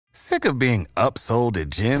Sick of being upsold at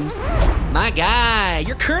gyms? My guy,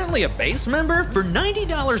 you're currently a base member? For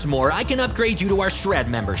 $90 more, I can upgrade you to our Shred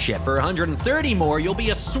membership. For $130 more, you'll be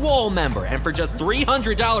a Swole member. And for just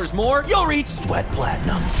 $300 more, you'll reach Sweat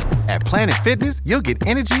Platinum. At Planet Fitness, you'll get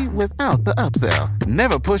energy without the upsell.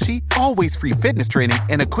 Never pushy, always free fitness training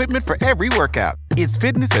and equipment for every workout. It's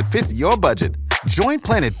fitness that fits your budget. Join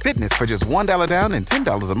Planet Fitness for just $1 down and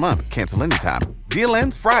 $10 a month. Cancel anytime. Deal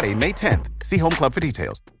ends Friday, May 10th. See Home Club for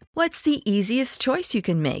details. What's the easiest choice you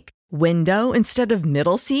can make? Window instead of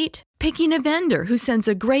middle seat? Picking a vendor who sends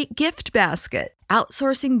a great gift basket?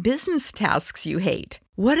 Outsourcing business tasks you hate?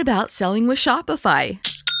 What about selling with Shopify?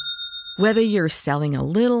 Whether you're selling a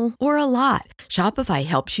little or a lot, Shopify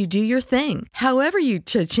helps you do your thing, however you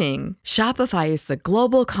cha-ching. Shopify is the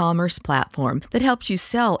global commerce platform that helps you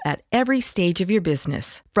sell at every stage of your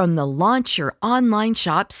business. From the launch your online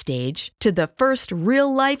shop stage to the first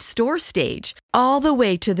real-life store stage, all the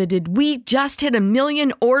way to the did we just hit 1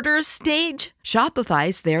 million orders stage.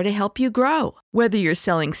 Shopify's there to help you grow. Whether you're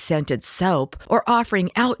selling scented soap or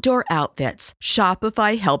offering outdoor outfits,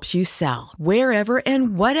 Shopify helps you sell. Wherever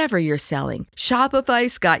and whatever you're selling,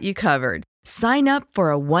 Shopify's got you covered. Sign up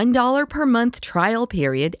for a $1 per month trial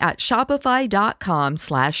period at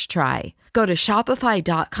shopify.com/try. Go to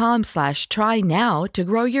shopify.com/try now to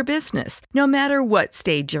grow your business, no matter what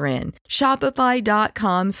stage you're in.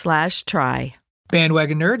 Shopify.com/try.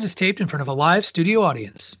 Bandwagon Nerds is taped in front of a live studio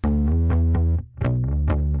audience.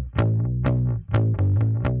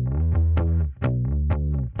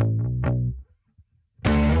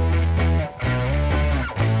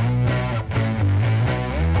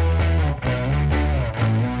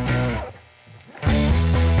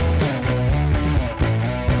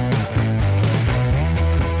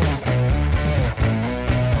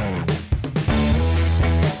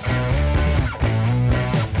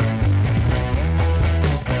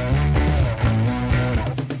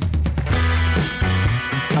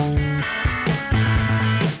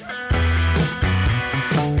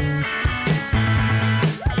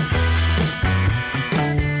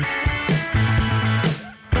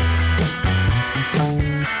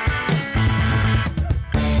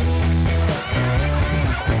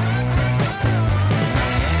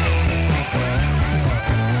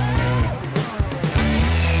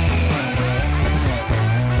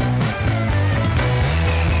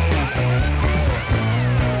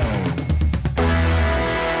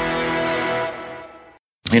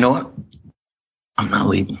 You know what? I'm not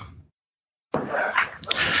leaving.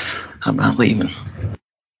 I'm not leaving.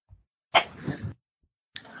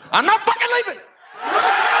 I'm not fucking leaving!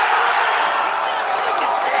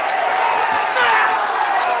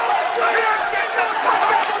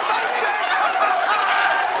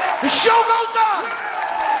 The show goes on!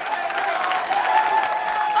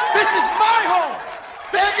 This is my home!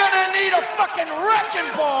 They're gonna need a fucking wrecking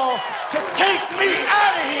ball to take me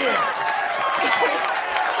out of here!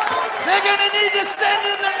 They're gonna need to send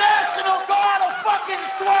in the National Guard, a fucking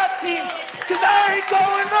SWAT team, because I ain't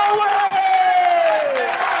going nowhere!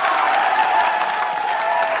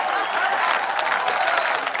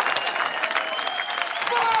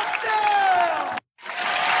 Fuck them!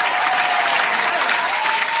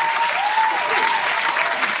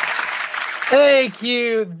 Thank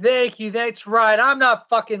you. That's right. I'm not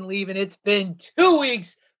fucking leaving. It's been 2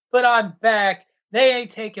 weeks, but I'm back. They ain't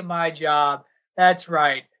taking my job. That's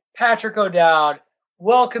right. Patrick O'Dowd,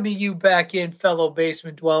 welcoming you back in, fellow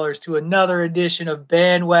basement dwellers, to another edition of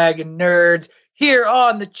Bandwagon Nerds here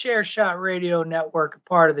on the Chairshot Radio Network, a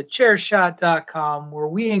part of the Chairshot.com, where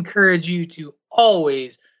we encourage you to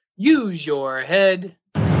always use your head.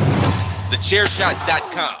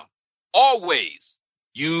 TheChairShot.com. Always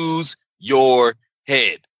use your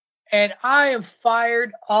head. And I am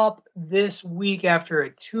fired up this week after a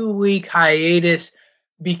 2-week hiatus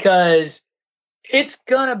because it's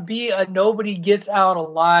going to be a Nobody Gets Out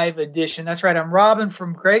Alive edition. That's right. I'm Robin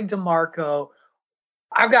from Greg DeMarco.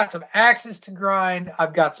 I've got some axes to grind.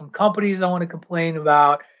 I've got some companies I want to complain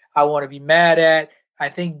about. I want to be mad at. I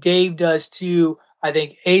think Dave does too. I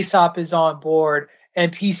think Aesop is on board.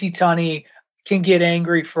 And PC Tunney can get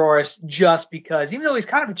angry for us just because, even though he's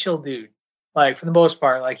kind of a chill dude, like for the most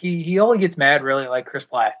part, like he only gets mad really like Chris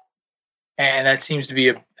Platt. And that seems to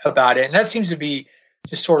be about it. And that seems to be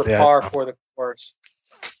just sort of par for the course.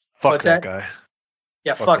 Fuck What's that that guy.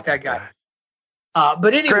 Yeah, fuck that guy.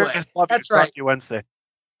 But anyway, that's right. Fuck you Wednesday.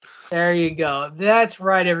 There you go. That's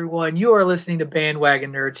right, everyone. You are listening to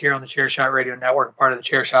Bandwagon Nerds here on the Chairshot Radio Network, part of the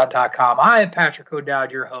Chairshot.com. I am Patrick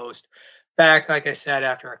O'Dowd, your host. Back, like I said,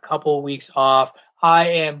 after a couple of weeks off. I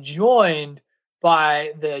am joined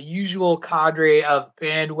by the usual cadre of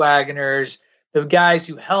bandwagoners the guys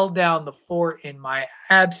who held down the fort in my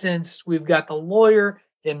absence. We've got the lawyer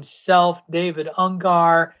himself, David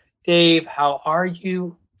Ungar. Dave, how are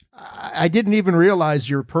you? I didn't even realize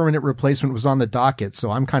your permanent replacement was on the docket,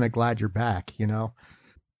 so I'm kind of glad you're back, you know?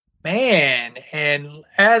 Man, and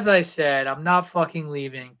as I said, I'm not fucking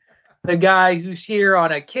leaving. The guy who's here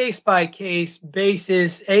on a case-by-case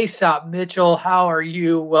basis, Aesop Mitchell, how are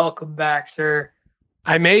you? Welcome back, sir.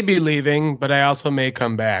 I may be leaving, but I also may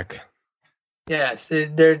come back. Yes,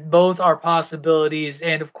 there both are possibilities,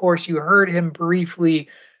 and of course you heard him briefly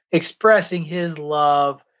expressing his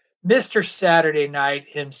love. Mr. Saturday Night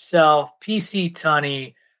himself, PC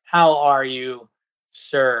Tunney, how are you,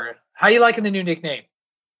 sir? How you liking the new nickname?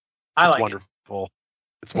 It's wonderful.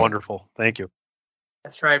 It's wonderful. Thank you.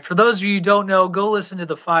 That's right. For those of you who don't know, go listen to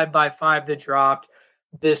the 5x5 that dropped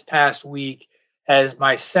this past week as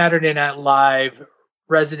my Saturday Night Live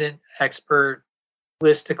resident expert,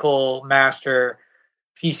 listicle master,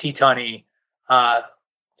 PC Tunney,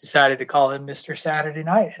 decided to call him Mr. Saturday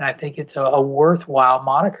Night. And I think it's a worthwhile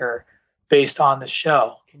moniker based on the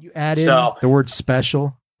show. Can you add in the word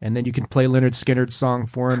special? And then you can play Leonard Skinner's song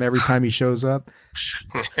for him every time he shows up.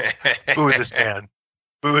 Boo this man.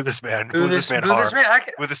 Boo this man. Boo this man hard.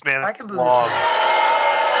 Boo this man I can boo long. this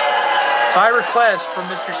man. By request from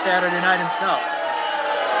Mr. Saturday Night himself.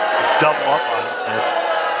 Double up on it.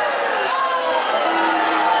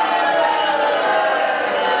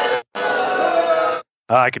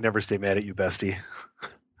 I can never stay mad at you, bestie.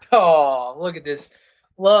 Oh, look at this.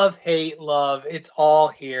 Love, hate, love. It's all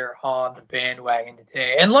here on the bandwagon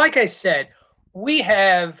today. And like I said, we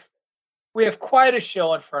have quite a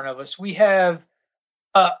show in front of us. We have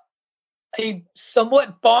a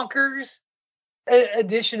somewhat bonkers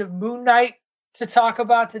edition of Moon Knight to talk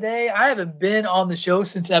about today. I haven't been on the show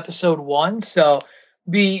since episode 1, so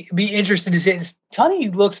be interested to see.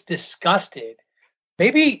 Tunney looks disgusted.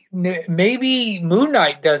 Maybe Moon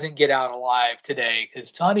Knight doesn't get out alive today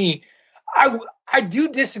because Tunney. I do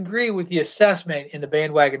disagree with the assessment in the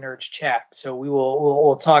Bandwagon Nerds chat, so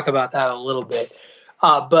we'll talk about that a little bit.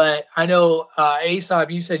 But I know Aesop,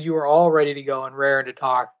 you said you were all ready to go and raring to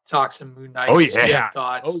talk some Moon Knight. Oh yeah,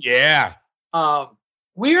 thoughts. Oh yeah.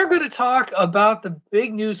 We are going to talk about the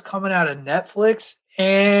big news coming out of Netflix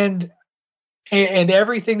and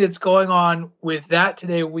everything that's going on with that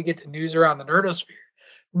today. We get to news around the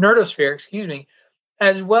Nerdosphere, excuse me,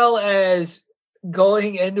 as well as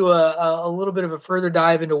going into a little bit of a further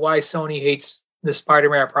dive into why Sony hates the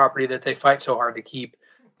Spider-Man property that they fight so hard to keep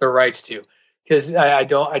the rights to. Because I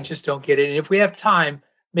just don't get it. And if we have time,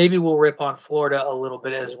 maybe we'll rip on Florida a little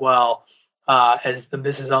bit as well, as the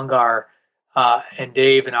Mrs. Ungar and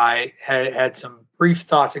Dave and I had some brief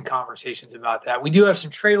thoughts and conversations about that. We do have some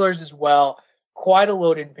trailers as well, quite a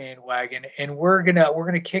loaded bandwagon, and we're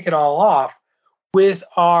gonna kick it all off with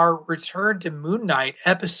our return to Moon Knight,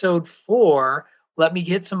 episode 4. Let me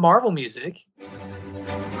get some Marvel music.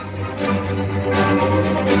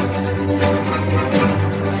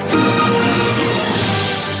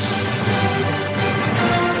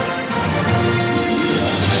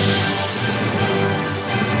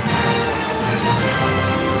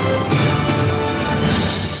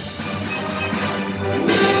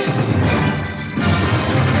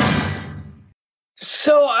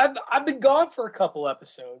 So I've been gone for a couple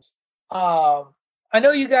episodes. I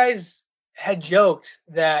know you guys had jokes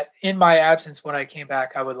that in my absence when I came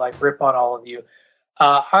back I would like rip on all of you.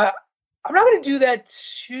 I'm not going to do that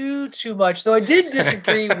too much, though. I did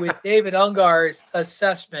disagree with David Ungar's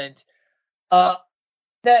assessment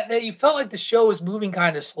that you felt like the show was moving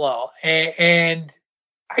kind of slow, and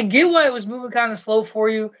I get why it was moving kind of slow for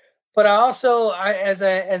you. But I also, as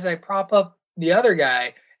I prop up the other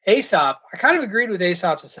guy, Aesop, I kind of agreed with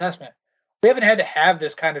Aesop's assessment. We haven't had to have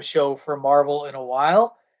this kind of show for Marvel in a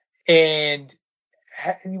while, and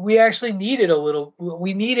we actually needed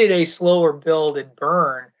we needed a slower build and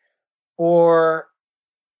burn for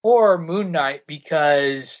Moon Knight,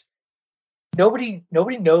 because nobody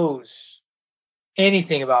knows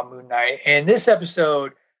anything about Moon Knight. And this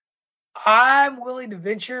episode, I'm willing to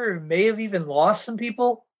venture, may have even lost some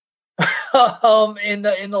people in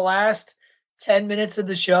the last 10 minutes of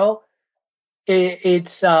the show. It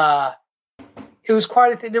was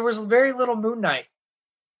quite a thing. There was very little Moon Knight.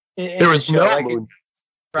 There was no Moon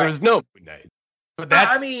Knight. But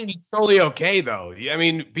that's it's totally okay, though. I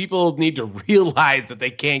mean, people need to realize that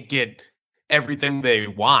they can't get everything they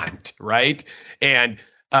want, right? And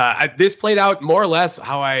this played out more or less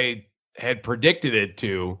how I had predicted it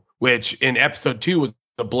to, which in episode 2 was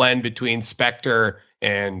the blend between Spectre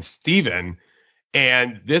and Steven.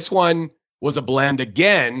 And this one was a blend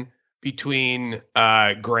again between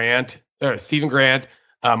Grant Stephen Grant,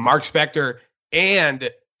 Mark Spector, and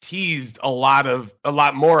teased a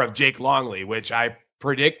lot more of Jake Longley, which I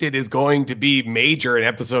predicted is going to be major in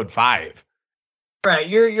episode 5. Right,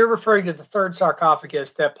 you're referring to the third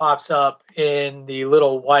sarcophagus that pops up in the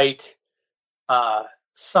little white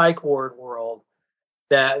psych ward world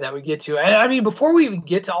that we get to. And I mean, before we even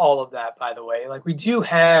get to all of that, by the way, like we do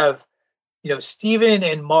have, Steven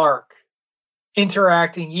and Mark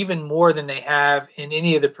interacting even more than they have in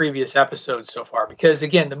any of the previous episodes so far. Because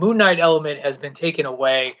again, the Moon Knight element has been taken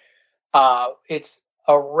away. It's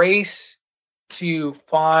a race to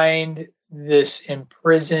find this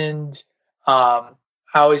imprisoned. I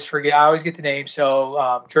always get the name.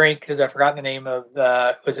 So drink, because I forgot the name of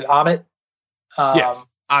was it Amit? Yes,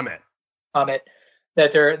 Amit.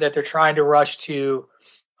 That they're trying to rush to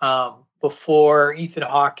before Ethan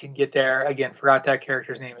Hawke can get there. Again, forgot that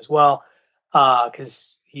character's name as well.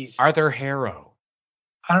 Because he's Arthur Harrow.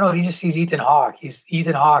 I don't know. He just sees Ethan Hawke. He's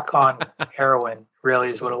Ethan Hawke on heroin. Really,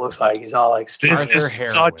 is what it looks like. He's all like Arthur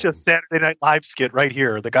Harrow. Such a Saturday Night Live skit right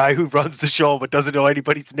here. The guy who runs the show but doesn't know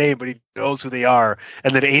anybody's name, but he knows who they are,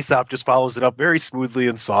 and then Aesop just follows it up very smoothly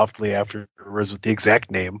and softly afterwards with the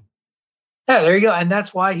exact name. Yeah, there you go. And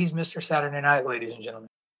that's why he's Mr. Saturday Night, ladies and gentlemen.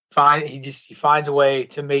 He finds a way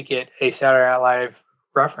to make it a Saturday Night Live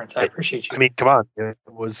reference. I appreciate you. I mean, come on. It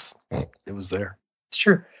was there. It's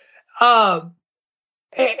true.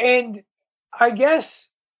 And I guess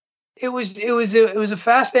it was a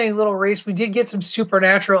fascinating little race. We did get some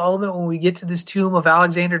supernatural element when we get to this tomb of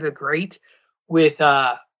Alexander the Great with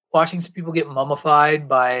watching some people get mummified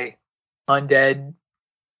by undead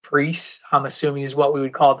priests, I'm assuming is what we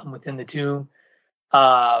would call them within the tomb.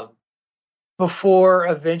 Before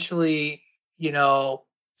eventually,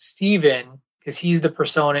 Stephen, because he's the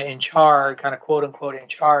persona in charge, kind of quote unquote in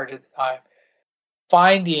charge at the time,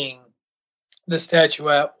 finding the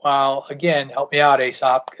statuette while, again, help me out,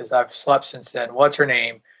 Aesop, because I've slept since then. What's her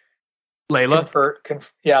name? Layla?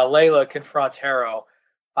 Layla confronts Harrow.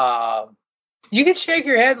 You can shake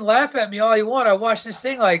your head and laugh at me all you want. I watched this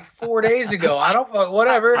thing like 4 days ago. I don't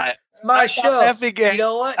whatever. It's my show. You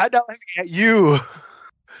know what? I'm not laughing at you. I'm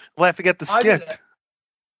laughing at the skit.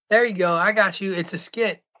 There you go. I got you. It's a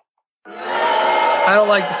skit. I don't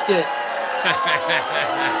like the skit.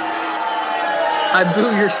 I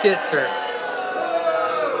boo your skit, sir.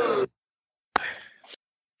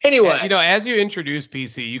 Anyway, as you introduce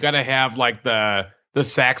PC, you got to have like the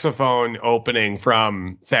saxophone opening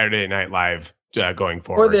from Saturday Night Live going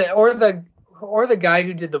forward, or the guy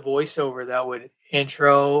who did the voiceover that would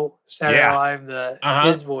intro Saturday Night Live,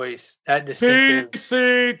 his voice, that distinctive.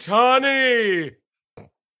 PC Tunney.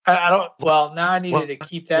 I don't. Well, now I needed to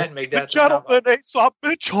keep that and make that. Gentleman, Aesop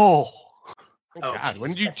Mitchell. Oh God!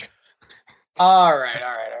 When did you? All right.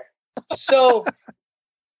 So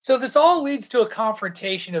this all leads to a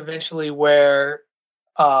confrontation eventually where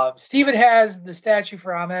Stephen has the statue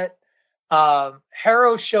for Amit.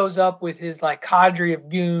 Harrow shows up with his like cadre of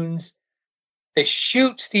goons. They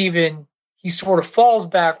shoot Stephen. He sort of falls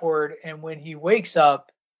backward, and when he wakes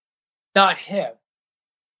up, not him.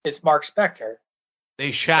 It's Mark Spector.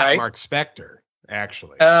 They shot Mark Spector,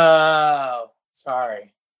 actually. Oh,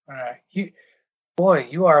 sorry. All right.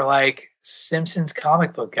 You are like Simpsons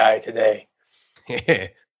comic book guy today.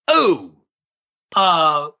 Oh!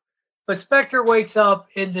 But Spector wakes up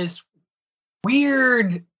in this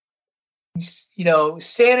weird,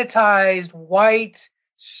 sanitized, white,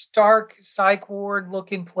 stark, psych ward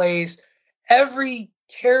looking place. Every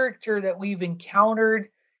character that we've encountered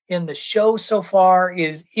in the show so far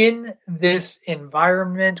is in this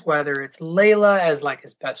environment, whether it's Layla as like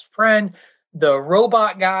his best friend, the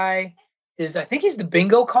robot guy I think he's the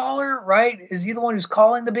bingo caller, right? Is he the one who's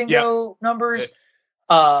calling the bingo numbers?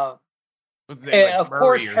 Of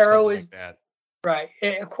course, Harrow is that. Right.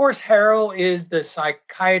 Of course, Harrow is the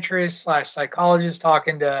psychiatrist / psychologist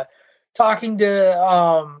talking to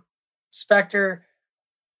Spector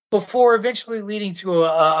before eventually leading to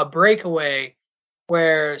a breakaway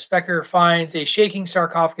where Spector finds a shaking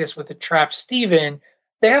sarcophagus with a trapped Stephen.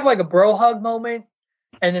 They have like a bro hug moment,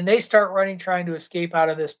 and then they start running, trying to escape out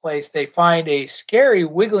of this place. They find a scary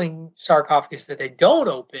wiggling sarcophagus that they don't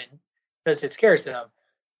open because it scares them,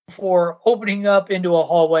 before opening up into a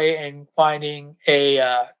hallway and finding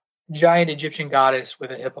a giant Egyptian goddess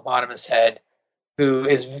with a hippopotamus head who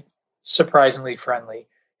is surprisingly friendly.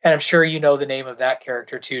 And I'm sure you know the name of that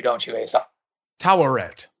character too, don't you, Aesop?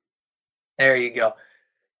 Taweret. There you go.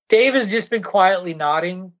 Dave has just been quietly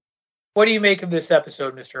nodding. What do you make of this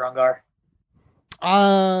episode, Mr. Ungar?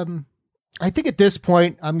 I think at this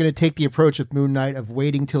point, I'm going to take the approach with Moon Knight of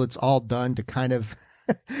waiting till it's all done to kind of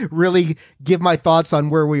really give my thoughts on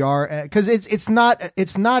where we are, because it's not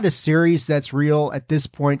a series that's real at this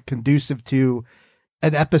point conducive to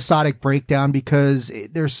an episodic breakdown, because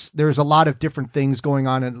there's a lot of different things going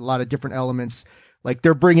on and a lot of different elements. Like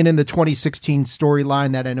they're bringing in the 2016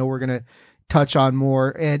 storyline that I know we're going to touch on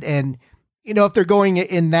more. And, you know, if they're going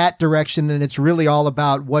in that direction, then it's really all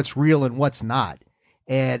about what's real and what's not.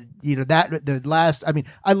 And, you know,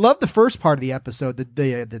 I love the first part of the episode,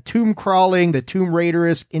 the tomb crawling, the Tomb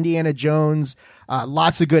Raider-esque Indiana Jones,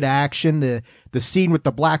 lots of good action. The scene with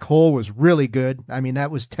the black hole was really good. I mean,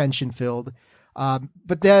 that was tension filled.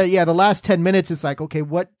 But the last 10 minutes, it's like, okay,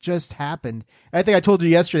 what just happened? I think I told you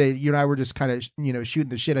yesterday, you and I were just kind of, you know, shooting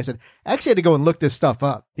the shit. I said, I actually had to go and look this stuff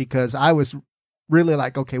up because I was really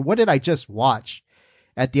like, okay, what did I just watch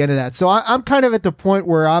at the end of that? So I'm kind of at the point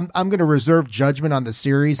where I'm going to reserve judgment on the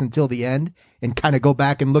series until the end and kind of go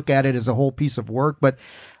back and look at it as a whole piece of work. But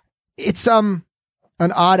it's, an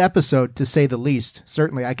odd episode to say the least.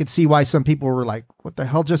 Certainly I could see why some people were like, what the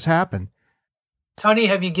hell just happened? Tony,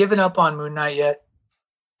 have you given up on Moon Knight yet?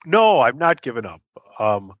 No, I'm not giving up.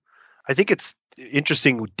 I think it's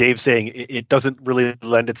interesting, Dave saying it doesn't really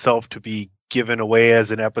lend itself to be given away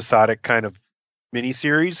as an episodic kind of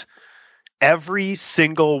miniseries. Every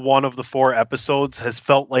single one of the 4 episodes has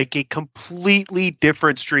felt like a completely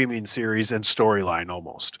different streaming series and storyline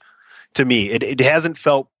almost. To me, it hasn't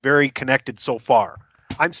felt very connected so far.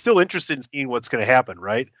 I'm still interested in seeing what's going to happen,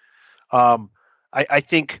 right? I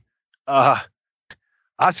think...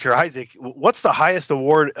 Oscar Isaac, what's the highest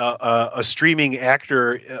award a streaming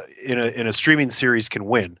actor in a streaming series can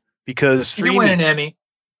win? Because he can win an Emmy.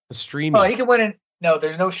 A streaming. Oh, he can win No,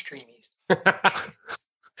 there's no streamies.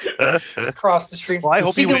 Across the stream. Well, I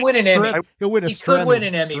hope he can win an Emmy. He'll win a He could win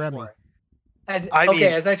an Emmy for it. As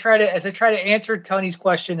I try to answer Tony's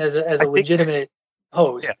question as a legitimate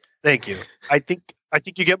host. Yeah, thank you. I think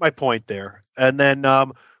you get my point there. And then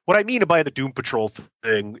what I mean by the Doom Patrol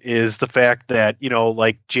thing is the fact that, you know,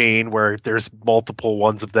 like Jane, where there's multiple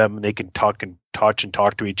ones of them and they can touch and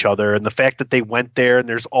talk to each other. And the fact that they went there and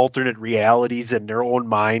there's alternate realities in their own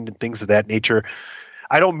mind and things of that nature.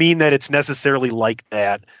 I don't mean that it's necessarily like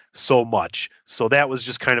that so much. So that was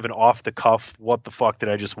just kind of an off the cuff, what the fuck did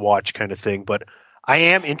I just watch kind of thing. But I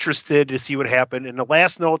am interested to see what happened. And the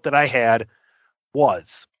last note that I had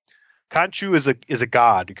was Khonshu is a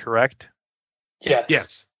god, correct?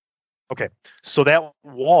 Yes. Okay, so that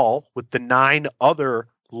wall with the 9 other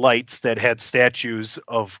lights that had statues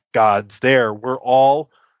of gods there were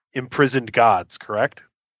all imprisoned gods, correct?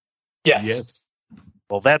 Yes.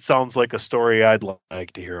 Well, that sounds like a story I'd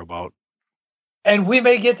like to hear about. And we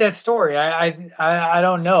may get that story. I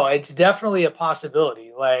don't know. It's definitely a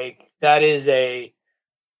possibility. Like that is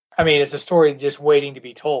it's a story just waiting to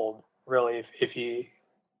be told, really, if you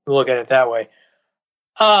look at it that way.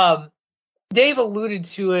 Dave alluded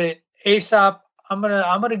to it. Aesop, I'm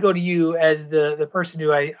gonna go to you as the person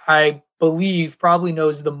who I believe probably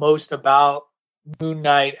knows the most about Moon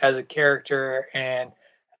Knight as a character. And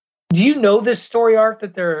do you know this story arc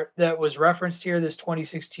that was referenced here, this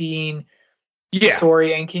 2016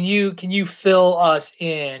 story? And can you fill us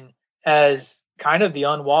in as kind of the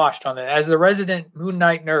unwashed on that, as the resident Moon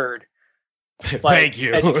Knight nerd? Thank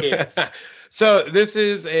you. So this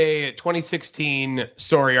is a 2016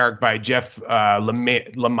 story arc by Jeff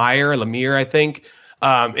Lemire, I think,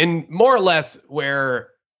 and more or less where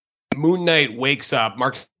Moon Knight wakes up,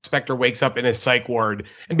 Mark Spector wakes up in his psych ward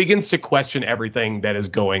and begins to question everything that is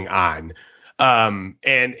going on. And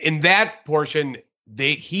in that portion,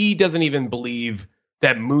 he doesn't even believe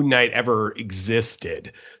that Moon Knight ever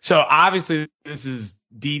existed. So obviously this is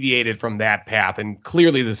deviated from that path, and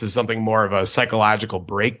clearly this is something more of a psychological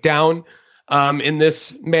breakdown in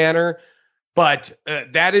this manner. But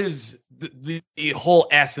that is the whole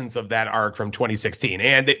essence of that arc from 2016.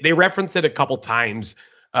 And they reference it a couple times,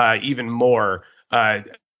 even more.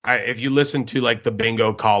 If you listen to like the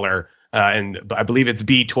bingo caller, and I believe it's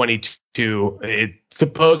B22, it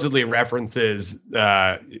supposedly references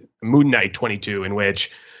Moon Knight 22, in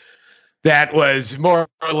which that was more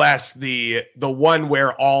or less the one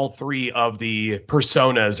where all 3 of the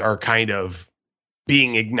personas are kind of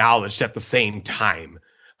being acknowledged at the same time.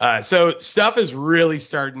 So stuff is really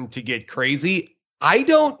starting to get crazy. I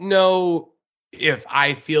don't know if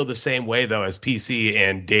I feel the same way, though, as PC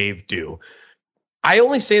and Dave do. I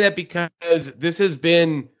only say that because this has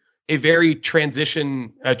been a very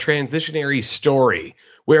transitionary story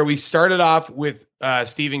where we started off with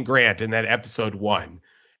Stephen Grant in that episode 1.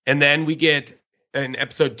 And then we get in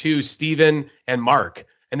episode 2, Stephen and Mark.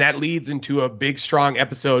 And that leads into a big, strong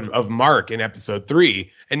episode of Mark in episode 3.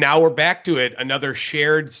 And now we're back to it, another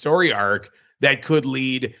shared story arc that could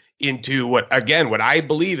lead into what I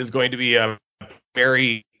believe is going to be a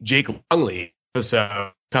Mary Jake Longley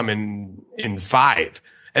episode coming in 5.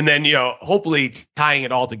 And then, hopefully tying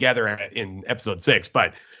it all together in episode 6.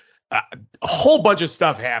 But a whole bunch of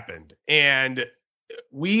stuff happened. And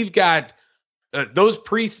we've got those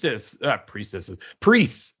priests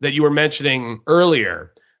that you were mentioning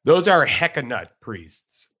earlier. Those are Heckanut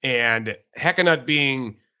priests. And Heckanut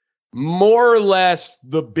being more or less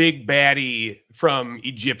the big baddie from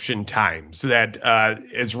Egyptian times that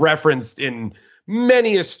is referenced in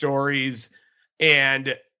many stories.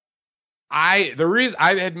 And the reason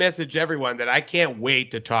I had messaged everyone that I can't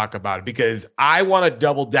wait to talk about it, because I want to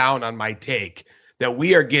double down on my take that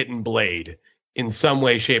we are getting Blade in some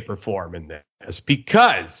way, shape, or form in this,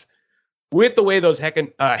 because with the way those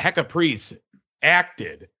Hecka priests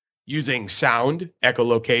acted using sound,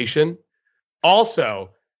 echolocation,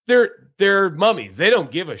 also they're mummies. They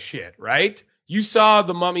don't give a shit, right? You saw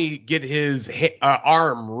the mummy get his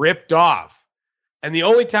arm ripped off. And the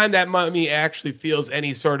only time that mummy actually feels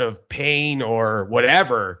any sort of pain or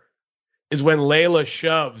whatever is when Layla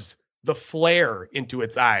shoves the flare into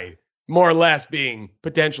its eye, more or less being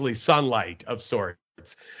potentially sunlight of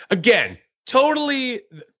sorts. Again, totally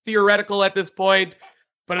theoretical at this point,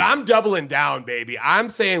 but I'm doubling down, baby. I'm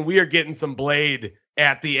saying we are getting some Blade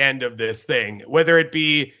at the end of this thing, whether it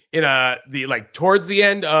be in towards the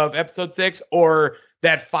end of episode 6 or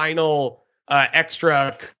that final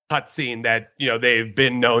extra cutscene that they've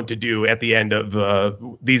been known to do at the end of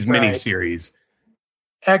these miniseries.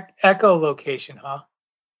 Echolocation, huh?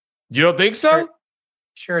 You don't think so?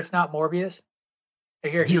 Sure, it's not Morbius.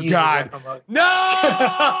 Dear God, no!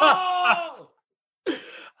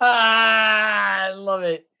 I love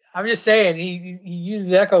it. I'm just saying he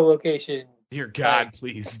uses echolocation. Dear God,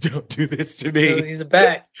 please don't do this to me. So he's a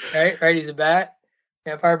bat, right? He's a bat,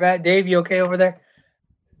 vampire bat. Dave, you okay over there?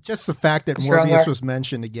 Just the fact that Morbius was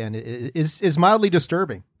mentioned again is mildly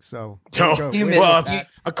disturbing. So,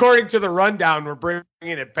 according to the rundown, we're bringing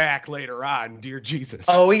it back later on. Dear Jesus!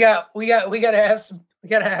 Oh, we got to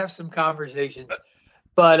have some conversations.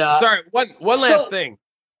 But sorry, one last thing,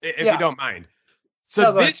 if you don't mind.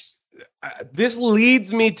 So this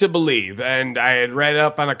leads me to believe, and I had read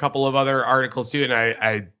up on a couple of other articles too,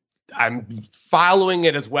 and I'm following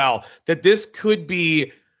it as well, that this could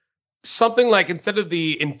be something like, instead of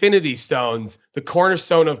the Infinity Stones, the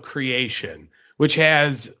Cornerstone of Creation, which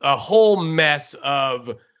has a whole mess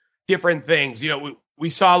of different things. We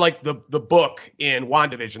saw like the book in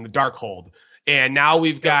WandaVision, the Darkhold, and now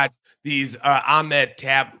we've got these Ahmed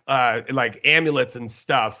tab like amulets and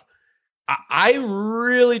stuff. I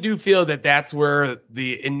really do feel that that's where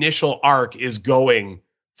the initial arc is going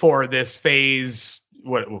for this phase,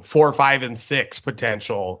 4, 5, and 6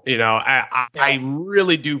 potential. I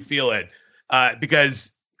really do feel it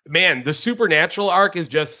because, man, the supernatural arc is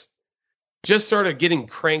just sort of getting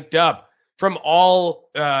cranked up from all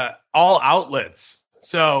outlets.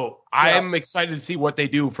 So I'm excited to see what they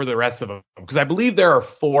do for the rest of them, because I believe there are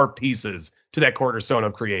 4 pieces to that Cornerstone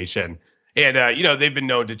of Creation. And, they've been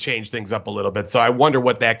known to change things up a little bit. So I wonder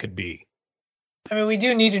what that could be. I mean, we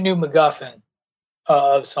do need a new MacGuffin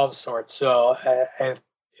of some sort. So if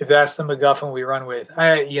that's the MacGuffin we run with,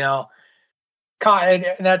 and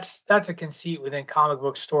that's a conceit within comic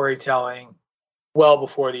book storytelling well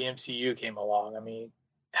before the MCU came along. I mean,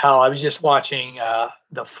 hell, I was just watching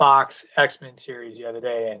the Fox X-Men series the other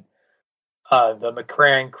day, and the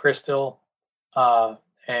McCrane Crystal,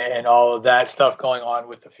 and all of that stuff going on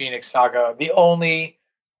with the Phoenix Saga. The only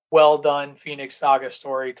well-done Phoenix Saga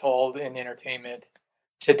story told in entertainment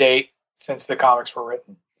to date since the comics were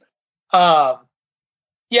written.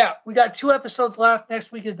 We got 2 episodes left.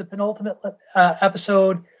 Next week is the penultimate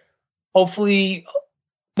episode. Hopefully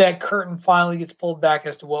that curtain finally gets pulled back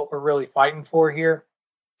as to what we're really fighting for here.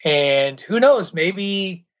 And who knows,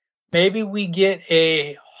 maybe we get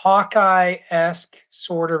a Hawkeye-esque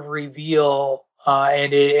sort of reveal,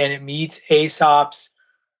 and it meets Aesop's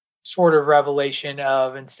sort of revelation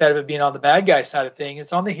of, instead of it being on the bad guy side of things,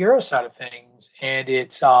 it's on the hero side of things, and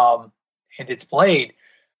it's Blade.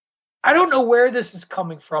 I don't know where this is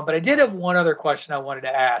coming from, but I did have one other question I wanted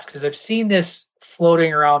to ask, because I've seen this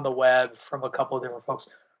floating around the web from a couple of different folks.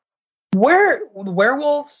 Where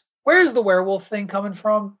is the werewolf thing coming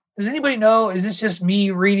from? Does anybody know? Is this just me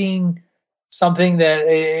reading something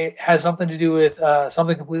that has something to do with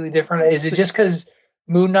something completely different? Is it just because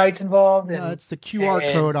Moon Knight's involved? It's the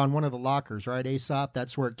QR code on one of the lockers, right, Aesop?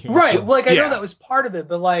 That's where it came from. Right, I know that was part of it,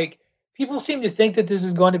 but people seem to think that this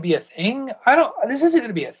is going to be a thing. This isn't going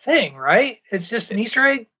to be a thing, right? It's just an Easter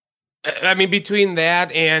egg? I mean, between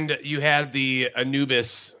that and you had the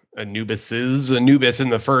Anubis Anubis in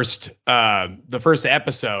the first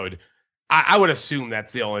episode, I would assume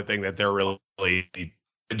that's the only thing that they're really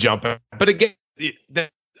jumping. But again,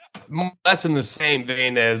 that's in the same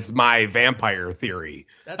vein as my vampire theory.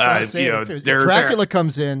 That's what I say. If Dracula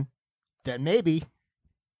comes in, then maybe.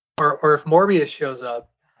 Or if Morbius shows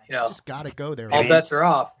up, just gotta go there. All bets are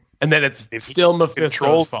off. And then it's still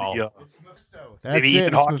Mephisto's fault. Maybe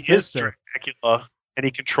Ethan Hawke is Dracula, and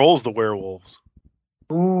he controls the werewolves.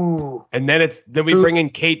 Ooh. And then we bring in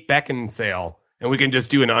Kate Beckinsale, and we can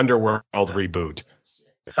just do an Underworld reboot.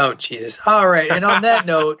 Oh, Jesus. All right. And on that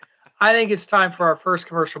note, I think it's time for our first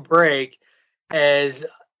commercial break, as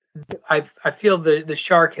I feel the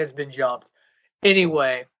shark has been jumped.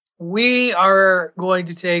 Anyway, we are going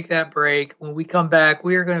to take that break. When we come back,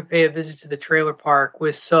 we are going to pay a visit to the trailer park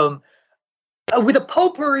with a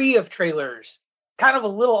potpourri of trailers, kind of a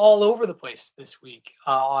little all over the place this week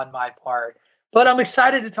on my part. But I'm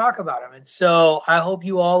excited to talk about them. And so I hope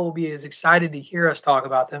you all will be as excited to hear us talk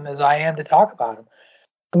about them as I am to talk about them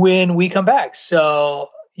when we come back.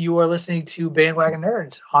 So you are listening to Bandwagon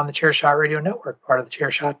Nerds on the Chairshot Radio Network, part of the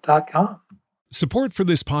Chairshot.com. Support for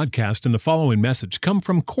this podcast and the following message come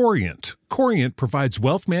from Corient. Corient provides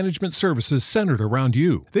wealth management services centered around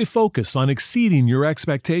you. They focus on exceeding your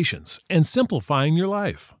expectations and simplifying your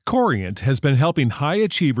life. Corient has been helping high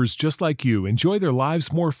achievers just like you enjoy their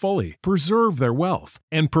lives more fully, preserve their wealth,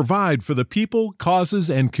 and provide for the people, causes,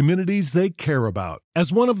 and communities they care about.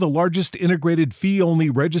 As one of the largest integrated fee-only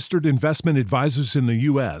registered investment advisors in the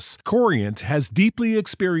U.S., Corient has deeply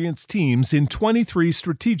experienced teams in 23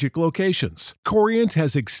 strategic locations. Corient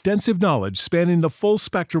has extensive knowledge spanning the full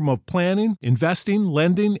spectrum of planning, investing,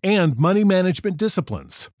 lending, and money management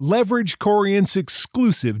disciplines. Leverage Corient's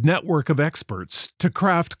exclusive network of experts to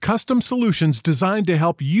craft custom solutions designed to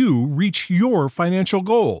help you reach your financial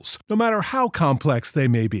goals, no matter how complex they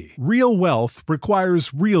may be. Real wealth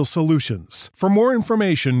requires real solutions. For more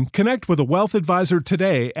information, connect with a wealth advisor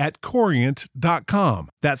today at Corient.com.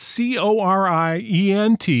 That's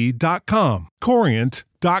Corient.com.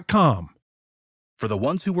 Corient.com. For the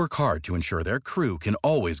ones who work hard to ensure their crew can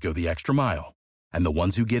always go the extra mile, and the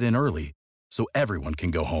ones who get in early so everyone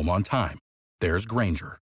can go home on time, there's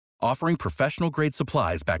Grainger, offering professional-grade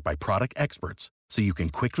supplies backed by product experts so you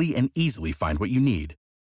can quickly and easily find what you need.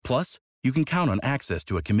 Plus, you can count on access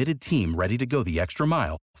to a committed team ready to go the extra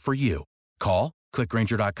mile for you. Call, click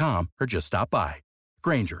Grainger.com, or just stop by.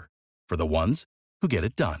 Grainger, for the ones who get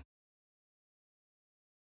it done.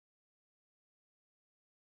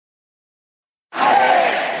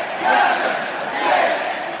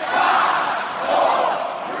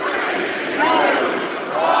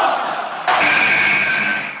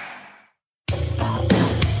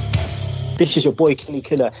 This is your boy Kenny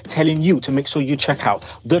Killer telling you to make sure you check out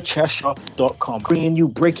thechairshot.com, bringing you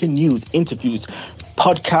breaking news, interviews,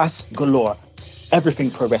 podcasts galore, everything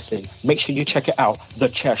pro wrestling. Make sure you check it out,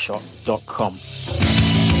 thechairshot.com.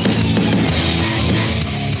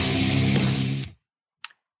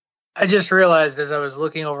 I just realized as I was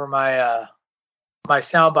looking over my my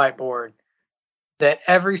soundbite board that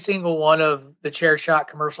every single one of the Chairshot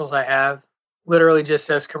commercials I have literally just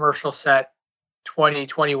says commercial set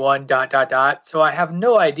 2021 ... So I have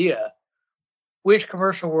no idea which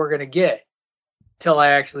commercial we're going to get till I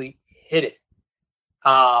actually hit it.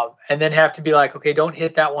 And then have to be like, okay, don't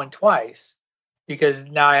hit that one twice because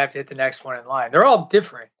now I have to hit the next one in line. They're all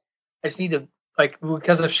different. I just need to,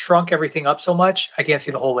 because I've shrunk everything up so much, I can't see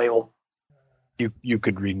the whole label. You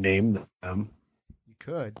could rename them. You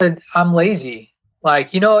could. But I'm lazy.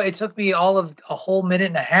 It took me all of a whole minute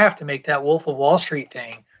and a half to make that Wolf of Wall Street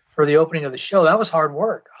thing for the opening of the show. That was hard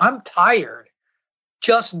work. I'm tired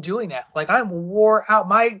just doing that. I'm wore out.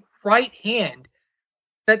 My right hand,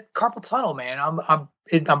 that carpal tunnel, man. I'm a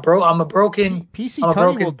broken PC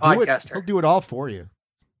Tony will do it. He'll do it all for you.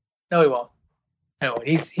 No, he won't. No,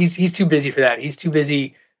 he's too busy for that. He's too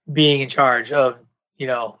busy being in charge of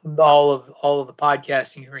all of the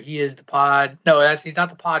podcasting. He is the pod. No, he's not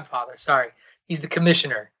the pod father. Sorry, he's the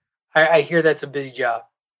commissioner. I hear that's a busy job.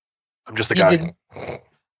 I'm just the guy.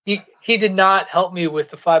 He did not help me with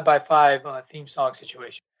the 5x5 theme song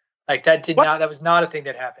situation. That was not a thing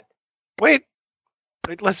that happened. Wait,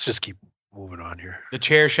 let's just keep moving on here. The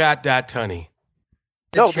Chairshot.Tunny.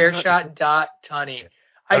 Chairshot.Tunny.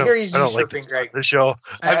 I hear he's usurping Greg. The show.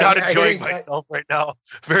 I'm not enjoying myself right now.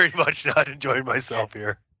 Very much not enjoying myself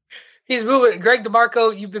here. He's moving. Greg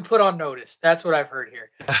DeMarco, you've been put on notice. That's what I've heard here.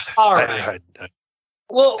 All right.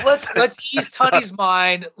 Well, let's ease Tunny's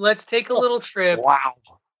mind. Let's take a little trip. Wow.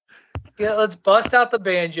 let's bust out the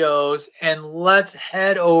banjos and let's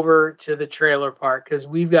head over to the trailer park because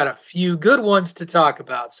we've got a few good ones to talk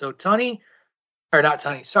about. So not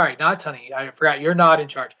Tunny. I forgot you're not in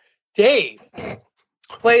charge. Dave,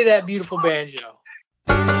 play that beautiful banjo.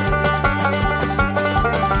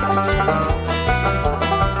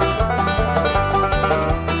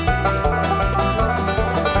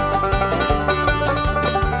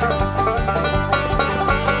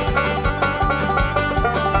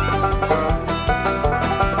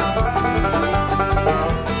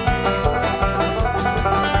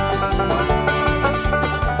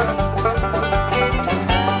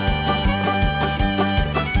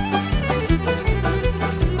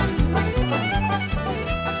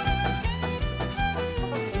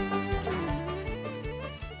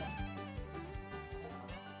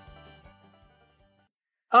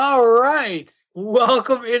 All right.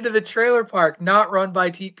 Welcome into the trailer park, not run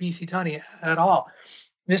by PC Tunney at all.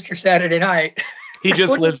 Mr. Saturday Night. He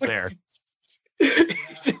just lives there.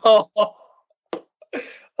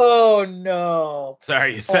 Oh, no.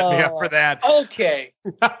 Sorry, you set me up for that. Okay.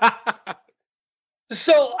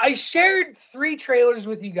 So I shared 3 trailers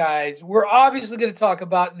with you guys. We're obviously going to talk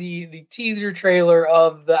about the teaser trailer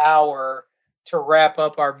of the hour to wrap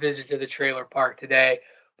up our visit to the trailer park today.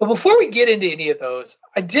 But before we get into any of those,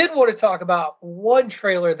 I did want to talk about one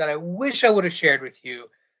trailer that I wish I would have shared with you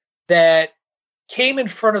that came in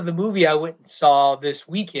front of the movie I went and saw this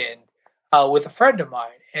weekend with a friend of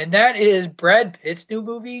mine, and that is Brad Pitt's new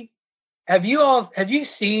movie. Have you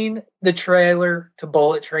seen the trailer to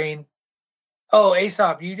Bullet Train? Oh,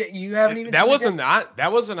 Aesop, you haven't even. That wasn't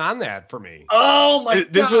on that for me. Oh my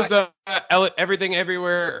god! This was Everything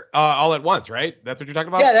Everywhere All at Once, right? That's what you're talking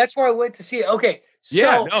about. Yeah, that's where I went to see it. Okay.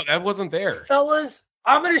 So, no, that wasn't there, fellas.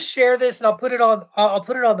 I'm going to share this, and I'll put it on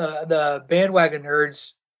the Bandwagon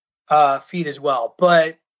Nerds feed as well.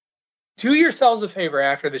 But do yourselves a favor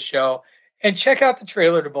after the show and check out the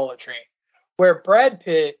trailer to Bullet Train, where Brad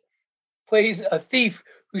Pitt plays a thief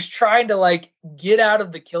who's trying to get out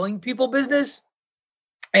of the killing people business,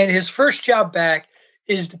 and his first job back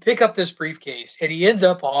is to pick up this briefcase, and he ends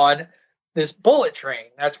up on this bullet train.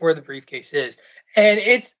 That's where the briefcase is, and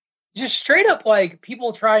it's just straight up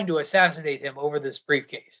people trying to assassinate him over this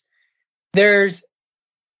briefcase. I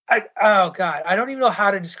don't even know how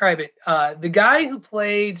to describe it. The guy who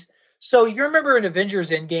played, so you remember in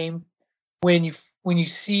Avengers Endgame when you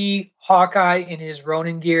see Hawkeye in his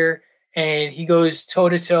Ronin gear and he goes toe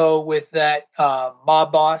to toe with that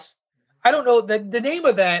mob boss. I don't know the name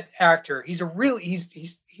of that actor. He's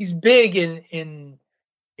big in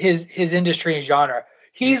his industry and genre.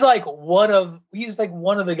 He's one of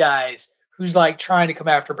the guys who's trying to come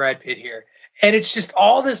after Brad Pitt here. And it's just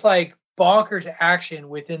all this bonkers action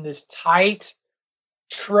within this tight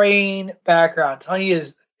train background. Tony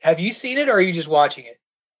have you seen it or are you just watching it?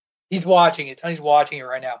 He's watching it. Tony's watching it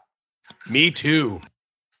right now. Me too.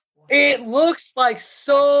 It looks like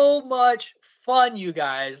so much fun, you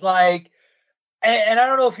guys. And I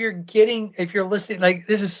don't know if you're listening,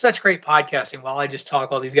 this is such great podcasting while I just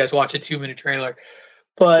talk while these guys watch a 2-minute trailer.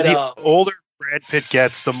 But the older Brad Pitt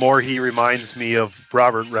gets, the more he reminds me of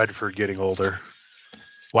Robert Redford getting older.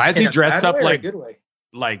 Why is he dressed up like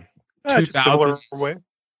 2000s?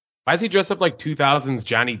 Why is he dressed up like 2000s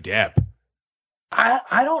Johnny Depp?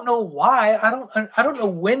 I don't know why. I don't know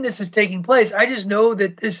when this is taking place. I just know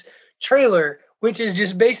that this trailer, which is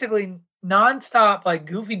just basically nonstop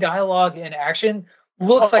goofy dialogue and action,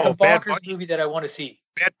 looks like a bonkers movie that I want to see.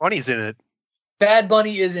 Bad Bunny's in it. Bad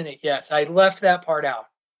Bunny is in it. Yes, I left that part out.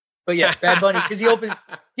 But yes, Bad Bunny, because he opens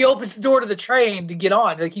the door to the train to get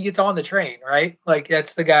on. He gets on the train, right?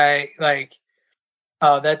 That's the guy.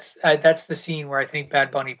 That's the scene where I think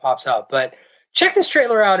Bad Bunny pops up. But check this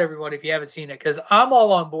trailer out, everyone, if you haven't seen it, because I'm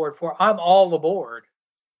all aboard,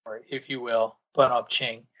 if you will. But up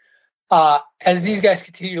ching. As these guys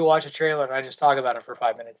continue to watch a trailer, and I just talk about it for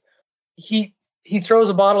 5 minutes, he throws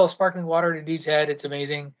a bottle of sparkling water at a dude's head. It's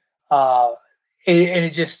amazing. And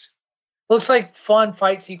it just looks like fun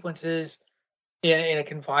fight sequences in a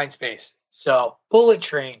confined space. So, Bullet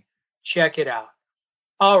Train, check it out.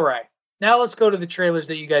 All right, now let's go to the trailers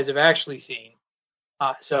that you guys have actually seen.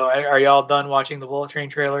 So, are y'all done watching the Bullet Train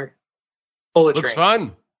trailer? Looks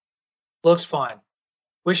fun. Looks fun.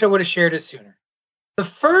 Wish I would have shared it sooner. The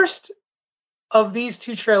first of these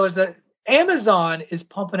 2 trailers, that Amazon is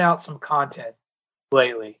pumping out some content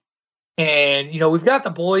lately. And, we've got The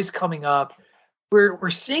Boys coming up. We're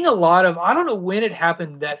seeing a lot of, I don't know when it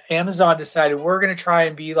happened that Amazon decided we're going to try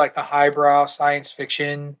and be like the highbrow science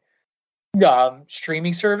fiction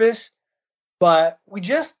streaming service. But we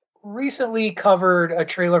just recently covered a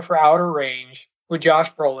trailer for Outer Range, with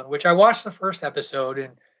Josh Brolin, which I watched the first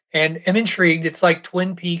episode and am intrigued. It's like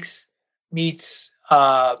Twin Peaks meets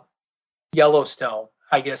Yellowstone,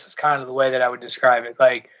 I guess is kind of the way that I would describe it.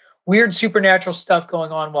 Like weird supernatural stuff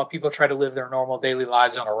going on while people try to live their normal daily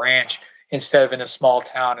lives on a ranch instead of in a small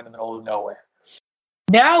town in the middle of nowhere.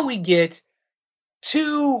 Now we get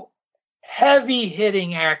two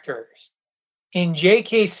heavy-hitting actors in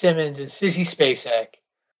J.K. Simmons and Sissy Spacek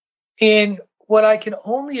in what I can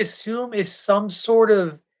only assume is some sort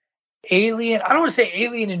of alien, I don't want to say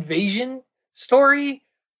alien invasion story,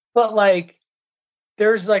 but like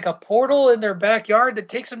there's like a portal in their backyard that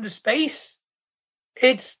takes them to space.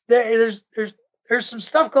 There's some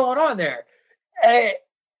stuff going on there.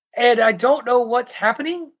 And I don't know what's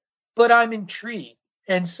happening, but I'm intrigued.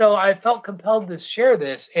 And so I felt compelled to share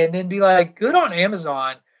this and then be like, good on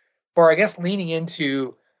Amazon for, I guess, leaning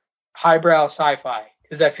into highbrow sci-fi.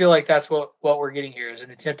 Because I feel like that's what we're getting here is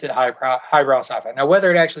an attempt at highbrow sci-fi. Now,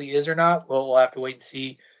 whether it actually is or not, we'll have to wait and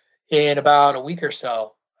see in about a week or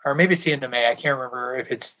so. Or maybe it's the end of May. I can't remember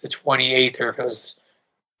if it's the 28th or if it was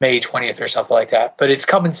May 20th or something like that. But it's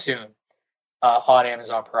coming soon on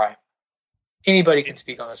Amazon Prime. Anybody can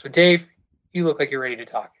speak on this. But Dave, you look like you're ready to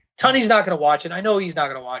talk. Tunney's not going to watch it. I know he's not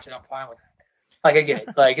going to watch it. I'm fine with that. Like, I get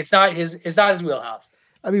it. Like, it's not his wheelhouse.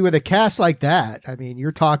 I mean, with a cast like that, I mean,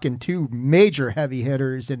 you're talking two major heavy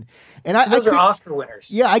hitters, and those are Oscar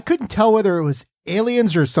winners. Yeah, I couldn't tell whether it was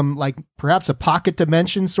aliens or some like perhaps a pocket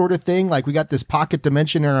dimension sort of thing. Like we got this pocket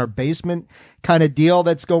dimension in our basement kind of deal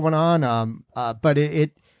that's going on. But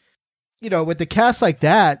it you know, with the cast like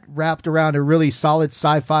that wrapped around a really solid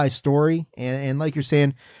sci-fi story, and like you're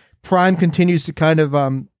saying, Prime continues to kind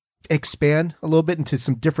of expand a little bit into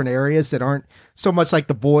some different areas that aren't so much like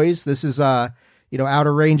The Boys. This is you know,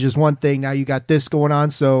 Outer Range is one thing. Now you got this going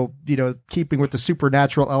on. So, you know, keeping with the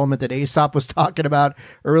supernatural element that Aesop was talking about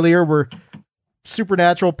earlier, we're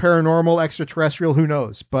supernatural, paranormal, extraterrestrial, who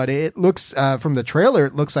knows? But it looks, from the trailer,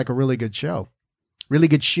 it looks like a really good show. Really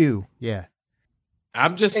good shoe. Yeah.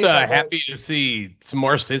 I'm just happy to see some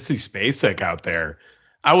more Sissy Spacek out there.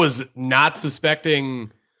 I was not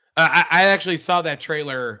suspecting. I actually saw that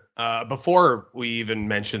trailer before we even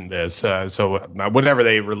mentioned this. So whenever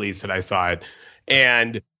they released it, I saw it.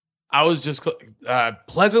 And I was just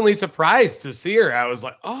pleasantly surprised to see her. I was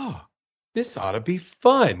like, oh, this ought to be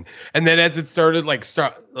fun. And then as it started,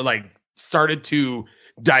 started to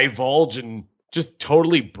divulge and just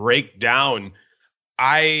totally break down,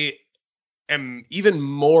 I am even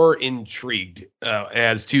more intrigued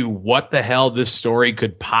as to what the hell this story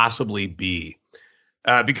could possibly be.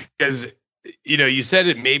 Because, you know, you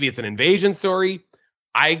said maybe it's an invasion story.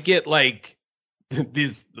 I get like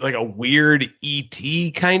this, like a weird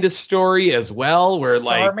ET kind of story as well, where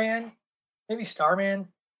Starman? Maybe Starman.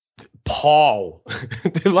 Paul,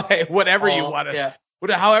 like whatever you want to,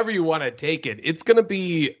 however you want to take it. It's going to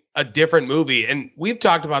be a different movie. And we've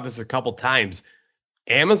talked about this a couple times.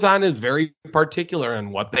 Amazon is very particular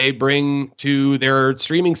on what they bring to their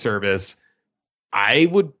streaming service. I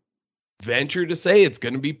would venture to say it's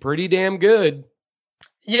going to be pretty damn good.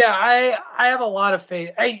 Yeah, I have a lot of faith.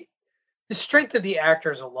 The strength of the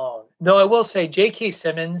actors alone, though I will say J.K.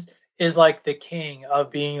 Simmons is like the king of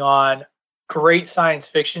being on great science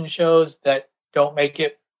fiction shows that don't make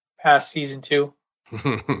it past season 2.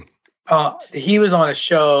 He was on a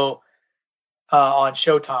show on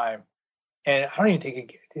Showtime, and I don't even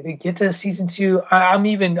think did it get to season 2?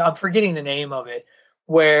 I'm forgetting the name of it,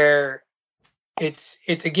 where it's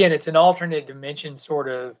an alternate dimension sort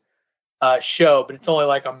of show, but it's only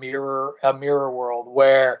like a mirror world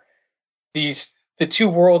where the two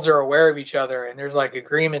worlds are aware of each other, and there's like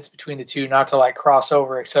agreements between the two not to like cross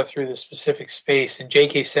over except through the specific space. And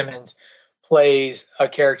J.K. Simmons plays a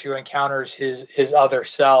character who encounters his other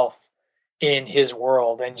self in his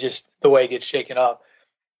world, and just the way it gets shaken up.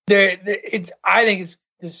 I think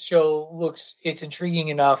this show looks intriguing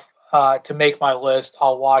enough to make my list.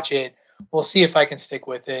 I'll watch it. We'll see if I can stick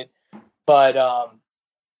with it. But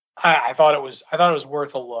I thought it was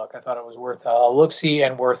worth a look. I thought it was worth a look-see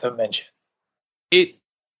and worth a mention. It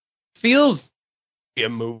feels like a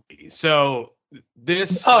movie. So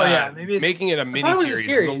this maybe making it a miniseries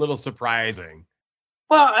is a little surprising.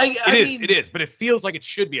 Well, it is, but it feels like it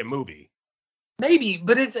should be a movie. Maybe,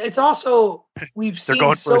 but it's also we've seen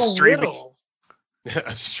going so for a streamy. little.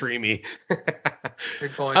 A streamy. They're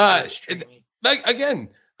going for a streamy. Like again,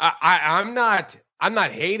 I'm not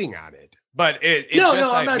hating on it, but maybe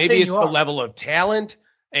it's the level of talent.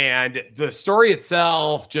 And the story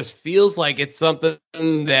itself just feels like it's something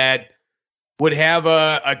that would have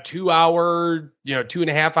a 2 hour,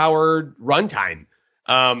 2.5 hour runtime.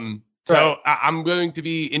 So I'm going to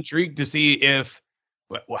be intrigued to see if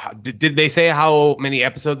did they say how many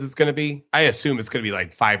episodes it's going to be? I assume it's going to be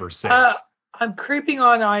like 5 or 6. I'm creeping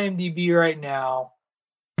on IMDb right now.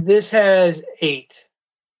 This has 8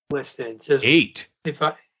 listed. It says 8.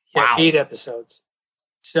 Wow. 8 episodes.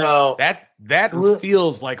 So that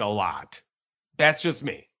feels like a lot. That's just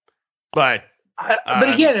me. But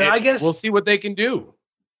again, I guess we'll see what they can do.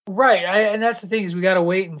 Right, and that's the thing is we got to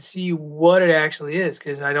wait and see what it actually is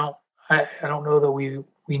because I don't know that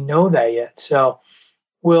we know that yet. So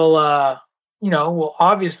we'll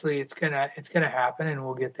obviously it's gonna happen and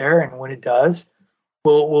we'll get there, and when it does,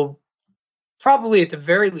 we'll probably at the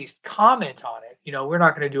very least comment on it. We're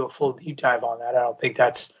not going to do a full deep dive on that. I don't think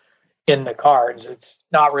that's in the cards. It's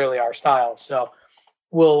not really our style. So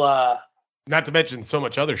we'll not to mention so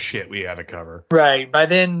much other shit we had to cover. Right. By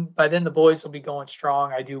then the boys will be going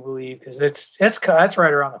strong, I do believe, because that's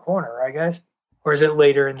right around the corner, right, guys? Or is it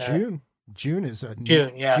later in the June? June,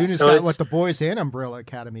 yeah. June has got what, the Boys and Umbrella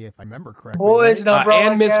Academy, if I remember correctly. Boys and Umbrella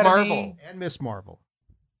and Miss Academy. Marvel. And Miss Marvel.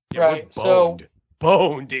 Yeah, right.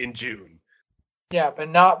 Boned in June. Yeah, but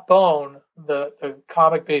not Bone, the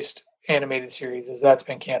comic-based animated series, as that's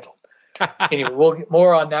been canceled. Anyway, we'll get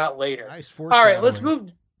more on that later. Nice. All right,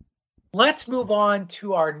 Let's move on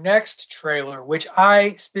to our next trailer, which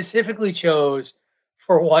I specifically chose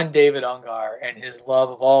for one David Ungar and his love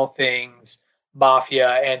of all things Mafia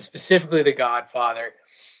and specifically The Godfather.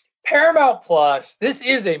 Paramount Plus, this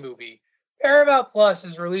is a movie. Paramount Plus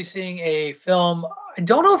is releasing a film. I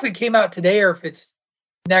don't know if it came out today or if it's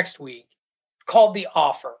next week, called The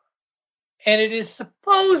Offer. And it is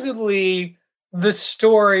supposedly the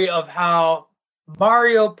story of how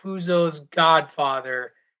Mario Puzo's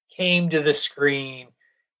Godfather came to the screen,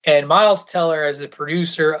 and Miles Teller as the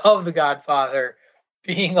producer of The Godfather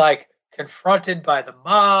being like confronted by the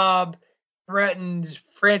mob, threatened.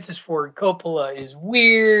 Francis Ford Coppola is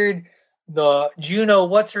weird. The Juno,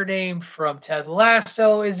 what's her name from Ted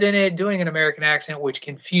Lasso, is in it doing an American accent, which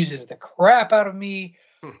confuses the crap out of me.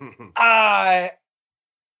 I'm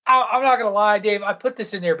not gonna lie, Dave. I put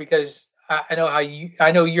this in there because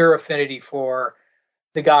I know your affinity for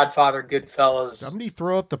The Godfather, Goodfellas. Somebody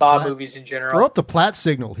throw up the Bob movies in general. Throw up the Platt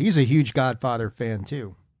signal. He's a huge Godfather fan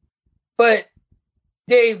too. But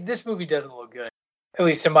Dave, this movie doesn't look good. At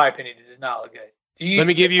least in my opinion, it does not look good. Let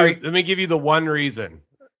me give you the one reason.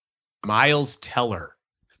 Miles Teller.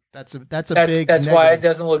 That's big. That's negative. why it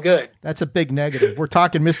doesn't look good. That's a big negative. We're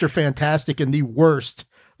talking Mr. Fantastic in the worst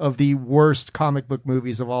of the worst comic book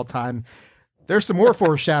movies of all time. There's some more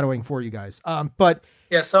foreshadowing for you guys. But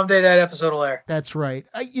yeah, someday that episode will air. That's right.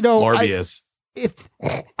 Morbius.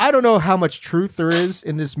 I don't know how much truth there is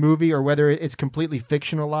in this movie or whether it's completely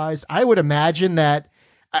fictionalized. I would imagine that,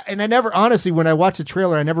 and I never, honestly, when I watched the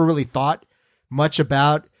trailer, I never really thought much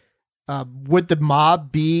about would the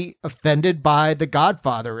mob be offended by The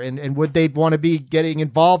Godfather, and would they want to be getting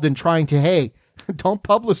involved in trying to, hey, don't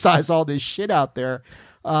publicize all this shit out there.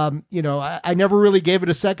 I never really gave it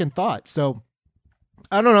a second thought. So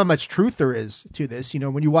I don't know how much truth there is to this.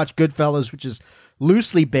 When you watch Goodfellas, which is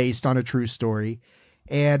loosely based on a true story,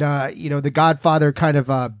 and, The Godfather kind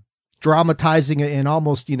of dramatizing it and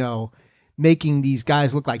almost, making these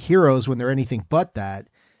guys look like heroes when they're anything but that.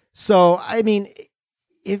 So, I mean,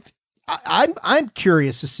 I'm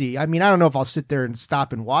curious to see. I mean, I don't know if I'll sit there and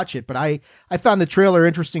stop and watch it, but I found the trailer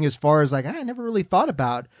interesting as far as like, I never really thought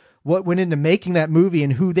about what went into making that movie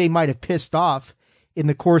and who they might have pissed off in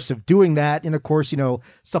the course of doing that. And of course,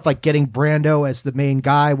 stuff like getting Brando as the main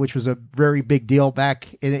guy, which was a very big deal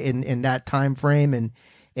back in that time frame.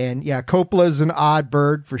 And yeah, Coppola's an odd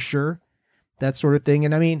bird for sure. That sort of thing.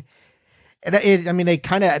 And I mean, they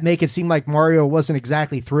kind of make it seem like Mario wasn't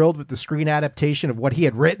exactly thrilled with the screen adaptation of what he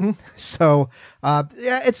had written. So, But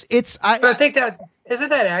I think isn't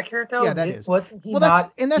that accurate though? Yeah, that is. Wasn't he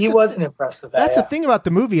he wasn't impressed with that. That's the thing about the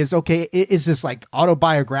movie is, okay, is this like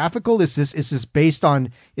autobiographical? Is this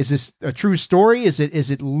a true story? Is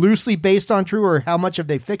it loosely based on true, or how much have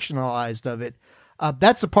they fictionalized of it?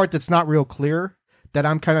 That's the part that's not real clear that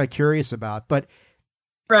I'm kind of curious about, but.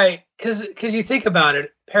 Right. Cause you think about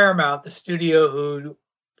it, Paramount, the studio who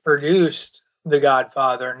produced The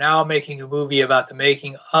Godfather, now making a movie about the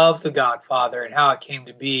making of The Godfather and how it came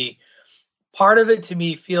to be. Part of it to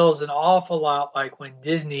me feels an awful lot like when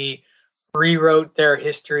Disney rewrote their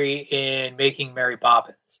history in making Mary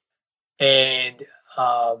Poppins. And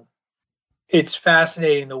it's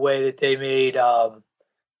fascinating the way that they made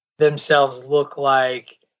themselves look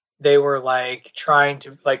like they were like trying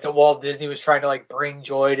to, like the Walt Disney was trying to like bring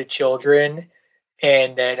joy to children.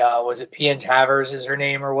 And that was it P.N. Travers is her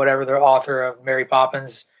name or whatever, the author of Mary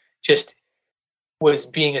Poppins, just was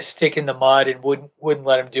being a stick in the mud and wouldn't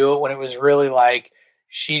let him do it, when it was really like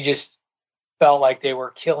she just felt like they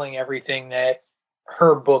were killing everything that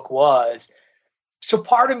her book was. So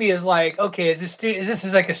part of me is like, okay, is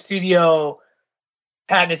this like a studio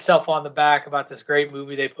patting itself on the back about this great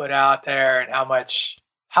movie they put out there and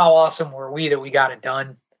how awesome were we that we got it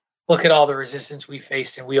done? Look at all the resistance we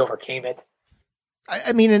faced and we overcame it.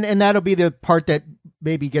 I mean, and that'll be the part that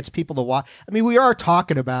maybe gets people to watch. I mean, we are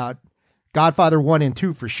talking about Godfather 1 and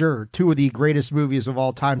 2 for sure. 2 of the greatest movies of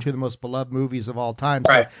all time, 2 of the most beloved movies of all time.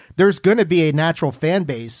 So there's going to be a natural fan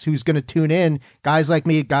base who's going to tune in. Guys like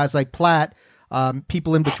me, guys like Platt,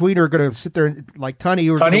 people in between are going to sit there and, like Tunney,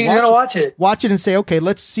 who are going to watch it and say, okay,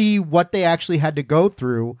 let's see what they actually had to go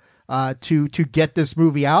through to get this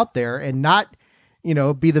movie out there, and not,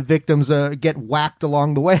 be the victims, get whacked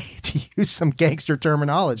along the way, to use some gangster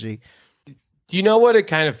terminology. You know what it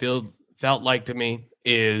kind of felt like to me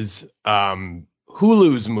is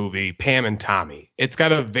Hulu's movie, Pam and Tommy. It's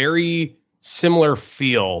got a very similar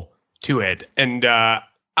feel to it. And not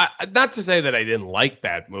to say that I didn't like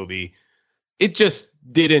that movie. It just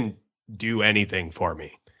didn't do anything for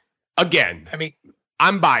me. Again, I mean,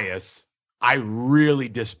 I'm biased. I really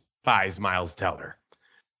despise Miles Teller.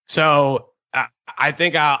 So I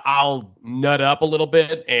think I'll nut up a little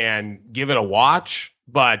bit and give it a watch,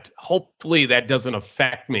 but hopefully that doesn't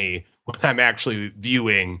affect me when I'm actually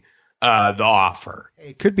viewing The Offer.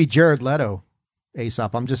 It could be Jared Leto,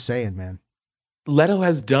 Aesop. I'm just saying, man. Leto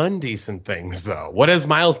has done decent things, though. What has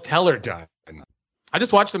Miles Teller done? I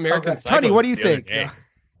just watched American Psycho. Tony, what do you think?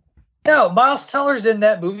 No, Miles Teller's in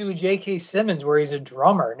that movie with J.K. Simmons where he's a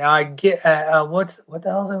drummer. Now I get what the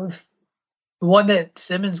hell is that? The one that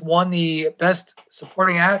Simmons won the best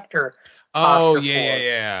supporting actor. Oh, Oscar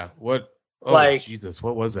yeah. for. What? Oh, Jesus,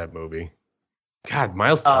 what was that movie? God,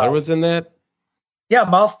 Miles Teller was in that? Yeah,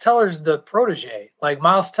 Miles Teller's the protege. Like,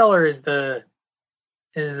 Miles Teller is the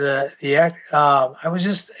actor. It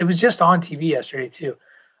was just on TV yesterday too.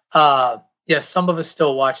 Yes, some of us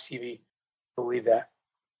still watch TV. Believe that.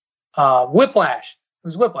 Whiplash. It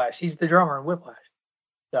was Whiplash. He's the drummer in Whiplash.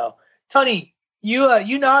 So, Tony, you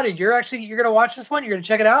nodded. You're going to watch this one? You're going to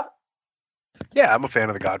check it out? Yeah, I'm a fan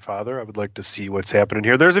of The Godfather. I would like to see what's happening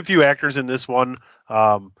here. There's a few actors in this one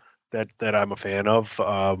that I'm a fan of,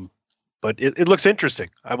 but it looks interesting.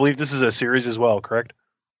 I believe this is a series as well, correct?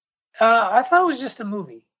 I thought it was just a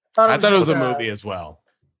movie. I thought it was a movie as well.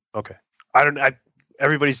 Okay.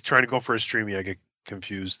 Everybody's trying to go for a streaming. I get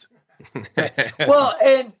confused. Well,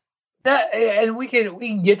 and we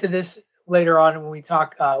can get to this later on when we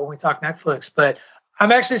talk Netflix. But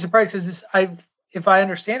I'm actually surprised because if I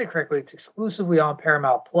understand it correctly, it's exclusively on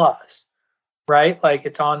Paramount Plus, right? Like,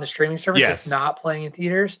 it's on the streaming service. Yes. It's not playing in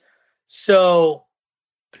theaters. So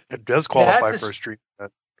it does qualify for a stream.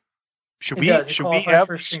 Should we have the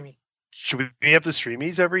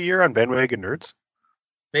streamies every year on Bandwagon Nerds?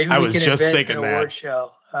 Maybe we can invent an award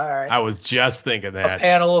show. All right. I was just thinking that. A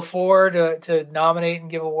panel of 4 to nominate and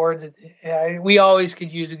give awards. We always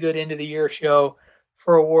could use a good end of the year show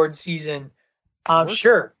for award season. I'm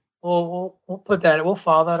sure we'll put that. We'll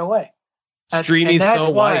file that away. Streamy's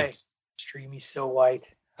so white. Streamy's so white.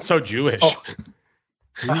 So Jewish. Oh.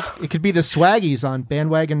 It could be the Swaggies on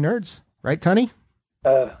Bandwagon Nerds, right, Tony?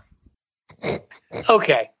 Okay.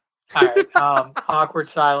 All right. Awkward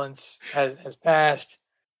silence has passed.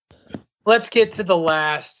 Let's get to the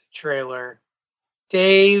last trailer.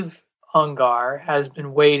 Dave Ungar has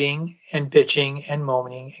been waiting and bitching and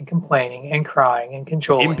moaning and complaining and crying and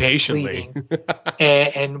controlling, impatiently,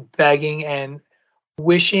 and begging and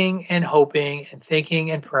wishing and hoping and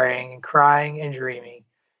thinking and praying and crying and dreaming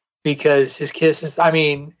because his kiss is. I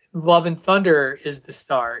mean, Love and Thunder is the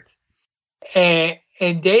start, and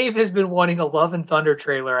Dave has been wanting a Love and Thunder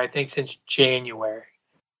trailer, I think, since January.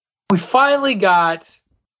 We finally got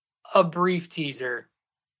a brief teaser.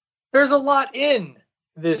 There's a lot in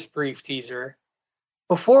this brief teaser.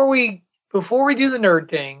 Before we do the nerd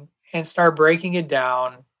thing and start breaking it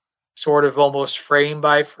down, sort of almost frame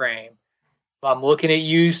by frame, I'm looking at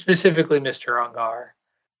you specifically, Mr. Ungar.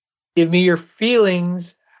 Give me your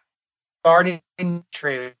feelings regarding the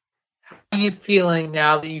trailer. How are you feeling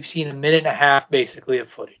now that you've seen a minute and a half, basically, of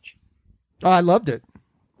footage? Oh, I loved it.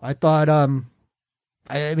 I thought,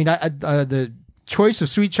 the choice of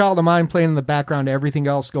Sweet Child of Mine playing in the background to everything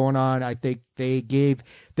else going on, I think they gave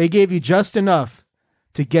you just enough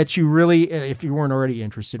to get you really, if you weren't already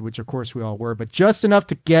interested, which of course we all were, but just enough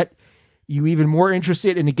to get you even more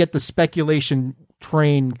interested and to get the speculation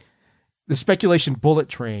bullet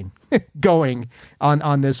train going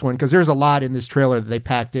on this one, because there's a lot in this trailer that they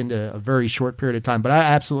packed into a very short period of time. But I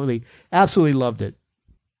absolutely loved it.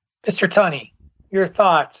 Mr. Tunney, your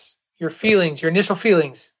thoughts, your feelings, your initial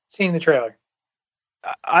feelings seeing the trailer.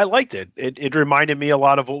 I liked it. It reminded me a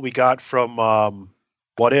lot of what we got from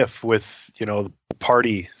What If with, the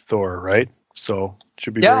party Thor, right? So it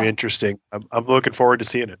should be very interesting. I'm looking forward to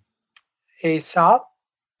seeing it. Aesop?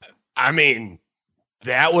 I mean,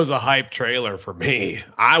 that was a hype trailer for me.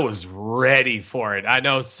 I was ready for it. I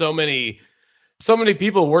know so many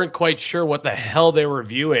people weren't quite sure what the hell they were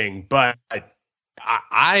viewing, but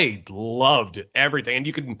I loved everything. And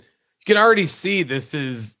you can already see this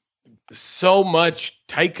is so much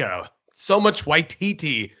Taika, so much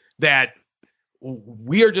Waititi that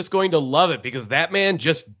we are just going to love it because that man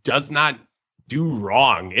just does not do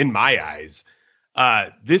wrong in my eyes.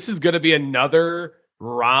 This is going to be another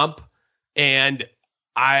romp, and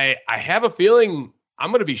I have a feeling I'm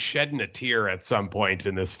going to be shedding a tear at some point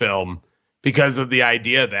in this film because of the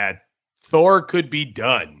idea that Thor could be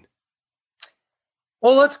done.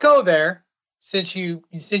 Well, let's go there. Since you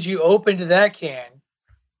opened that can,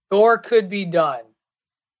 Thor could be done.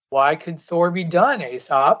 Why could Thor be done,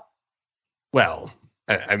 Aesop? Well,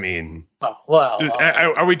 I mean,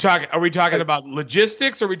 are we talking about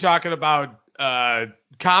logistics? Or are we talking about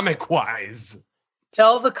comic wise?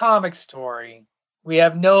 Tell the comic story. We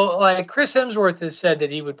have Chris Hemsworth has said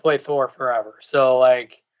that he would play Thor forever. So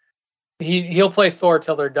he'll play Thor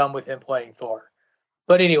till they're done with him playing Thor.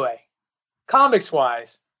 But anyway, comics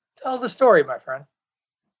wise, tell the story, my friend.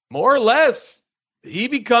 More or less, he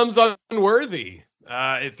becomes unworthy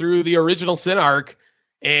through the original Sin arc.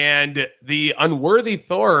 And the unworthy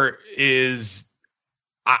Thor is,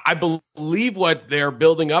 I believe, what they're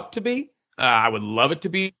building up to be. I would love it to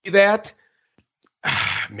be that.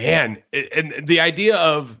 Man, and the idea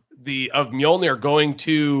of Mjolnir going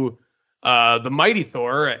to the mighty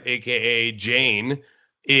Thor, aka Jane,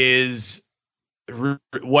 is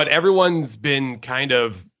what everyone's been kind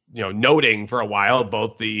of noting for a while,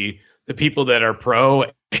 both the people that are pro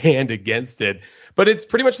and against it. But it's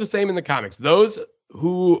pretty much the same in the comics. Those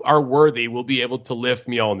who are worthy will be able to lift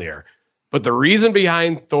Mjolnir. But the reason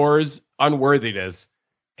behind Thor's unworthiness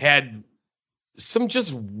had some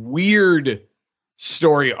just weird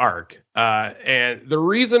story arc. And the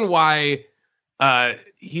reason why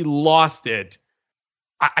he lost it,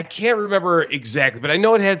 I can't remember exactly, but I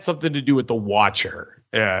know it had something to do with the Watcher,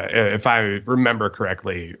 if I remember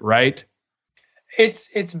correctly, right?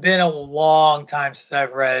 It's been a long time since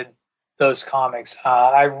I've read those comics.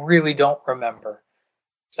 I really don't remember.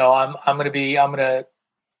 So I'm gonna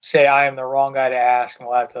say I am the wrong guy to ask, and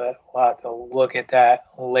we'll have to look at that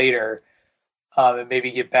later, and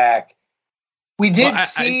maybe get back. We did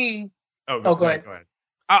see. Go ahead.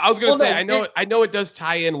 I was gonna say I know it does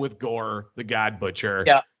tie in with Gore, the God Butcher.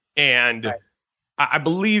 Yeah, and right. I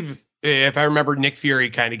believe if I remember, Nick Fury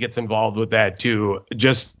kind of gets involved with that too,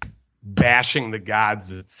 just bashing the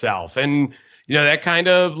gods itself, and that kind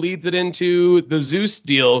of leads it into the Zeus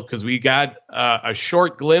deal because we got a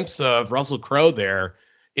short glimpse of Russell Crowe there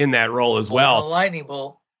in that role as well. A lightning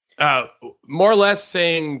bolt. More or less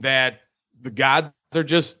saying that the gods are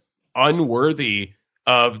just unworthy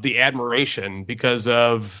of the admiration because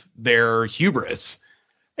of their hubris.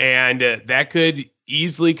 And that could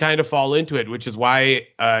easily kind of fall into it, which is why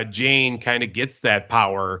Jane kind of gets that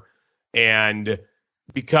power and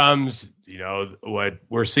becomes, what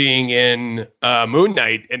we're seeing in Moon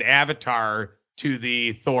Knight, an avatar to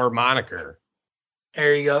the Thor moniker.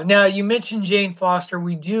 There you go. Now, you mentioned Jane Foster.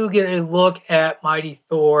 We do get a look at Mighty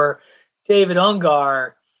Thor. David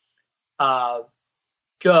Ungar,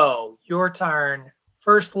 go. Your turn.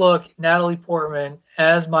 First look, Natalie Portman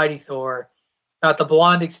as Mighty Thor. Got the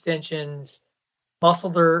blonde extensions.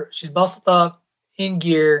 She's muscled up, in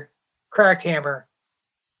gear, cracked hammer.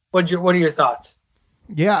 What are your thoughts?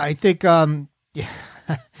 Yeah, I think, I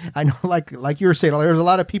know, like you were saying, there's a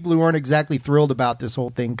lot of people who aren't exactly thrilled about this whole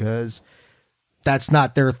thing because that's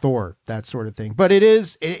not their Thor, that sort of thing. But it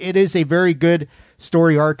is a very good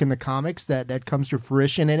story arc in the comics that comes to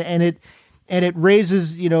fruition, and it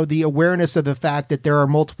raises, the awareness of the fact that there are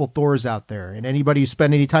multiple Thors out there, and anybody who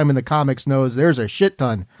spent any time in the comics knows there's a shit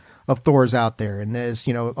ton of Thors out there, and this,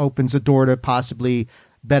 opens the door to possibly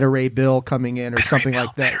Beta Ray Bill coming in or something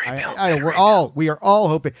like that. We are all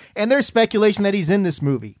hoping, and there's speculation that he's in this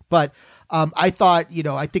movie. But I thought,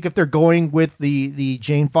 I think if they're going with the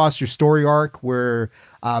Jane Foster story arc, where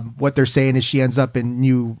what they're saying is she ends up in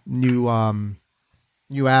new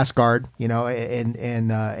Asgard,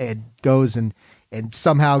 and goes and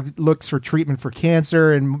somehow looks for treatment for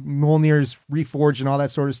cancer, and Mjolnir's reforged and all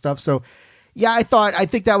that sort of stuff. So, yeah, I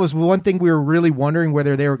think that was one thing we were really wondering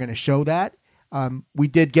whether they were going to show that. We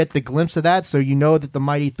did get the glimpse of that, so that the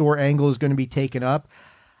Mighty Thor angle is going to be taken up.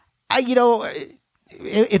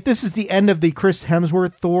 if this is the end of the Chris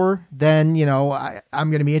Hemsworth Thor, then, I'm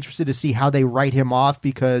going to be interested to see how they write him off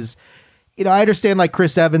because, I understand like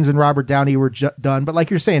Chris Evans and Robert Downey were done, but like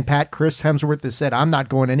you're saying, Pat, Chris Hemsworth has said, I'm not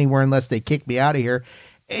going anywhere unless they kick me out of here.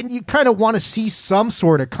 And you kind of want to see some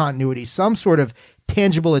sort of continuity, some sort of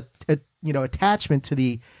tangible, attachment to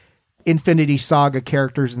the Infinity Saga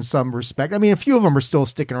characters in some respect. I mean, a few of them are still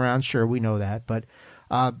sticking around. Sure. We know that, but,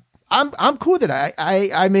 I'm cool with it.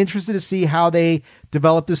 I'm interested to see how they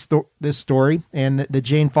develop this story, and the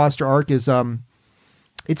Jane Foster arc is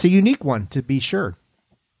it's a unique one to be sure.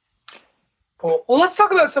 Cool. Well, let's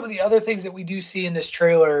talk about some of the other things that we do see in this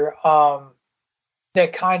trailer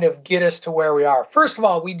that kind of get us to where we are. First of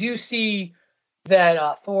all, we do see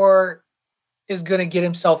that Thor is going to get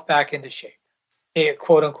himself back into shape,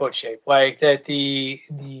 quote unquote shape, like that the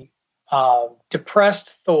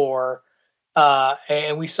depressed Thor.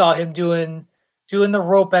 And we saw him doing the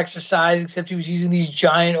rope exercise, except he was using these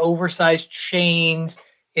giant oversized chains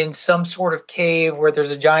in some sort of cave where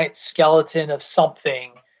there's a giant skeleton of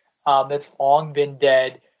something that's long been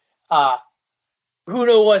dead. Who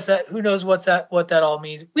knows what that all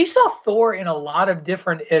means? We saw Thor in a lot of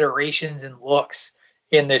different iterations and looks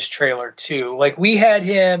in this trailer too. Like we had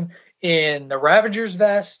him in the Ravager's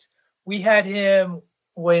vest. We had him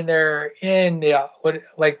when they're in the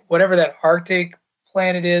whatever that Arctic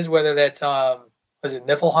planet is, whether that's was it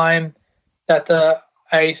Niflheim, that the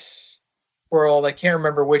ice world? I can't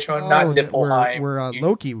remember which one. Not Niflheim, where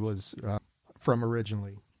Loki was from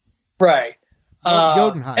originally. Right.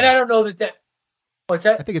 Jotunheim. And I don't know that. What's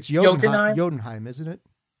that? I think it's Jotunheim. Jotunheim, isn't it?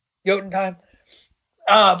 Jotunheim.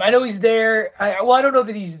 I know he's there. I don't know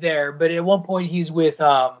that he's there, but at one point he's with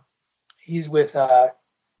Korg.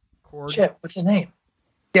 Shit, what's his name?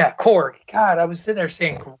 Yeah, Korg. God, I was sitting there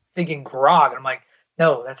thinking Grog, and I'm like,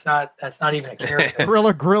 no, that's not even a character.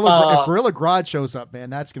 Gorilla if Gorilla Grodd shows up, man,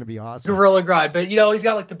 that's gonna be awesome. Gorilla Grodd, but he's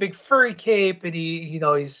got like the big furry cape, and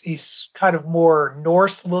he's kind of more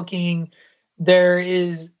Norse looking. There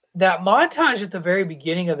is that montage at the very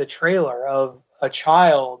beginning of the trailer of a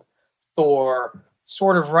child Thor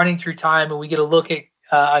sort of running through time, and we get a look at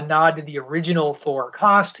a nod to the original Thor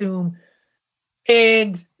costume,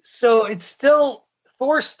 and so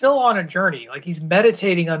Thor's still on a journey. Like he's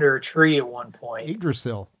meditating under a tree at one point.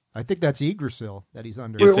 Yggdrasil. I think that's Yggdrasil that he's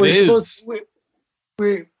under. Yes, it is.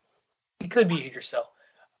 It could be Yggdrasil.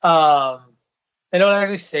 They don't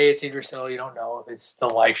actually say it's Yggdrasil. You don't know if it's the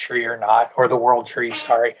life tree or not, or the world tree.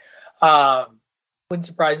 Sorry. Wouldn't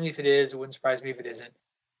surprise me if it is. It wouldn't surprise me if it isn't.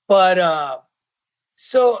 But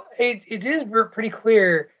so it is pretty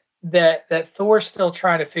clear that Thor's still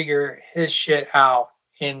trying to figure his shit out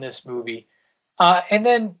in this movie. And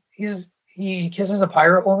then he kisses a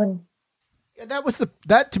pirate woman. Yeah,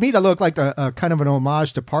 that to me that looked like a kind of an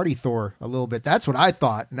homage to Party Thor a little bit. That's what I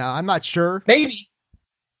thought. Now I'm not sure. Maybe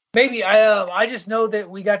I just know that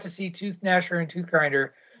we got to see Tooth Gnasher and Tooth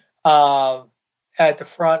Grinder at the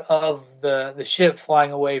front of the ship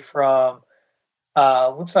flying away from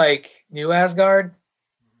looks like New Asgard.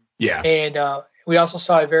 Yeah, and we also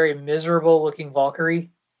saw a very miserable looking Valkyrie.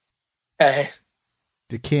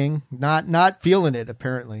 The king not feeling it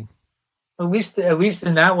apparently. At least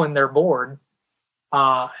in that one they're bored,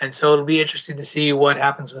 and so it'll be interesting to see what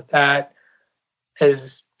happens with that.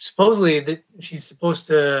 As supposedly that she's supposed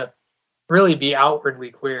to really be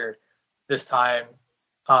outwardly queer this time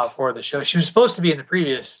for the show. She was supposed to be in the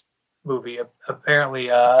previous movie. Apparently,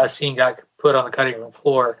 a scene got put on the cutting room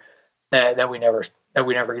floor that we never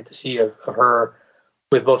get to see of her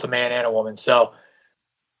with both a man and a woman. So.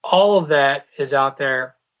 All of that is out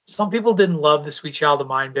there. Some people didn't love the Sweet Child of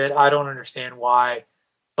Mine bit. I don't understand why.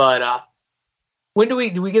 But when do we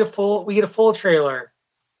get a full trailer?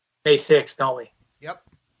 May 6th, don't we? Yep.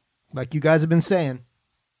 Like you guys have been saying.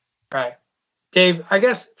 Right. Dave, I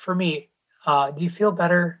guess for me, do you feel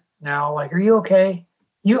better now? Like, are you okay?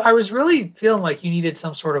 I was really feeling like you needed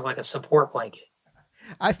some sort of like a support blanket.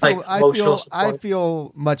 I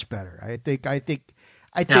feel much better. I think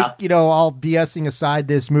all BSing aside,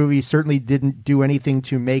 this movie certainly didn't do anything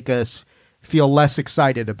to make us feel less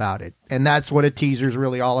excited about it. And that's what a teaser is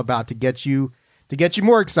really all about, to get you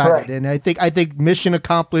more excited. Right. And I think mission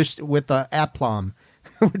accomplished with aplomb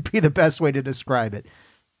would be the best way to describe it.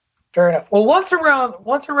 Fair enough. Well, once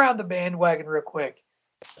around the bandwagon real quick,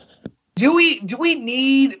 do we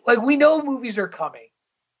need, like, we know movies are coming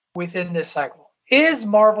within this cycle. Is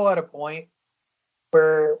Marvel at a point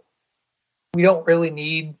where we don't really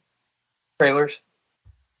need trailers?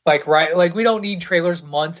 Like we don't need trailers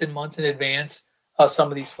months and months in advance of some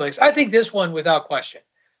of these flicks. I think this one, without question,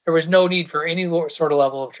 there was no need for any sort of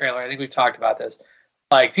level of trailer. I think we've talked about this.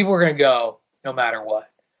 Like, people were going to go no matter what.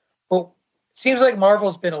 Well, it seems like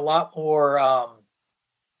Marvel's been a lot more, I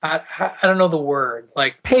don't know the word,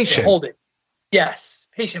 like patient. Hold it. Yes,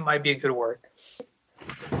 patient might be a good word.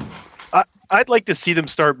 I'd like to see them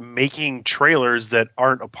start making trailers that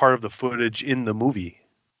aren't a part of the footage in the movie.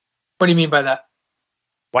 What do you mean by that?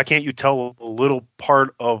 Why can't you tell a little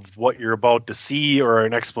part of what you're about to see, or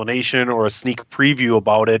an explanation or a sneak preview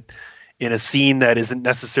about it in a scene that isn't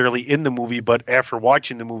necessarily in the movie, but after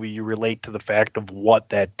watching the movie, you relate to the fact of what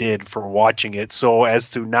that did for watching it, so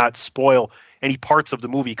as to not spoil any parts of the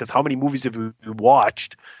movie? Because how many movies have you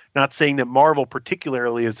watched? Not saying that Marvel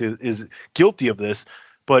particularly is guilty of this,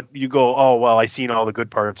 but you go, oh, well, I seen all the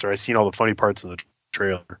good parts, or I seen all the funny parts of the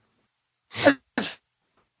trailer.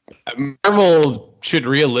 Marvel should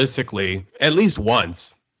realistically, at least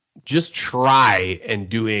once, just try and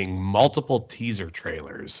doing multiple teaser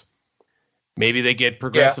trailers. Maybe they get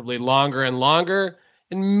progressively longer and longer,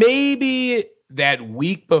 and maybe that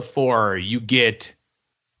week before you get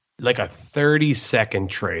like a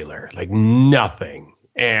 30-second trailer, like nothing.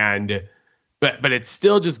 But it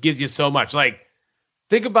still just gives you so much. Like,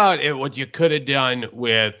 think about it, what you could have done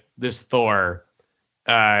with this Thor.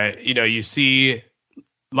 You see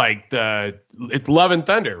like it's Love and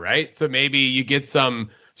Thunder, right? So maybe you get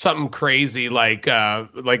something crazy like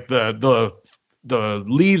the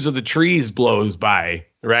leaves of the trees blows by,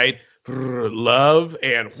 right? Love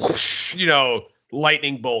and whoosh,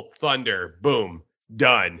 lightning bolt, thunder, boom,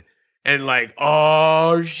 done. And like,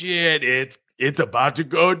 oh shit, it's about to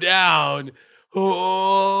go down.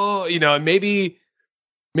 Oh, and maybe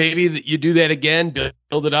you do that again,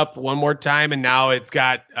 build it up one more time, and now it's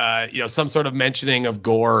got some sort of mentioning of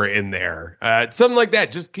gore in there. Something like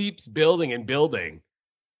that just keeps building and building.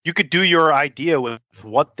 You could do your idea with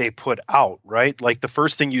what they put out, right? Like the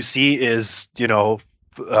first thing you see is,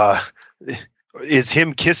 is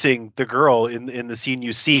him kissing the girl in the scene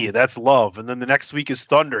you see. That's love. And then the next week is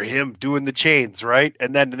thunder, him doing the chains, right?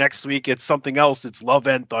 And then the next week it's something else. It's love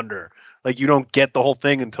and thunder. Like you don't get the whole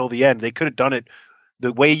thing until the end. They could have done it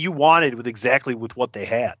the way you wanted with what they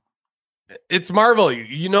had. It's Marvel.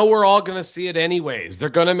 We're all going to see it anyways. They're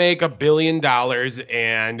going to make $1 billion,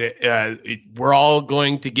 and we're all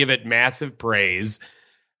going to give it massive praise.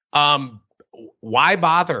 Why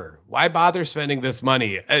bother? Why bother spending this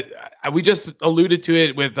money? We just alluded to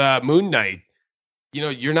it with Moon Knight.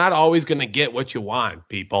 You're not always going to get what you want,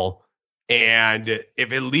 people. And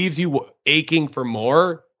if it leaves you aching for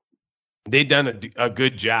more, they've done a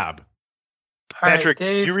good job. Patrick,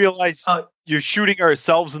 right, you realize you're shooting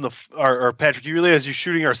ourselves in the or Patrick, you realize you're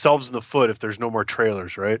shooting ourselves in the foot if there's no more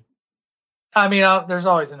trailers, right? I mean, there's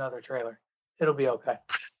always another trailer. It'll be okay.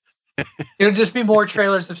 It'll just be more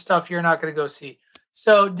trailers of stuff you're not going to go see.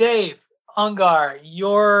 So, Dave Ungar,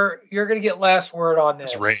 you're going to get last word on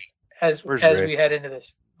this as we head into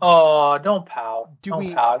this. Oh, don't pout.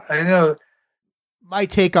 Don't pout. I know. My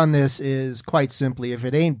take on this is quite simply, if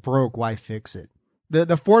it ain't broke, why fix it?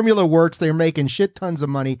 The formula works. They're making shit tons of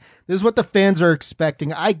money. This is what the fans are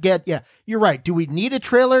expecting. I get, you're right. Do we need a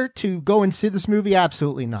trailer to go and see this movie?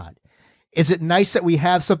 Absolutely not. Is it nice that we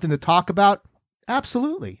have something to talk about?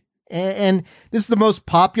 Absolutely. And this is the most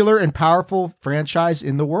popular and powerful franchise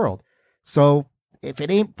in the world. So if it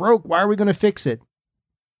ain't broke, why are we going to fix it?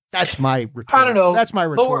 That's my retort. I don't know. That's my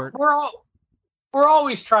retort. We're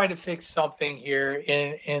always trying to fix something here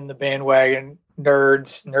in the bandwagon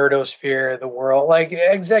nerdosphere of the world. Like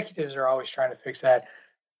executives are always trying to fix that.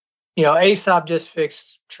 Aesop just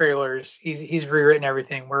fixed trailers. He's rewritten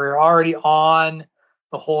everything. We're already on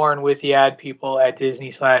the horn with the ad people at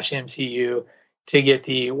Disney/MCU to get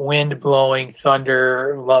the wind blowing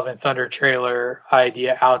thunder, Love and Thunder trailer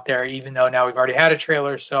idea out there, even though now we've already had a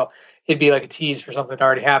trailer. So it'd be like a tease for something that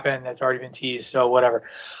already happened. That's already been teased. So whatever.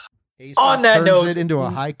 Aesop on that note, it into a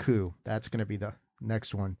haiku. That's going to be the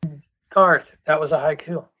next one. Garth, that was a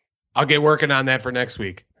haiku. I'll get working on that for next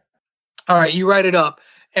week. All right, you write it up.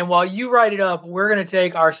 And while you write it up, we're going to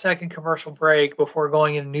take our second commercial break before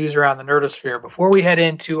going into news around the nerdosphere. Before we head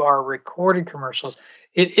into our recorded commercials,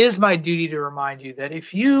 it is my duty to remind you that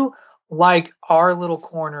if you like our little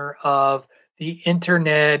corner of the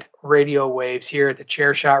internet radio waves here at the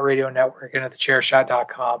Chairshot Radio Network and at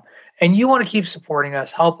thechairshot.com, and you want to keep supporting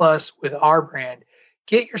us, help us with our brand,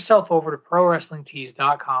 get yourself over to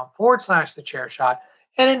prowrestlingtees.com/thechairshot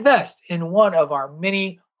and invest in one of our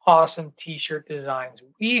many awesome t-shirt designs.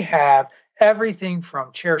 We have everything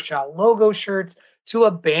from Chairshot logo shirts to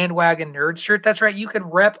a bandwagon nerd shirt. That's right. You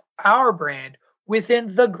could rep our brand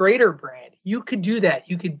within the greater brand. You could do that.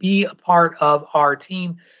 You could be a part of our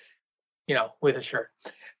team, with a shirt.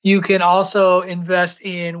 You can also invest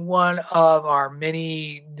in one of our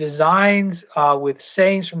many designs with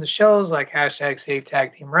sayings from the shows like hashtag Save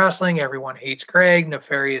Tag Team Wrestling, Everyone Hates Greg,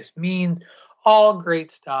 Nefarious Means, all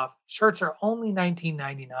great stuff. Shirts are only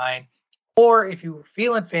 $19.99. Or if you're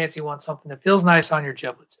feeling fancy, want something that feels nice on your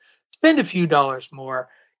giblets, spend a few dollars more,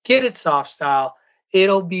 get it soft style.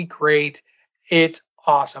 It'll be great. It's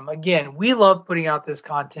awesome. Again, we love putting out this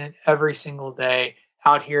content every single day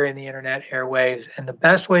out here in the internet airwaves. And the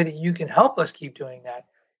best way that you can help us keep doing that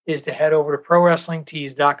is to head over to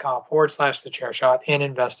prowrestlingtees.com/thechairshot and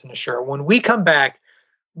invest in a shirt. When we come back,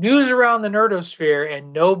 news around the nerdosphere,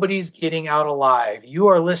 and nobody's getting out alive. You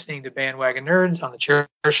are listening to Bandwagon Nerds on the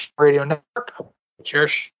Chairshot Radio Network,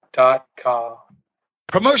 chairshot.com.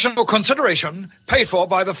 Promotional consideration paid for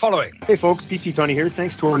by the following. Hey folks, PC Tony here.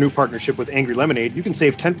 Thanks to our new partnership with Angry Lemonade, you can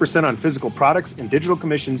save 10% on physical products and digital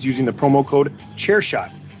commissions using the promo code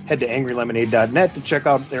ChairShot. Head to angrylemonade.net to check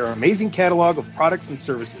out their amazing catalog of products and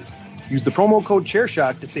services. Use the promo code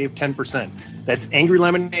ChairShot to save 10%. That's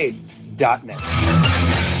angrylemonade.net.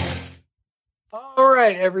 All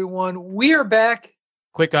right, everyone. We are back.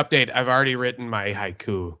 Quick update. I've already written my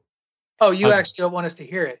haiku. Oh, you actually don't want us to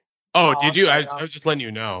hear it. Oh, did you? I was just letting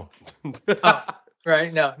you know.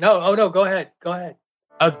 Right. No. Oh, no. Go ahead.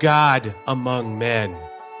 A god among men.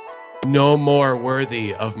 No more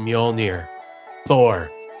worthy of Mjolnir. Thor.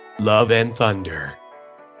 Love and thunder.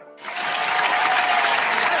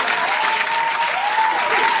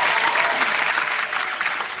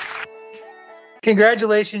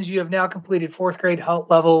 Congratulations. You have now completed 4th grade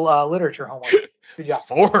level literature homework. Good job.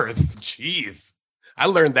 4th? Jeez. I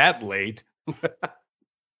learned that late.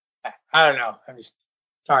 I don't know. I'm just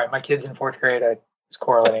sorry. My kid's in 4th grade. I was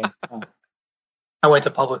correlating. I went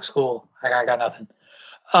to public school. I got nothing.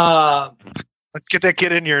 Let's get that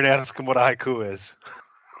kid in here and ask him what a haiku is.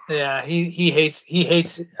 Yeah, he hates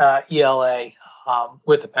ELA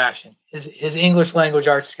with a passion. His English language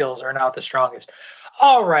arts skills are not the strongest.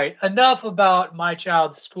 All right, enough about my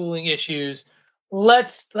child's schooling issues.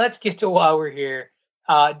 Let's get to why we're here.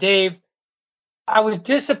 Dave, I was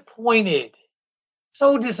disappointed.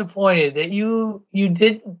 So disappointed that you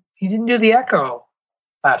didn't do the Echo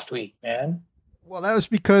last week, man. Well, that was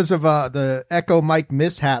because of the Echo mic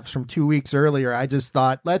mishaps from 2 weeks earlier. I just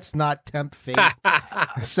thought, let's not tempt fate.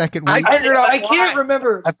 A second week. I can't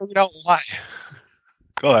remember. I figured out why.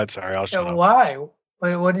 Go ahead. Sorry, I'll shut up. Why?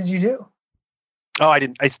 Wait, what did you do? Oh, I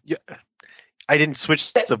didn't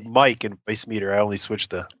switch the mic and voice meter. I only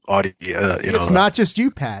switched the audio. It's not just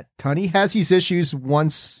you, Pat. Tony has these issues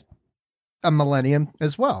once a millennium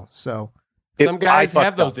as well. So some guys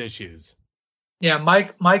have those issues. Yeah,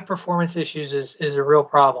 mic performance issues is a real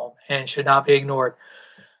problem and should not be ignored.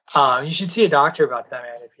 You should see a doctor about that,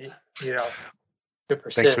 man. If you know it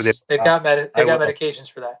persists. They've got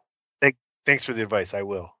medications for that. Thanks for the advice. I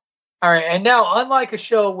will. All right, and now, unlike a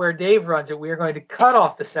show where Dave runs it, we are going to cut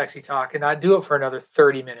off the sexy talk and not do it for another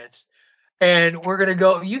 30 minutes. And we're going to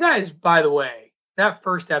go. You guys, by the way, that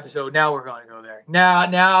first episode. Now we're going to go there.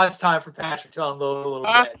 Now it's time for Patrick to unload a little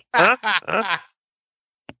bit.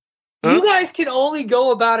 You guys can only go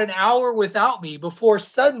about an hour without me before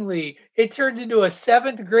suddenly it turns into a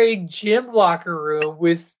 7th grade gym locker room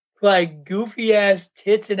with like goofy ass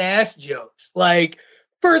tits and ass jokes. Like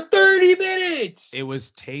for 30 minutes. It was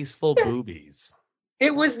tasteful boobies.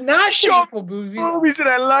 It was not tasteful boobies. Boobies, and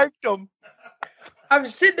I liked them. I'm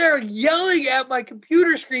sitting there yelling at my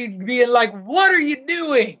computer screen, being like, "What are you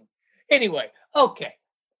doing?" Anyway, okay.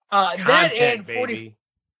 Content, that and 40. Baby.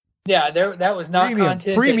 Yeah, that was not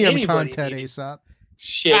content. Premium content, Aesop.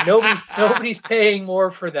 Shit, nobody's paying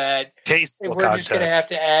more for that. Tasteful We're just gonna have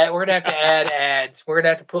to add. We're gonna have to add ads. We're gonna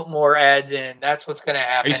have to put more ads in. That's what's gonna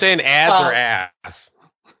happen. Are you saying ads or ass?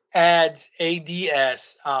 Ads,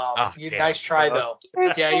 ADS. Nice try though.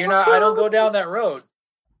 Yeah, you're not. I don't go down that road.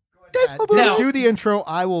 Do the intro.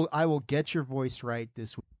 I will get your voice right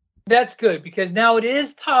this week. That's good because now it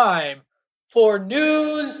is time for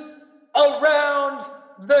news around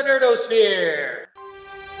the Nerdosphere.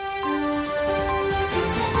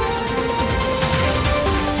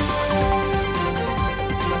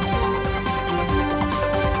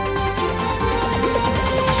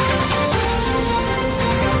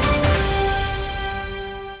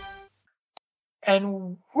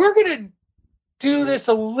 And we're going to do this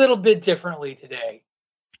a little bit differently today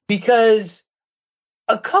because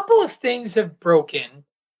a couple of things have broken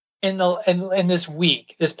in this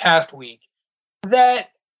past week that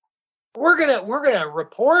we're gonna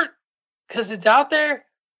report because it's out there.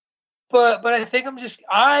 But I think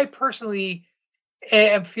I personally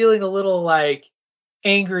am feeling a little like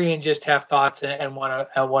angry and just have thoughts and want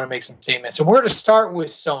to make some statements. And we're going to start with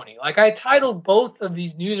Sony. Like I titled both of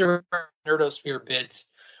these News Nerdosphere bits,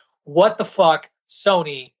 "What the fuck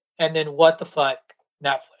Sony," and then "What the fuck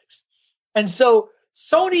Netflix." And so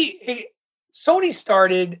Sony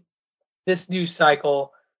started this news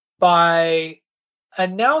cycle by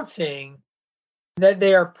announcing that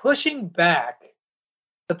they are pushing back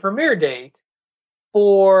the premiere date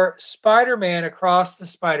for Spider-Man Across the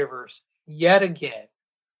Spider-Verse yet again.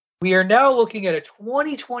 We are now looking at a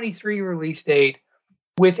 2023 release date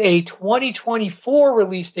with a 2024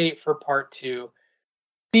 release date for part 2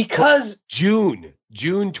 because June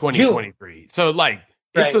 2023. So like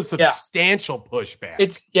it's a substantial pushback.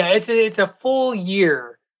 It's a full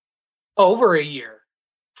year, over a year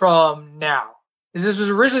from now. This was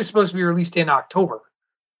originally supposed to be released in October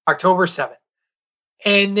 7th.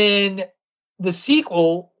 And then the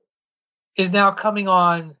sequel is now coming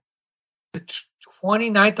on the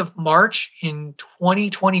 29th of March in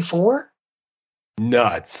 2024.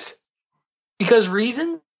 Nuts. Because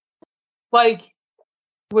reason? I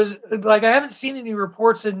haven't seen any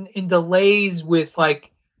reports in delays with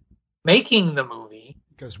like making the movie.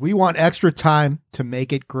 Because we want extra time to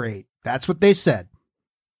make it great. That's what they said.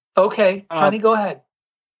 Okay, Tony, go ahead.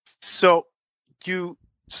 So you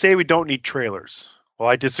say we don't need trailers. Well,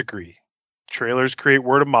 I disagree. Trailers create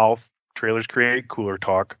word of mouth. Trailers create cooler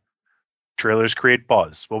talk. Trailers create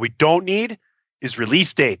buzz. What we don't need is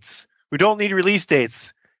release dates. We don't need release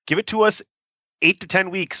dates. Give it to us 8 to 10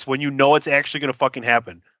 weeks when you know it's actually going to fucking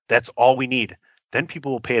happen. That's all we need. Then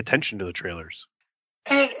people will pay attention to the trailers.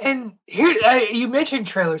 And here, you mentioned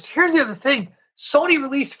trailers. Here's the other thing. Sony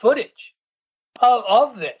released footage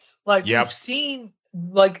of this. Like, you've seen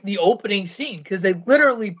like the opening scene because they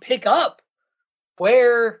literally pick up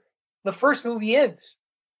where the first movie ends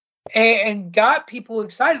and got people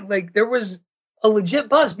excited. Like, there was a legit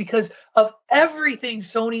buzz because of everything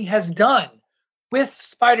Sony has done with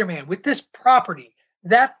Spider-Man, with this property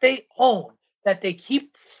that they own, that they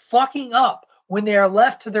keep fucking up when they are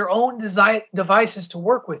left to their own devices to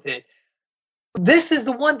work with it. This is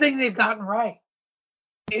the one thing they've gotten right.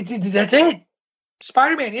 That's it.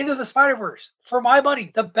 Spider-Man Into the Spider-Verse, for my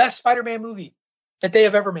money, the best Spider-Man movie that they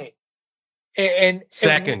have ever made. And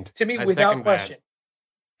second, to me, without question.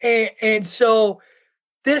 And so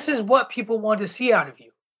this is what people want to see out of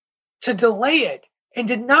you. To delay it and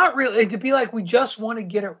to be like, we just want to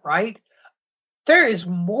get it right. There is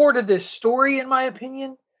more to this story, in my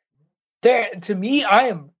opinion. To me, I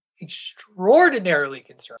am extraordinarily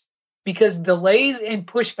concerned because delays and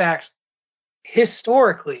pushbacks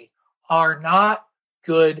historically are not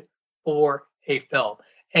good for a film.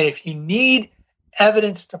 And if you need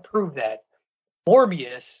evidence to prove that,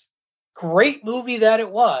 Morbius, great movie that it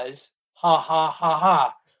was,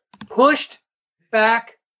 pushed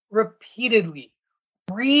back repeatedly,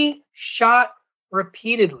 reshot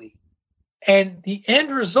repeatedly. And the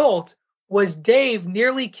end result was Dave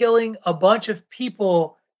nearly killing a bunch of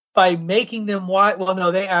people by making them watch. Well,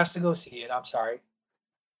 no, they asked to go see it. I'm sorry.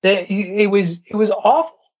 It was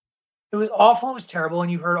awful. It was awful. It was terrible.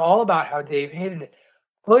 And you heard all about how Dave hated it.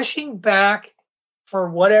 Pushing back for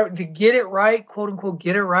whatever, to get it right, quote unquote,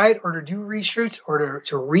 get it right, or to do reshoots, or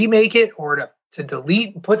to remake it, or to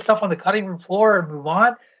delete and put stuff on the cutting room floor and move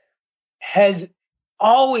on, has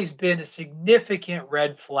always been a significant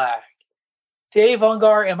red flag. Dave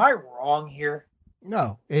Ungar, am I wrong here?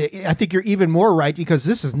 No, I think you're even more right because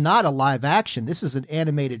this is not a live action. This is an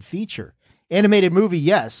animated feature. Animated movie,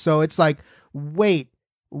 yes. So it's like, wait,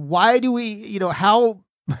 why do we, how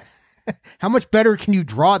much better can you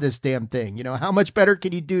draw this damn thing? How much better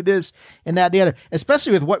can you do this and that, the other,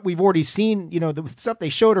 especially with what we've already seen, the stuff they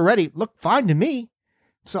showed already looked fine to me.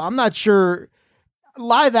 So I'm not sure.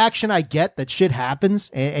 Live action, I get that shit happens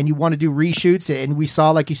and you want to do reshoots. And we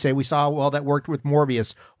saw, like you say, that worked with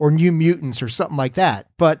Morbius or New Mutants or something like that.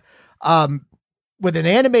 But, with an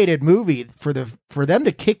animated movie, for them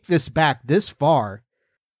to kick this back this far,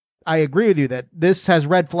 I agree with you that this has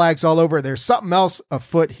red flags all over. There's something else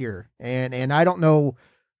afoot here. And I don't know.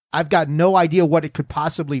 I've got no idea what it could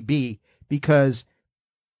possibly be because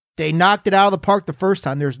they knocked it out of the park the first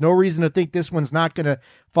time. There's no reason to think this one's not going to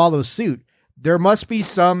follow suit. There must be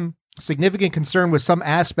some significant concern with some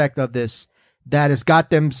aspect of this that has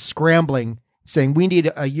got them scrambling, saying we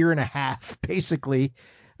need a year and a half, basically,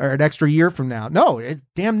 or an extra year from now. No,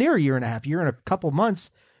 damn near a year and a half, year and a couple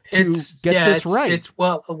months to get this right. It's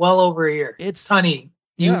well over a year. It's Honey,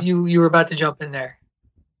 you were about to jump in there.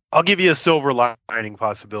 I'll give you a silver lining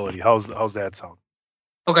possibility. How's that sound?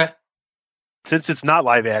 Okay. Since it's not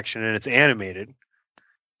live action and it's animated,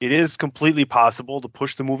 it is completely possible to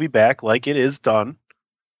push the movie back like it is done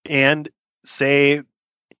and say,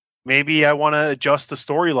 maybe I want to adjust the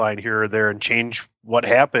storyline here or there and change what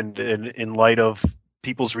happened in light of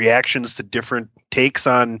people's reactions to different takes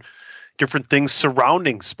on different things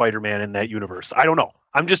surrounding Spider-Man in that universe. I don't know.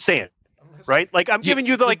 I'm just saying, right? Like, I'm giving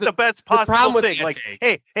you the best possible thing. Like,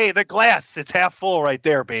 hey, the glass, it's half full right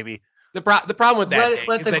there, baby. The problem with that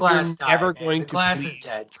is that you're never going to please.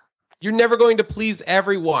 You're never going to please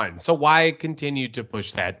everyone. So why continue to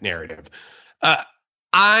push that narrative?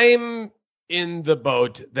 I'm in the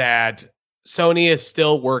boat that Sony is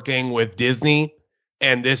still working with Disney,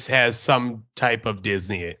 and this has some type of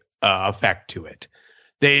Disney effect to it.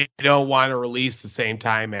 They don't want to release the same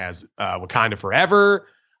time as Wakanda Forever.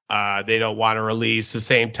 They don't want to release the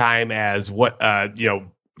same time as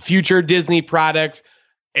future Disney products.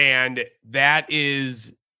 And that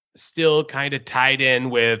is still kind of tied in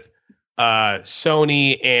with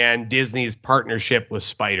Sony and Disney's partnership with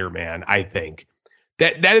Spider-Man, I think.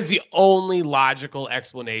 That is the only logical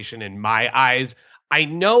explanation in my eyes. I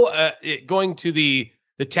know going to the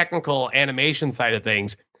technical animation side of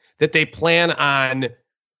things, that they plan on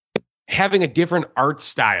having a different art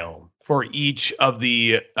style for each of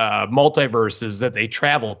the multiverses that they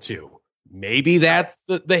travel to. Maybe that's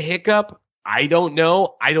the hiccup. I don't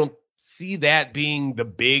know. I don't see that being the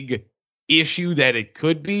big issue that it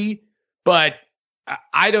could be, but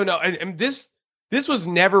I don't know. And this was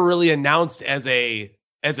never really announced as a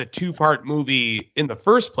 2-part movie in the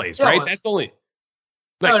first place, right? That's only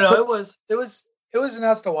it was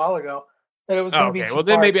announced a while ago that it was going to be 2 parts.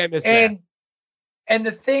 Then maybe I missed that. And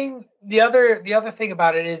the other thing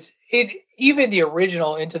about it is even the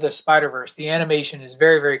original Into the Spider-Verse, the animation is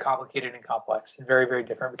very, very complicated and complex and very, very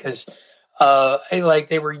different because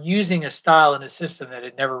they were using a style and a system that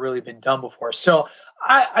had never really been done before. So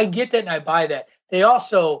I get that and I buy that. They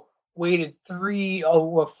also waited 3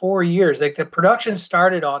 or 4 years. Like, the production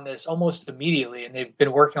started on this almost immediately, and they've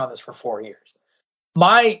been working on this for 4 years.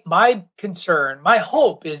 My concern, my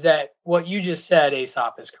hope is that what you just said,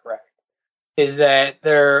 Aesop, is correct. Is that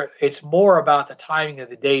it's more about the timing of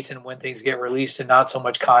the dates and when things get released and not so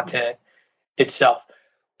much content itself.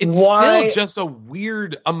 It's still just a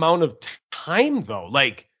weird amount of time, though.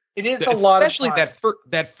 Like, it is a lot, especially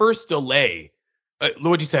that first delay.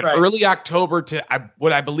 What you said, right. Early October to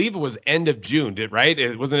what I believe it was end of June,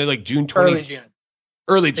 right? Wasn't it like June 20? Early June.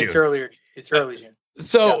 Early June. It's early June.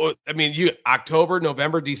 So, yeah. I mean, October,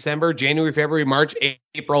 November, December, January, February, March,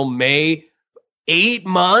 April, May, 8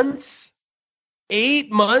 months.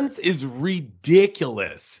 8 months is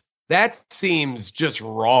ridiculous. That seems just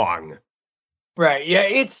wrong. Right. Yeah.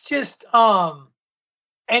 It's just, and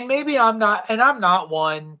maybe I'm not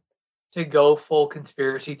one to go full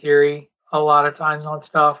conspiracy theory a lot of times on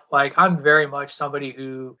stuff. Like, I'm very much somebody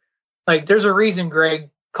who, like, there's a reason Greg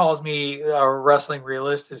calls me a wrestling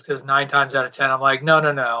realist, is because 9 times out of 10, I'm like,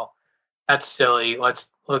 no, that's silly. Let's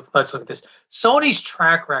look at this. Sony's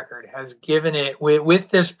track record has given it with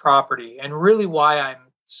this property, and really why I'm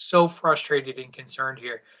so frustrated and concerned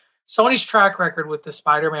here. Sony's track record with the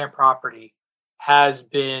Spider-Man property has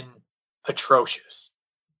been atrocious.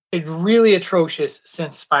 It's really atrocious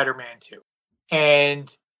since Spider-Man 2.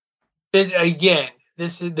 And this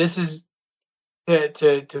is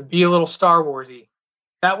to be a little Star Warsy.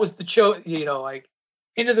 That was like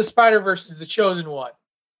Into the Spider-Verse is the chosen one.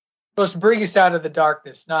 Supposed to bring us out of the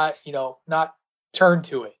darkness, not turn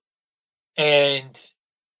to it. And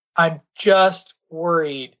I'm just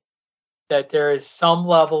worried that there is some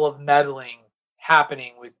level of meddling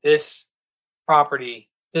happening with this property,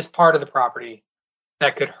 this part of the property,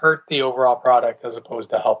 that could hurt the overall product as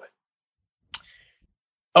opposed to help it.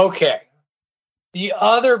 Okay. The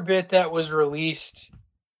other bit that was released,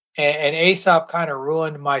 and Aesop kind of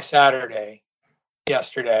ruined my Saturday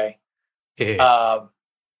yesterday. No,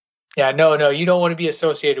 you don't want to be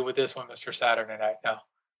associated with this one, Mr. Saturday Night. No.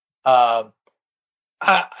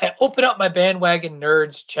 I open up my Bandwagon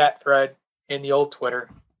Nerds chat thread in the old Twitter,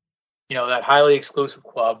 that highly exclusive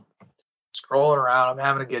club. Scrolling around, I'm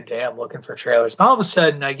having a good day. I'm looking for trailers. And all of a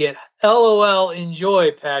sudden, I get LOL,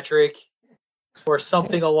 enjoy, Patrick, or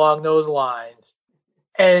something along those lines.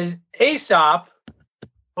 As Aesop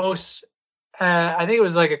posts, I think it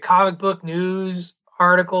was like a comic book news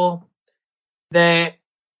article that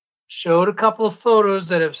showed a couple of photos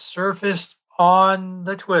that have surfaced on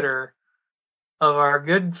the Twitter of our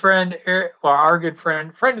good friend,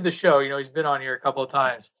 friend of the show. He's been on here a couple of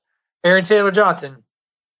times, Aaron Taylor Johnson,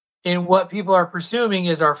 in what people are presuming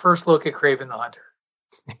is our first look at Kraven the Hunter.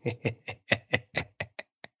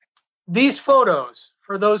 These photos,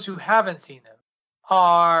 for those who haven't seen them,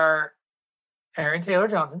 are Aaron Taylor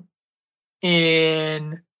Johnson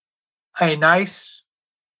in a nice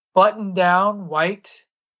button down white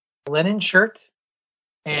linen shirt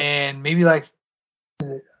and maybe like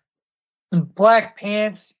some black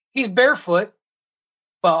pants. He's barefoot.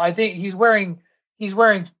 Well, I think he's wearing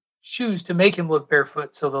shoes to make him look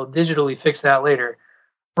barefoot, so they'll digitally fix that later.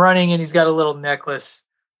 Running, and he's got a little necklace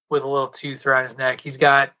with a little tooth around his neck. He's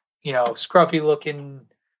got, scruffy looking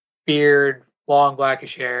beard, long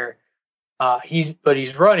blackish hair. He's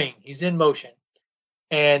running. He's in motion.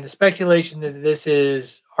 And the speculation that this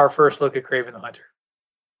is our first look at Kraven the Hunter.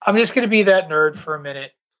 I'm just going to be that nerd for a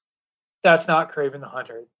minute. That's not Kraven the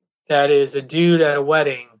Hunter. That is a dude at a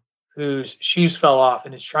wedding whose shoes fell off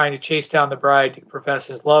and is trying to chase down the bride to profess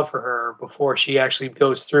his love for her before she actually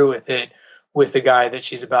goes through with it with the guy that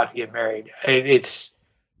she's about to get married. It's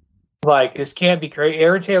like, this can't be crazy.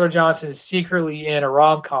 Aaron Taylor Johnson is secretly in a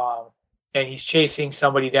rom-com, and he's chasing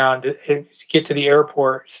somebody down to get to the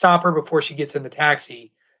airport, stop her before she gets in the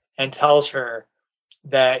taxi, and tells her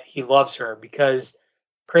that he loves her because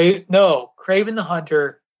Kraven the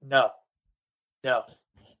Hunter, no.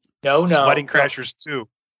 Wedding Crashers 2.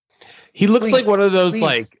 He looks like one of those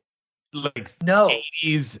no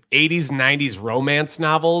 80s 90s romance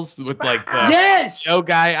novels with like the yes show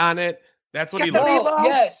guy on it. That's what he looks like.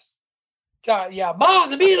 Yes. God, yeah. Mom,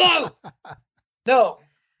 the meatloaf. No.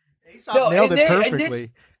 Aesop nailed it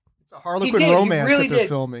perfectly. It's a Harlequin romance really that they're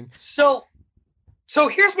filming. So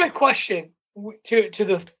here's my question to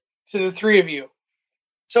the three of you.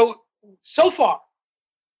 So far,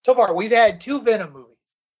 we've had 2 Venom movies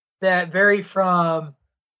that vary from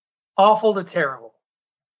awful to terrible.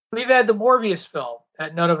 We've had the Morbius film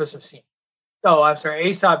that none of us have seen. Oh, I'm sorry.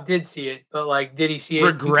 Aesop did see it, but did he see it?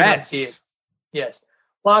 Regrets. He didn't see it. Yes.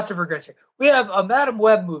 Lots of regrets. We have a Madam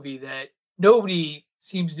Web movie that nobody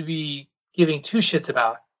seems to be giving 2 shits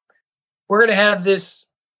about. We're going to have this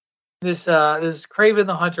Kraven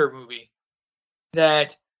the Hunter movie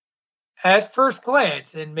that at first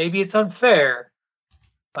glance, and maybe it's unfair,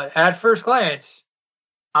 but at first glance,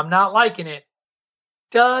 I'm not liking it.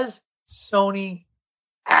 Does Sony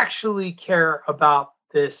actually care about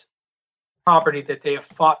this property that they have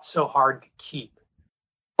fought so hard to keep?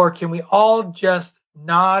 Or can we all just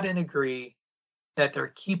nod and agree that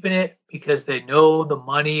they're keeping it because they know the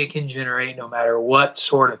money it can generate no matter what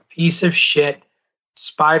sort of piece of shit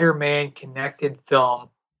Spider-Man connected film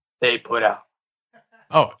they put out?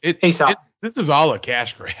 Oh, this is all a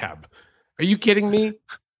cash grab. Are you kidding me?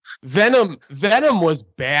 Venom was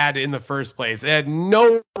bad in the first place. It had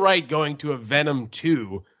no right going to a Venom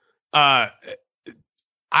 2.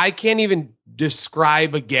 I can't even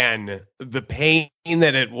describe again the pain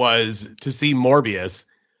that it was to see Morbius.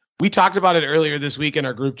 We talked about it earlier this week in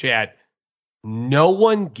our group chat. No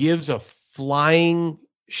one gives a flying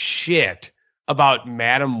shit about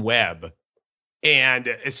Madam Web. And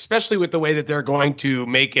especially with the way that they're going to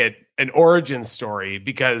make it an origin story,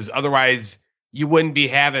 because otherwise you wouldn't be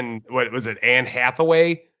having, what was it, Anne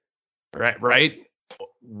Hathaway? Right?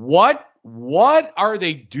 What are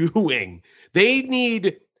they doing? They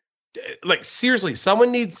need, seriously,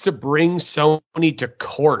 someone needs to bring Sony to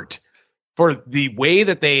court for the way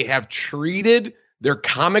that they have treated their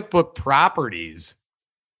comic book properties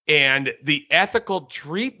and the ethical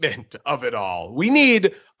treatment of it all. We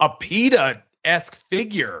need a PETA-esque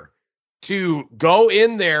figure to go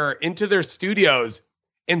in there into their studios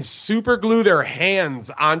and super glue their hands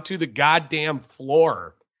onto the goddamn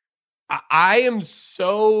floor. I am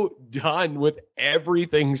so done with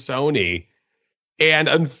everything Sony. And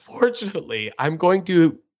unfortunately, I'm going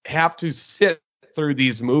to have to sit through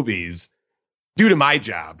these movies due to my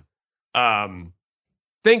job.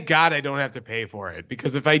 Thank God I don't have to pay for it,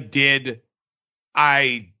 because if I did,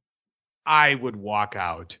 I would walk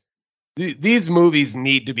out. These movies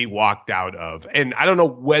need to be walked out of. And I don't know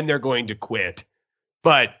when they're going to quit.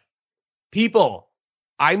 But people,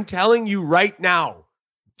 I'm telling you right now,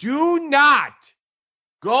 do not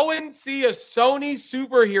go and see a Sony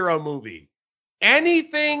superhero movie.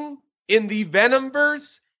 Anything in the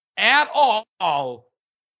Venomverse at all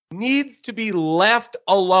needs to be left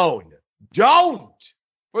alone. Don't!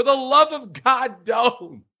 For the love of God,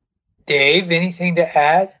 don't. Dave, anything to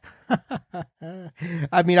add?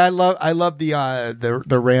 I mean, I love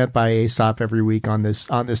the rant by Aesop every week on this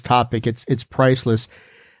topic. It's priceless.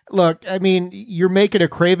 Look, I mean, you're making a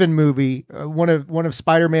Kraven movie, one of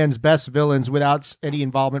Spider-Man's best villains, without any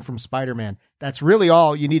involvement from Spider-Man. That's really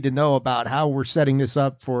all you need to know about how we're setting this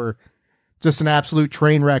up for just an absolute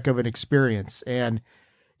train wreck of an experience. And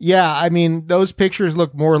yeah, I mean, those pictures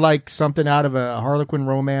look more like something out of a Harlequin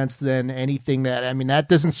romance than anything that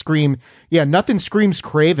doesn't scream. Yeah, nothing screams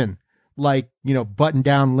Kraven like, button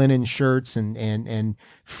down linen shirts and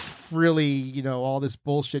frilly, all this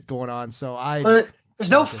bullshit going on. So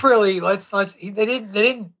there's no frilly. They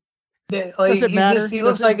didn't. Does it matter? He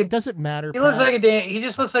looks like does it matter? He looks like a damn. He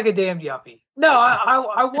just looks like a damn yuppie. No,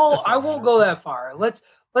 I won't go that far.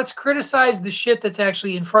 Let's criticize the shit that's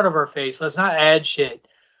actually in front of our face. Let's not add shit.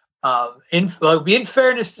 In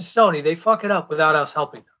fairness to Sony, they fuck it up without us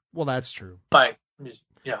helping them. Well, that's true. I'm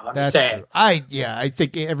just saying. True. I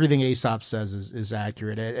think everything Aesop says is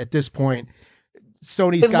accurate. At this point,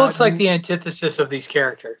 Sony's looks like the antithesis of these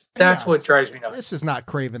characters. That's what drives me nuts. This is not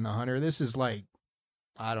Kraven the Hunter. This is like,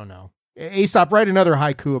 I don't know. Aesop, write another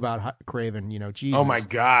haiku about Kraven. Jesus. Oh my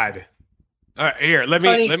God! All right, here, let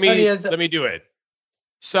me do it.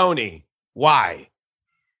 Sony, why?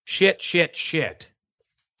 Shit.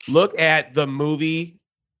 Look at the movie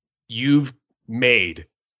you've made.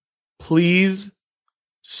 Please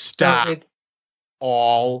stop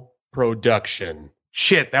all production.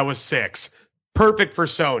 Shit, that was 6. Perfect for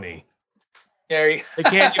Sony. Gary, they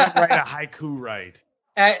can't even write a haiku right.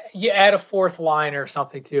 Add a 4th line or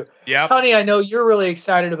something too. Yeah, Sonny, I know you're really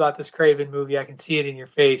excited about this Kraven movie. I can see it in your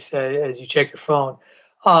face as you check your phone.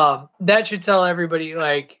 That should tell everybody,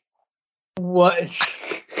 like, what?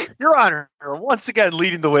 Your Honor, once again,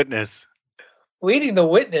 leading the witness. Leading the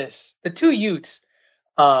witness. The 2 Utes.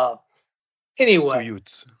 Anyway. 2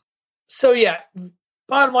 Utes. So yeah,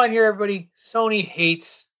 bottom line here, everybody. Sony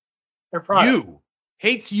hates their product.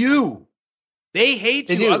 Hates you. They hate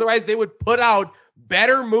you. Otherwise, they would put out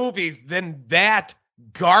better movies than that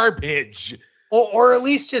garbage. Or at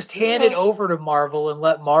least just hand it over to Marvel and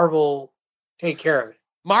let Marvel take care of it.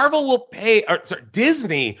 Marvel will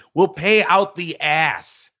Disney will pay out the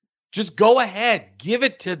ass. Just go ahead. Give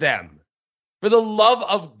it to them. For the love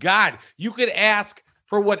of God, you could ask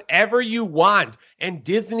for whatever you want, and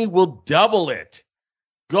Disney will double it.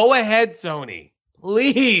 Go ahead, Sony.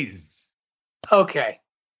 Please. Okay.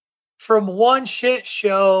 From one shit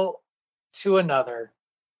show to another,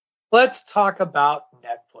 let's talk about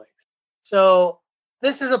Netflix. So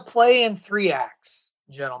this is a play in 3 acts,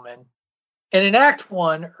 gentlemen. And in Act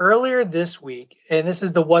 1, earlier this week, and this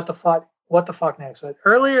is the what the fuck next, but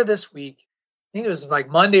earlier this week, I think it was like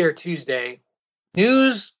Monday or Tuesday,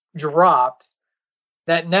 news dropped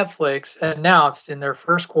that Netflix announced in their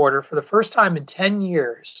first quarter, for the first time in 10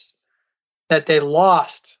 years, that they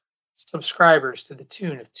lost subscribers to the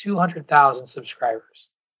tune of 200,000 subscribers.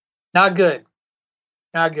 Not good.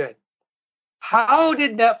 Not good. How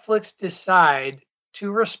did Netflix decide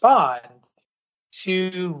to respond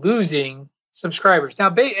to losing subscribers?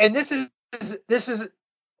 Now, and this is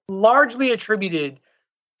largely attributed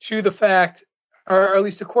to the fact, or at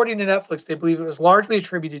least according to Netflix, they believe it was largely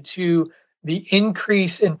attributed to the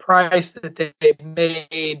increase in price that they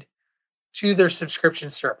made to their subscription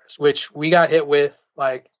service, which we got hit with,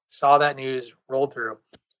 like, saw that news, rolled through.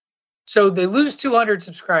 So they lose 200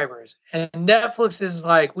 subscribers, and Netflix is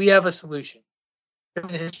like, we have a solution. In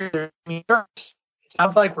the history of their service, it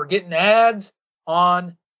sounds like we're getting ads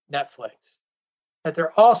on Netflix. That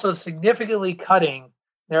they're also significantly cutting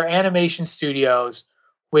their animation studios,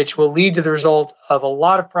 which will lead to the result of a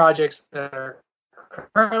lot of projects that are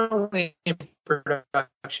currently in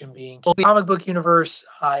production, being the comic book universe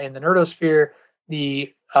in the Nerdosphere.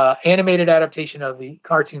 The animated adaptation of the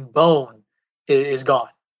cartoon Bone is gone.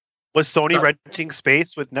 Was Sony renting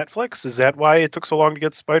space with Netflix? Is that why it took so long to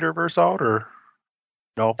get Spider-Verse out, or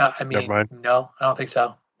no? Never mind. No, I don't think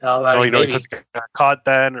so. No, because it got caught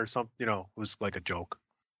then, or something. It was like a joke.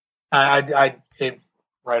 I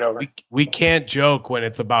right over. We can't joke when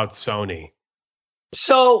it's about Sony.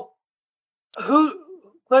 So,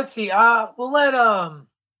 let's see. We'll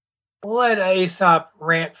let Aesop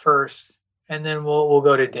rant first, and then we'll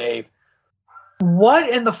go to Dave. What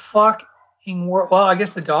in the fucking world? Well, I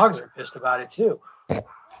guess the dogs are pissed about it too.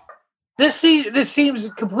 This seems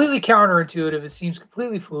completely counterintuitive. It seems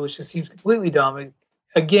completely foolish. It seems completely dumb. It,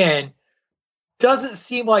 again, doesn't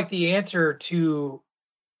seem like the answer to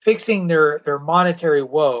fixing their monetary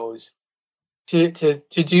woes to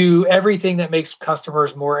do everything that makes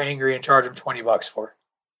customers more angry and charge them $20 for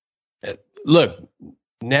it. Look,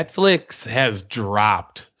 Netflix has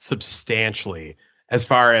dropped substantially as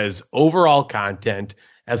far as overall content,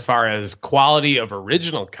 as far as quality of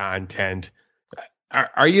original content.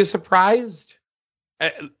 Are you surprised?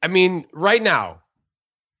 I mean, right now,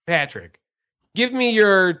 Patrick, give me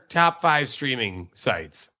your top 5 streaming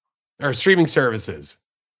sites or streaming services.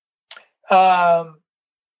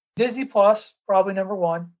 Disney Plus, probably number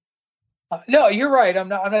 1. No, you're right. I'm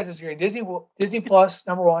not disagreeing. Disney Plus,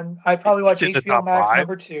 number 1. I probably watch HBO Max, 5.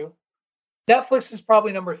 Number 2. Netflix is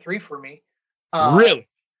probably number 3 for me. Really?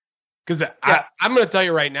 Because I'm going to tell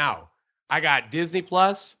you right now, I got Disney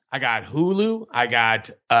Plus, I got Hulu, I got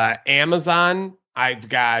Amazon, I've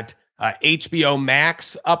got HBO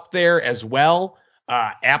Max up there as well.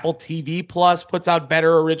 Apple TV Plus puts out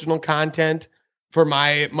better original content for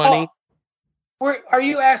my money. Are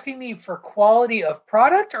you asking me for quality of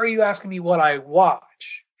product, or are you asking me what I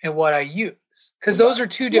watch and what I use? Because those are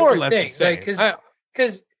two different things.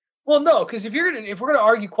 Because if we're gonna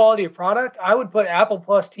argue quality of product, I would put Apple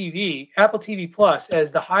TV Plus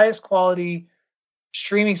as the highest quality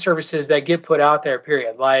streaming services that get put out there.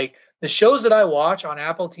 Period. Like the shows that I watch on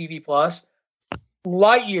Apple TV Plus,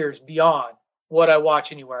 light years beyond what I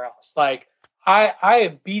watch anywhere else. Like I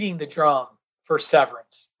am beating the drum for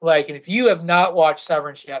Severance. Like, and if you have not watched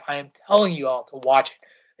Severance yet, I am telling you all to watch it. I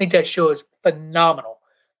think that show is phenomenal.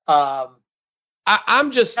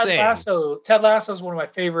 I'm just saying. Ted Lasso is one of my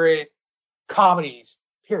favorite comedies,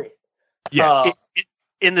 period. Yes.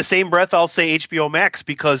 In the same breath, I'll say HBO Max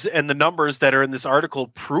and the numbers that are in this article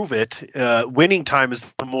prove it. Winning Time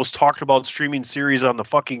is the most talked about streaming series on the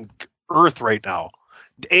fucking earth right now.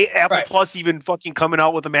 Apple Plus even fucking coming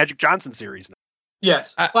out with a Magic Johnson series now.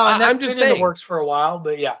 Yes. Well, I'm just saying it works for a while,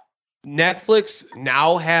 but yeah. Netflix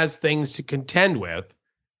now has things to contend with,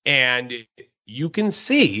 and you can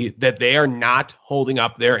see that they are not holding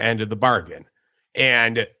up their end of the bargain.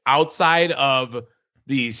 And outside of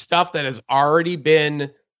the stuff that has already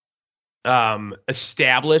been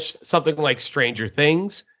established, something like Stranger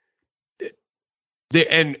Things,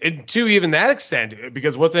 and to even that extent,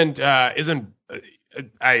 because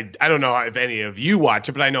I don't know if any of you watch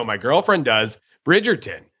it, but I know my girlfriend does.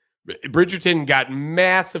 Bridgerton got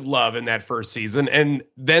massive love in that first season, and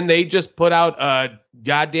then they just put out a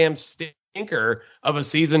goddamn stinker of a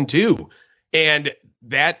season 2. And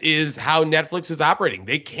that is how Netflix is operating.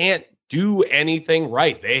 They can't do anything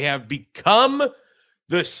right. They have become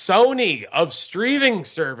the Sony of streaming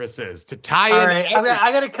services to tie in. All right,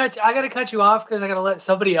 I gotta cut you off because I gotta let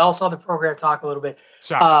somebody else on the program talk a little bit.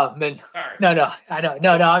 Sorry. No, I know.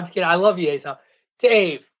 No, I'm just kidding. I love you, Aesop.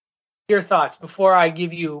 Dave, your thoughts before I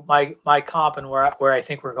give you my comp and where I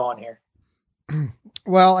think we're going here.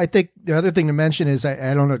 Well, I think the other thing to mention is,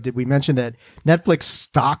 I don't know, did we mention that Netflix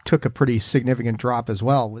stock took a pretty significant drop as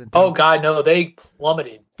well? Oh, God, no, they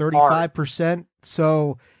plummeted 35%.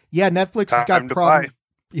 So, yeah, Netflix has got problems.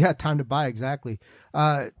 Yeah, time to buy, exactly.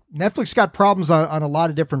 Netflix got problems on a lot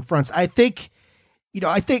of different fronts. I think,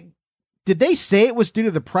 did they say it was due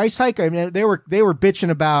to the price hike? I mean, they were bitching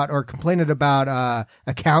about or complaining about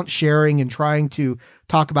account sharing and trying to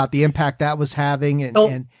talk about the impact that was having.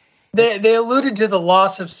 And they alluded to the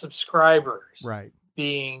loss of subscribers, right,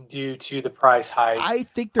 being due to the price hike. I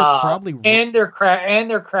think they're probably and their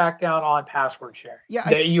crackdown on password sharing. Yeah,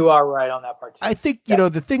 you are right on that part too. I think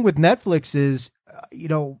the thing with Netflix is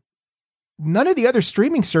none of the other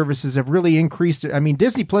streaming services have really increased. I mean,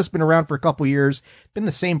 Disney Plus been around for a couple years, been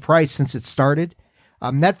the same price since it started.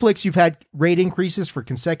 Netflix, you've had rate increases for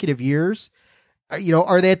consecutive years.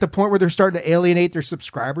 Are they at the point where they're starting to alienate their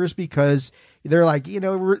subscribers because they're like,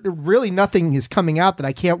 really nothing is coming out that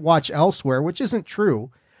I can't watch elsewhere, which isn't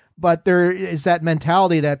true. But there is that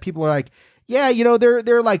mentality that people are like, yeah,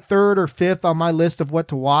 they're like third or fifth on my list of what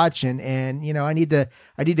to watch. And I need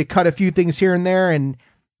to cut a few things here and there. And,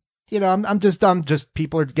 I'm just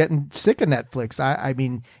people are getting sick of Netflix. I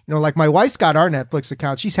mean, like my wife's got our Netflix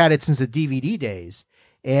account. She's had it since the DVD days.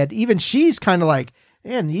 And even she's kind of like,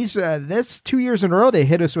 man, that's 2 years in a row they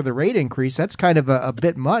hit us with a rate increase. That's kind of a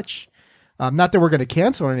bit much. Not that we're going to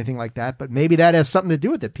cancel or anything like that, but maybe that has something to do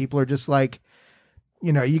with it. People are just like,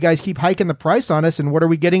 you guys keep hiking the price on us, and what are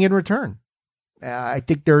we getting in return? I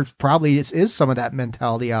think there probably is some of that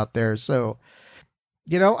mentality out there. So,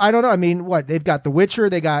 I don't know. I mean, what they've got The Witcher,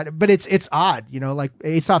 but it's odd, like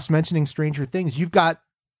Aesop's mentioning Stranger Things. You've got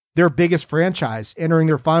their biggest franchise entering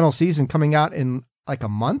their final season coming out in like a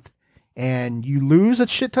month, and you lose a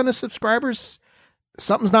shit ton of subscribers.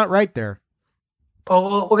 Something's not right there.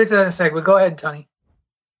 Well, we'll get to that in a second. But go ahead, Tony.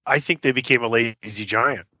 I think they became a lazy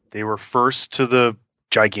giant. They were first to the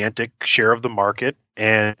gigantic share of the market,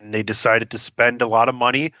 and they decided to spend a lot of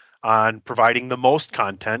money on providing the most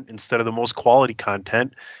content instead of the most quality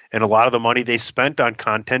content. And a lot of the money they spent on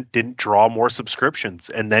content didn't draw more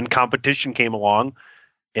subscriptions. And then competition came along,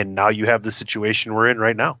 and now you have the situation we're in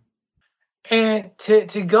right now. And to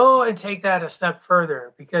go and take that a step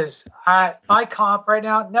further, because my comp right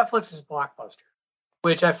now, Netflix is Blockbuster,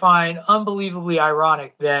 which I find unbelievably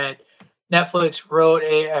ironic that Netflix wrote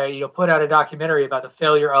put out a documentary about the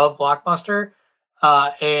failure of Blockbuster,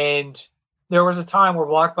 and there was a time where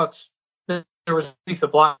Blockbuster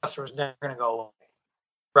was never going to go away.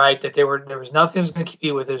 right? That there was nothing that was going to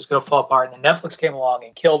compete with it. It was going to fall apart. And then Netflix came along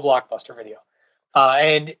and killed Blockbuster Video.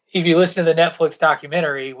 And if you listen to the Netflix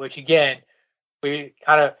documentary, which again, we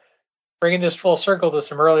kind of bringing this full circle to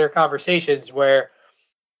some earlier conversations where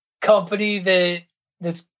company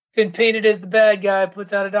that's been painted as the bad guy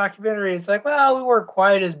puts out a documentary. It's like, well, we weren't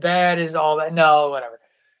quite as bad as all that. No, whatever.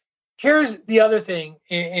 Here's the other thing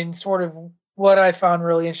in sort of what I found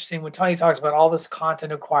really interesting when Tony talks about all this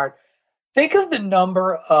content acquired. Think of the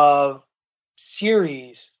number of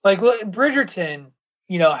series. Like Bridgerton,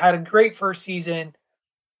 had a great first season,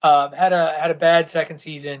 had a bad second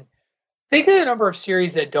season. Think of the number of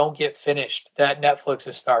series that don't get finished that Netflix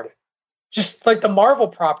has started. Just like the Marvel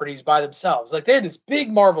properties by themselves. Like they had this big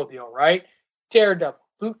Marvel deal, right? Daredevil,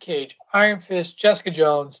 Luke Cage, Iron Fist, Jessica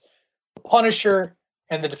Jones, Punisher,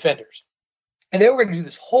 and the Defenders. And they were going to do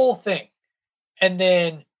this whole thing. And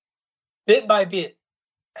then bit by bit,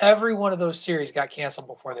 every one of those series got canceled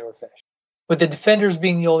before they were finished. With the Defenders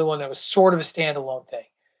being the only one that was sort of a standalone thing.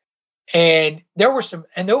 And there were some,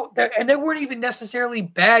 and they weren't even necessarily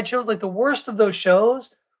bad shows. Like the worst of those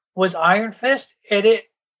shows was Iron Fist, and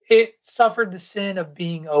it suffered the sin of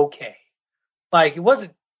being okay. Like it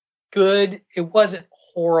wasn't good, it wasn't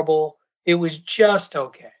horrible, it was just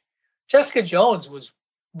okay. Jessica Jones was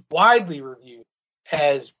widely reviewed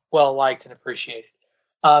as well liked and appreciated.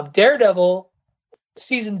 Daredevil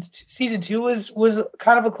season 2 was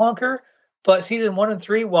kind of a clunker, but season 1 and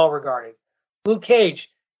 3 well regarded. Luke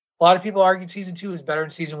Cage, a lot of people argued season 2 was better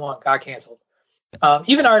than season 1, got canceled.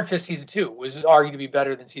 Even Iron Fist season 2 was argued to be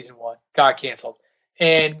better than season 1, got canceled.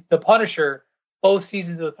 And The Punisher, both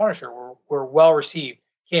seasons of The Punisher were well received,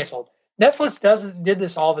 canceled. Netflix did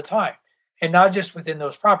this all the time, and not just within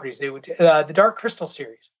those properties. They would the Dark Crystal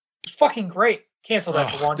series was fucking great, canceled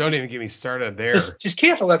after one season. Don't even get me started there. Just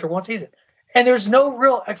canceled after one season. And there's no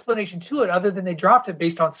real explanation to it other than they dropped it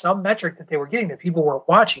based on some metric that they were getting that people weren't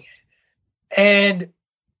watching it. And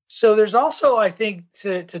so there's also, I think,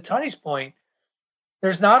 to Tony's point,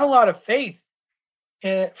 there's not a lot of faith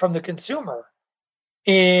from the consumer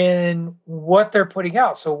in what they're putting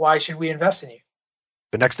out. So why should we invest in you?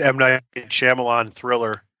 The next M. Night Shyamalan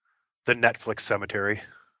thriller, The Netflix Cemetery.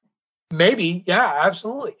 Maybe, yeah,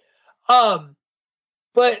 absolutely.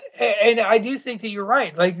 But I do think that you're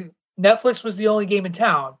right. Like Netflix was the only game in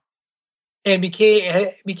town, and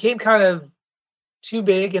became kind of too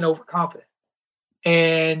big and overconfident.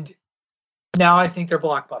 And now I think they're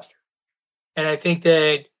Blockbuster, and I think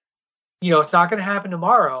that it's not going to happen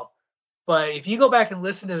tomorrow. But if you go back and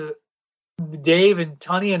listen to Dave and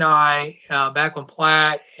Tony and I, back when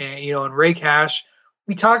Platt and Ray Cash,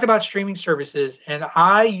 we talked about streaming services, and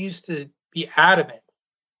I used to be adamant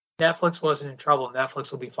Netflix wasn't in trouble.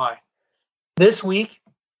 Netflix will be fine. This week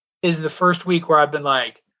is the first week where I've been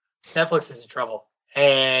like, Netflix is in trouble,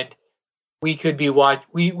 and we could be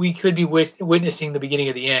witnessing the beginning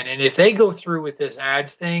of the end. And if they go through with this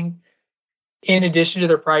ads thing, in addition to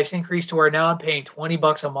their price increase to where now I'm paying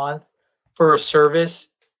 $20 a month for a service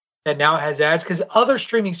that now has ads, because other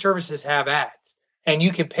streaming services have ads and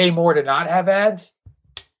you can pay more to not have ads.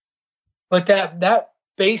 But that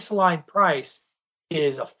baseline price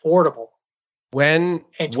is affordable. When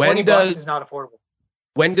 $20 is not affordable.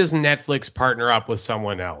 When does Netflix partner up with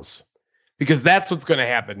someone else? Because that's what's going to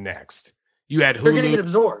happen next. You had Hulu. They're going to get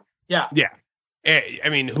absorbed. Yeah. Yeah. I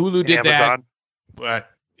mean, Hulu did Amazon. that. But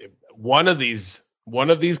one of these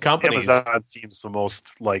companies. Amazon seems the most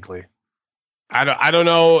likely. I don't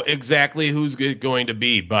know exactly who's going to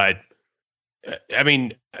be, but I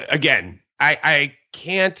mean, again, I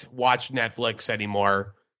can't watch Netflix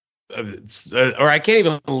anymore, or I can't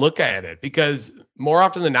even look at it because more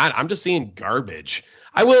often than not, I'm just seeing garbage.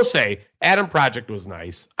 I will say, Adam Project was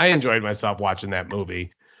nice. I enjoyed myself watching that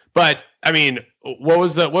movie, but I mean,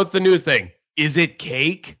 what's the news thing? Is it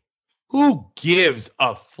cake? Who gives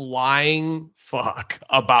a flying fuck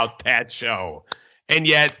about that show? And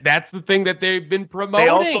yet, that's the thing that they've been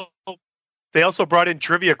promoting. They also brought in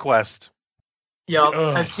Trivia Quest. Yeah,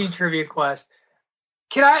 I've seen Trivia Quest.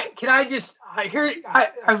 Can I just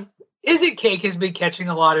Is It Cake has been catching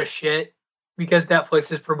a lot of shit because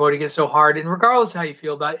Netflix is promoting it so hard. And regardless of how you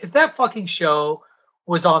feel about it, if that fucking show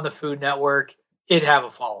was on the Food Network, it'd have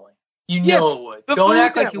a following. It would. Don't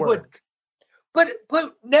act like you wouldn't. But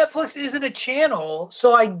Netflix isn't a channel,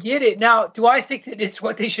 so I get it. Now, do I think that it's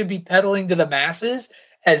what they should be peddling to the masses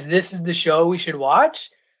as this is the show we should watch?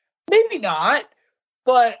 Maybe not.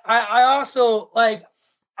 But I also, I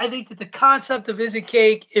think that the concept of Is It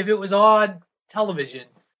Cake, if it was on television,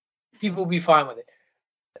 people would be fine with it.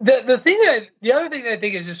 The other thing that I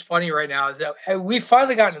think is just funny right now is that we've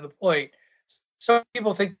finally gotten to the point. Some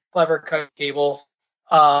people think clever cut cable.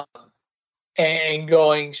 and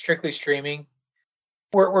going strictly streaming,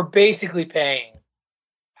 we're basically paying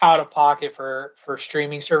out of pocket for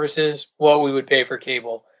streaming services what we would pay for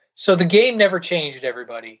cable. So the game never changed,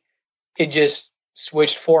 everybody. It just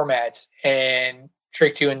switched formats and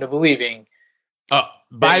tricked you into believing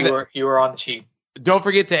you were on the cheap. Don't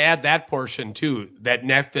forget to add that portion too, that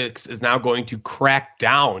Netflix is now going to crack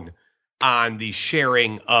down on the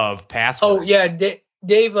sharing of passwords. Oh yeah,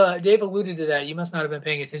 Dave alluded to that. You must not have been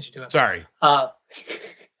paying attention to it. Sorry. But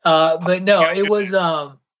no, it was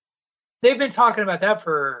they've been talking about that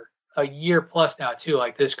for a year plus now too,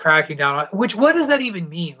 like this cracking down on, which, what does that even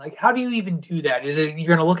mean? Like, how do you even do that? Is it, you're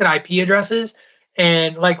going to look at IP addresses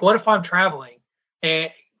and like, what if I'm traveling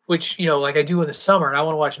and which, you know, like I do in the summer and I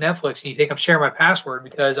want to watch Netflix and you think I'm sharing my password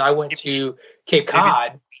because I went to Cape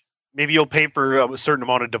Cod. Maybe you'll pay for a certain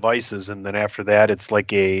amount of devices. And then after that, it's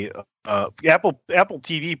like Apple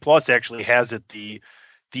TV Plus actually has it.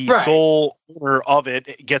 The right. Sole owner of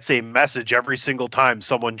it gets a message every single time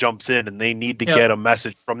someone jumps in and they need to get a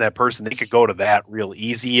message from that person. They could go to that real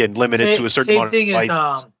easy and limit it to a certain amount of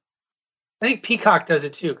devices. I think Peacock does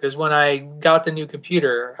it too, because when I got the new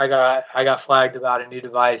computer, I got flagged about a new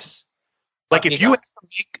device. Like if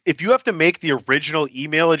you have to make the original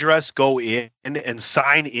email address go in and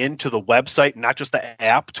sign in to the website, not just the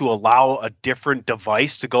app, to allow a different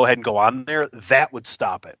device to go ahead and go on there, that would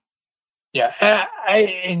stop it. Yeah,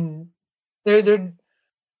 I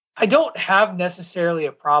don't have necessarily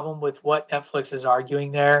a problem with what Netflix is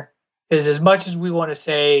arguing there. Is as much as we want to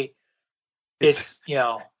say it's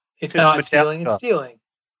not Metallica. Stealing, it's stealing.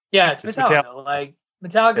 Yeah, it's Metallica. Like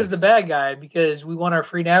Metallica's the bad guy because we want our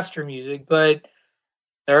free Napster music, but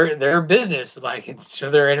they're a business, like, so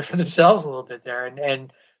they're in it for themselves a little bit there,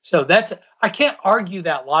 and so that's, I can't argue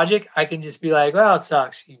that logic. I can just be like, well, it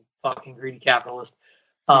sucks, you fucking greedy capitalist.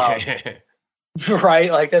 Right,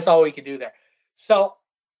 like that's all we can do there. So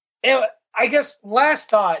I guess last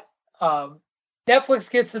thought, Netflix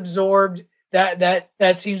gets absorbed. That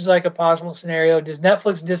seems like a possible scenario. Does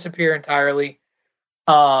Netflix disappear entirely,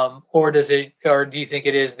 or do you think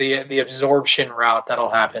it is the absorption route that'll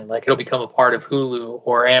happen? Like it'll become a part of Hulu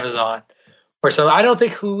or Amazon or so. I don't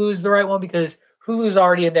think Hulu is the right one because Hulu's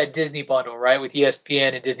already in that Disney bundle, right, with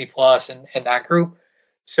ESPN and Disney Plus and that group.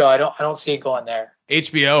 So I don't see it going there.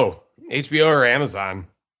 HBO or Amazon.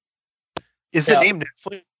 Is the name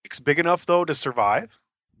Netflix big enough though to survive?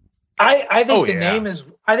 I think name is.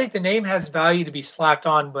 I think the name has value to be slapped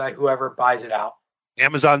on by whoever buys it out.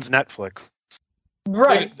 Amazon's Netflix,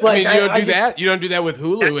 right? But, I mean, you don't do that. You don't do that with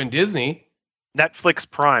Hulu and Disney. Netflix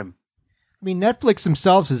Prime. I mean, Netflix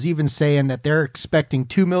themselves is even saying that they're expecting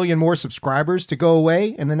 2 million more subscribers to go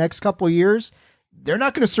away in the next couple of years. They're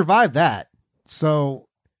not going to survive that. So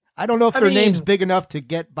I don't know if their name's big enough to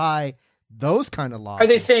get by those kind of losses. Are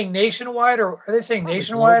they saying nationwide or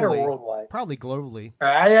worldwide? Probably globally.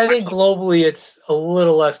 I think globally it's a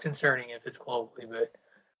little less concerning if it's globally, but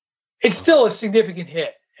it's still a significant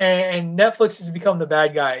hit. And Netflix has become the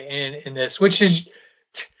bad guy in this, which is,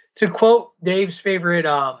 to quote Dave's favorite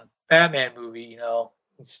Batman movie, you know,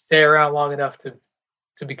 stay around long enough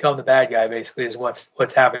to become the bad guy, basically, is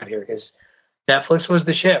what's happened here. Because Netflix was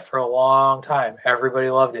the shit for a long time. Everybody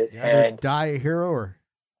loved it. Yeah, and die a hero or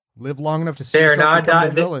live long enough to see yourself become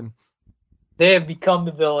the villain. They have become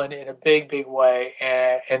the villain in a big, big way,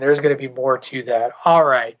 and there's going to be more to that. All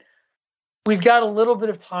right. We've got a little bit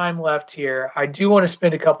of time left here. I do want to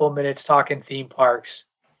spend a couple of minutes talking theme parks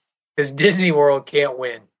because Disney World can't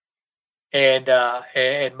win. And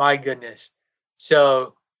my goodness.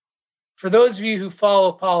 So for those of you who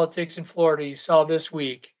follow politics in Florida, you saw this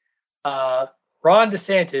week, Ron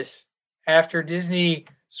DeSantis, after Disney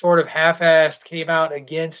sort of half-assed came out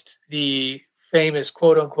against the famous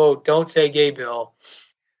quote-unquote don't say gay bill,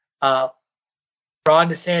 Ron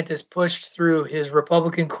DeSantis pushed through his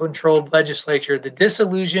Republican-controlled legislature the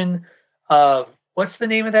dissolution of, what's the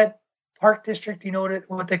name of that park district? Do you know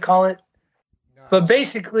what they call it? No, but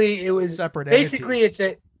basically, it was separate basically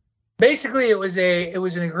entity. it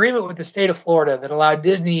was an agreement with the state of Florida that allowed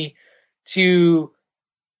Disney to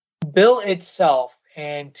bill itself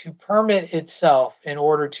and to permit itself in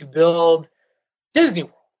order to build Disney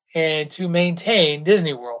World and to maintain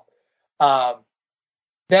Disney World.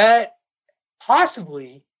 That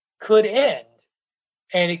possibly could end,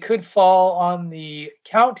 and it could fall on the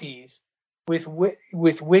counties with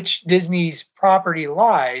which Disney's property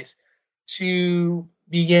lies to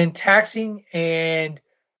begin taxing and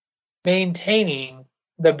maintaining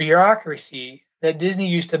the bureaucracy that Disney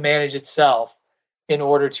used to manage itself in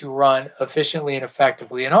order to run efficiently and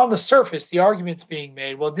effectively. And on the surface, the argument's being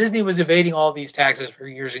made, well, Disney was evading all these taxes for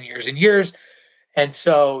years and years and years, And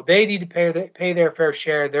so they need to pay their fair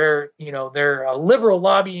share. They're a liberal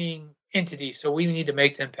lobbying entity, so we need to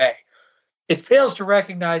make them pay. It fails to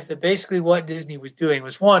recognize that basically what Disney was doing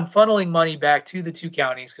was, one, funneling money back to the two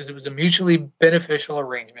counties because it was a mutually beneficial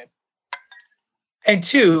arrangement. And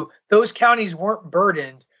two, those counties weren't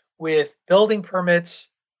burdened with building permits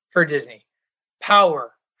for Disney,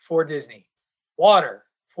 power for Disney, water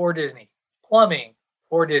for Disney, plumbing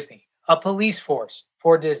for Disney, a police force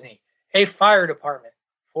for Disney, a fire department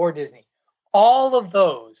for Disney. All of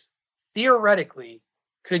those theoretically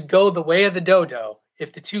could go the way of the dodo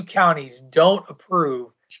if the two counties don't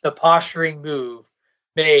approve the posturing move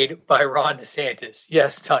made by Ron DeSantis.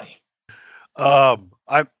 Yes, Tony. I'm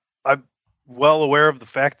well aware of the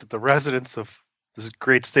fact that the residents of this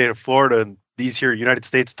great state of Florida and these here United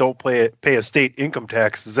States don't pay a state income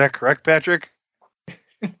tax. Is that correct, Patrick?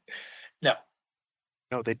 No.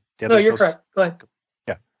 No, no, you're correct. Go ahead.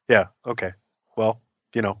 Yeah. Okay. Well,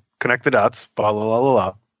 connect the dots. Blah blah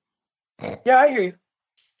blah blah. Yeah, I hear you.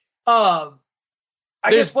 I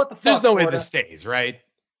guess what the fuck? There's no way this stays, right?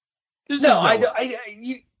 Dave,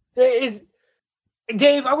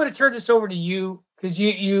 I'm going to turn this over to you because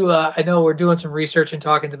you I know we're doing some research and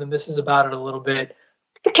talking to the missus about it a little bit.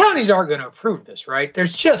 The counties aren't going to approve this, right?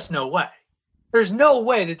 There's just no way. There's no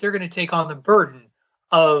way that they're going to take on the burden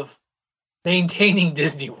of maintaining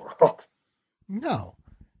Disney World. No.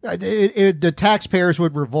 The taxpayers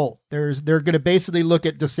would revolt. They're going to basically look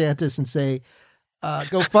at DeSantis and say,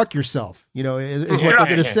 go fuck yourself. Is what they're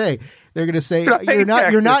going to say. They're going to say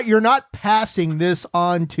you're not passing this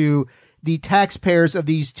on to the taxpayers of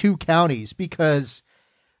these two counties because,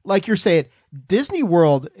 like you're saying, Disney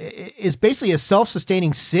World is basically a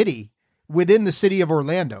self-sustaining city within the city of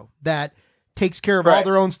Orlando that takes care of all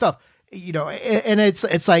their own stuff. And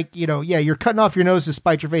it's like, you're cutting off your nose to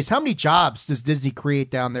spite your face. How many jobs does Disney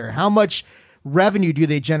create down there? How much revenue do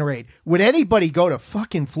they generate? Would anybody go to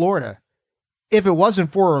fucking Florida if it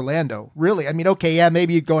wasn't for Orlando? Really? I mean, okay, yeah,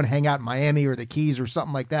 maybe you'd go and hang out in Miami or the Keys or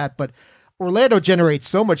something like that. But Orlando generates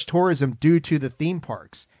so much tourism due to the theme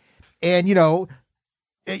parks. And,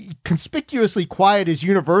 conspicuously quiet is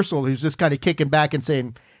Universal, who's just kind of kicking back and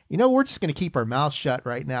saying, we're just going to keep our mouths shut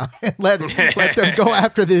right now and let them go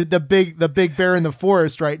after the big bear in the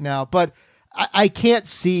forest right now. But I can't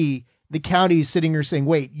see the counties sitting here saying,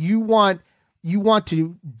 wait, you want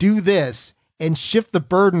to do this and shift the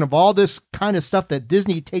burden of all this kind of stuff that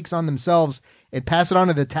Disney takes on themselves and pass it on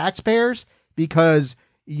to the taxpayers because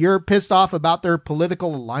you're pissed off about their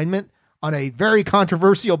political alignment on a very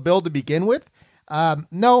controversial bill to begin with.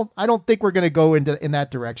 No, I don't think we're going to go in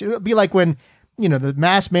that direction. It'll be like when, the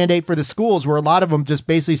mask mandate for the schools where a lot of them just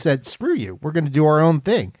basically said, screw you, we're going to do our own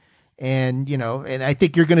thing. And, and I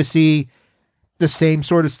think you're going to see the same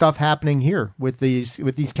sort of stuff happening here with these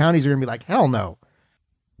counties are going to be like, hell no.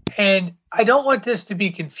 And I don't want this to be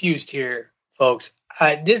confused here, folks.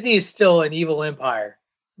 Disney is still an evil empire.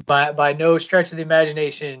 By no stretch of the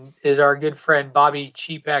imagination is our good friend Bobby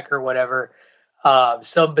Chapek or whatever.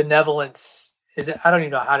 Some benevolence is it? I don't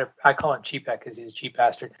even know I call him Chapek because he's a cheap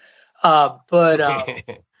bastard. But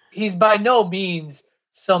he's by no means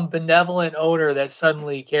some benevolent owner that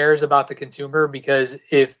suddenly cares about the consumer, because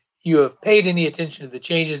if you have paid any attention to the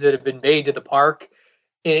changes that have been made to the park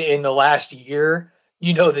in the last year,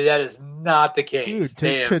 you know that is not the case.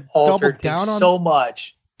 Dude, to double down on so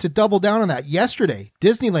much. To double down on that, yesterday,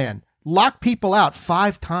 Disneyland locked people out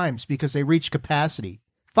 5 times because they reached capacity.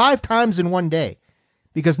 5 times in one day.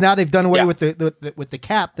 Because now they've done away with the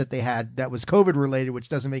cap that they had that was COVID related, which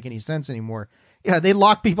doesn't make any sense anymore. Yeah, they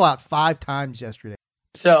locked people out 5 times yesterday.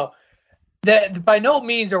 So that by no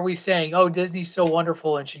means are we saying, oh, Disney's so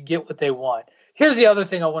wonderful and should get what they want. Here's the other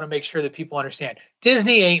thing I want to make sure that people understand.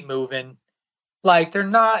 Disney ain't moving. Like, they're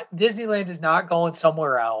not, Disneyland is not going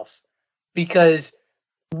somewhere else because,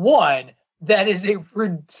 one, that is a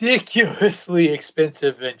ridiculously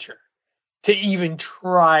expensive venture to even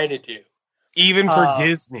try to do. Even for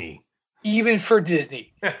Disney. Even for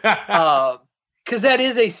Disney. Because that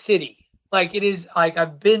is a city. Like, it is, like,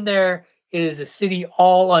 I've been there. It is a city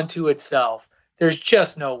all unto itself. There's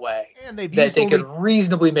just no way that they could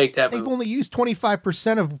reasonably make that move. They've only used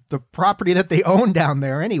 25% of the property that they own down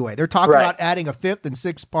there anyway. They're talking about adding a 5th and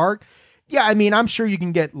 6th park. Yeah, I mean, I'm sure you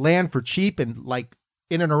can get land for cheap and like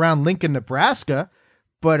in and around Lincoln, Nebraska.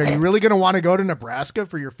 But are you really going to want to go to Nebraska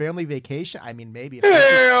for your family vacation? I mean, maybe if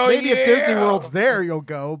Disney World's there, you'll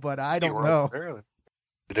go, but I don't know.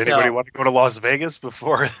 Did anybody want to go to Las Vegas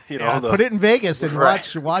before, put it in Vegas and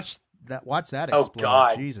watch that explode. Oh,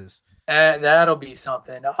 God. Jesus. That'll be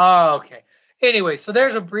something. Oh, okay. Anyway, so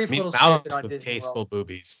there's a brief little snippet on Disney tasteful World.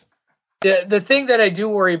 boobies. The thing that I do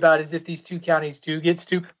worry about is if these two counties do get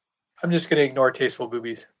stupid, I'm just going to ignore Tasteful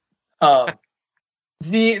Boobies.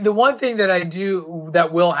 The one thing that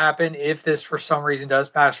will happen if this for some reason does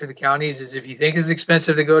pass through the counties is if you think it's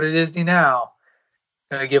expensive to go to Disney now, it's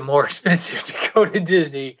going to get more expensive to go to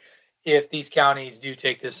Disney if these counties do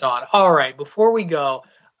take this on. All right, before we go,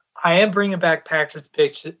 I am bringing back Patrick's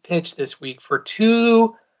pitch this week for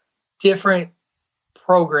 2 different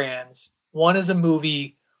programs. One is a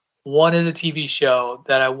movie, one is a TV show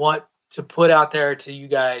that I want to put out there to you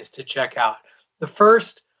guys to check out. The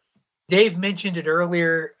first, Dave mentioned it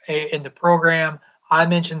earlier in the program. I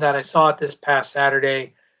mentioned that I saw it this past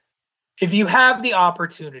Saturday. If you have the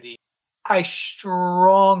opportunity, I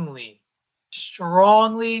strongly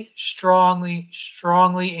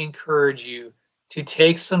encourage you to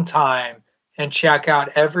take some time and check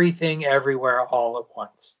out Everything Everywhere All at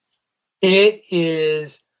Once. It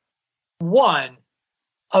is, one,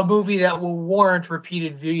 a movie that will warrant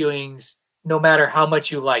repeated viewings no matter how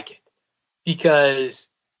much you like it. Because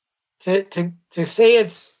to say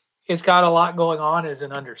it's got a lot going on is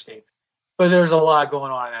an understatement. But there's a lot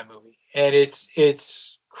going on in that movie. And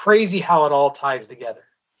it's crazy how it all ties together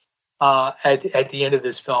at the end of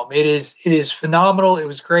this film. It is phenomenal. It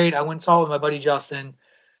was great. I went and saw it with my buddy Justin.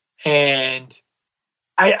 And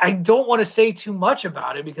I don't want to say too much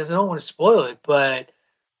about it because I don't want to spoil it. But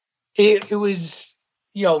it was,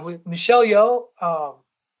 with Michelle Yeoh,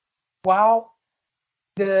 wow.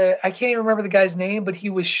 I can't even remember the guy's name, but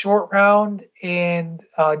he was Short Round and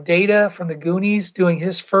Data from the Goonies doing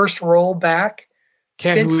his first role back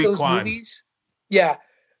since those movies. Yeah.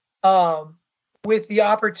 With the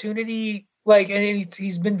opportunity, and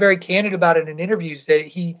he's been very candid about it in interviews that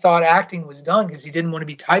he thought acting was done because he didn't want to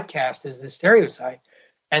be typecast as the stereotype.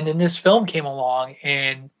 And then this film came along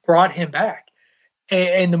and brought him back.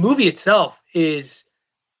 And the movie itself is,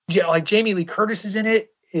 Jamie Lee Curtis is in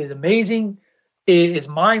it, is amazing. It is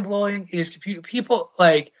mind-blowing. It is people,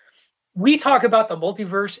 we talk about the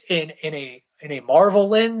multiverse in a Marvel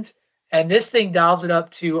lens, and this thing dials it up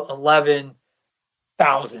to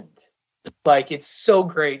 11,000. It's so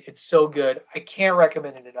great. It's so good. I can't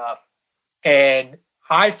recommend it enough. And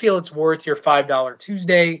I feel it's worth your $5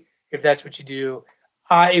 Tuesday, if that's what you do.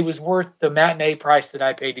 It was worth the matinee price that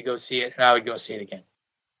I paid to go see it, and I would go see it again.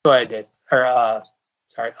 Go ahead, Dave.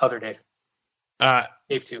 Other Dave.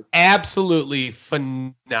 Dave too. Absolutely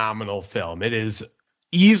phenomenal film. It is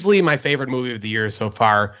easily my favorite movie of the year so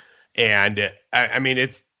far. And I mean,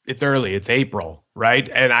 it's early. It's April, right?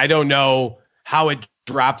 And I don't know how it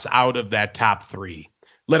drops out of that top 3,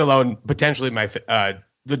 let alone potentially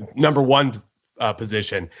the number 1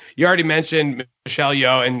 position. You already mentioned Michelle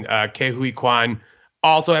Yeoh and Ke Huy Quan.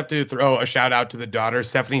 Also have to throw a shout out to the daughter.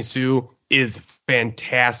 Stephanie Sue is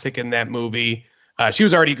fantastic in that movie. She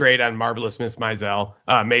was already great on Marvelous Miss Maisel.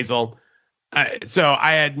 So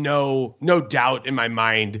I had no doubt in my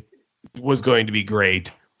mind was going to be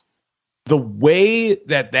great. The way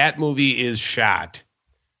that movie is shot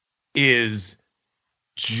is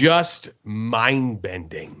just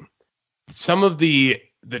mind-bending. Some of the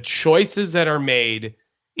choices that are made,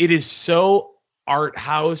 it is so art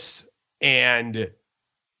house and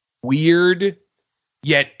weird,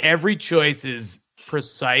 yet every choice is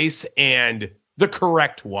precise and the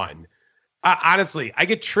correct one. Honestly, I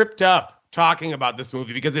get tripped up talking about this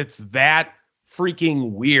movie because it's that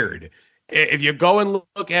freaking weird. If you go and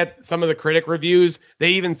look at some of the critic reviews, they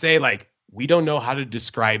even say, we don't know how to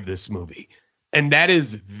describe this movie. And that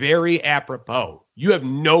is very apropos. You have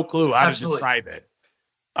no clue how to describe it.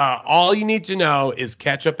 All you need to know is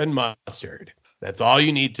ketchup and mustard. That's all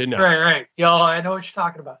you need to know. Right. Y'all, I know what you're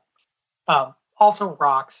talking about. Also,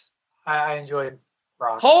 Rocks. I enjoyed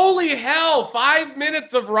Rocks. Holy hell, 5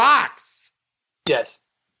 minutes of Rocks. Yes.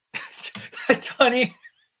 Tunney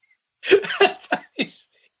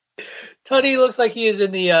looks like he is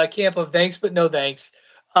in the camp of thanks, but no thanks.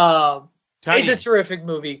 It's a terrific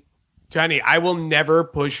movie. Tunney, I will never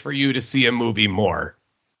push for you to see a movie more.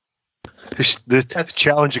 That's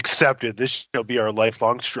challenge accepted. This shall be our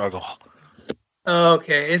lifelong struggle.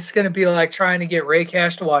 Okay, it's going to be like trying to get Ray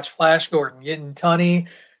Cash to watch Flash Gordon, getting Tunney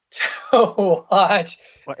to watch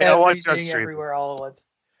Everything Everywhere All at Once.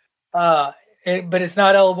 But it's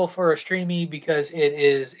not eligible for a streaming because it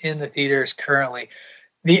is in the theaters currently.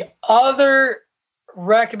 The other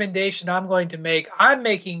recommendation I'm going to make, I'm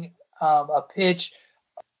making a pitch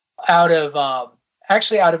out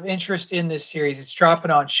of interest in this series. It's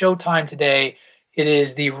dropping on Showtime today. It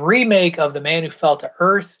is the remake of The Man Who Fell to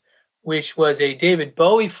Earth, which was a David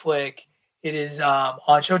Bowie flick. It is on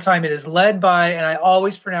Showtime. It is led by, and I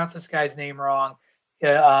always pronounce this guy's name wrong,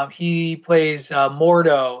 Yeah, he plays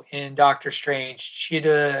Mordo in Doctor Strange.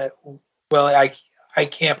 I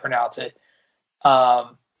can't pronounce it.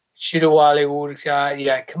 Chidawale Wurika.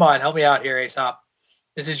 Yeah, come on, help me out here, Aesop.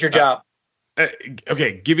 This is your job.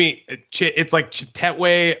 Okay, give me. It's like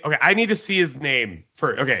Chitetwe. Okay, I need to see his name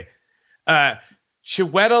for. Okay,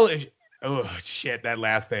 Chiwetel. Oh shit, that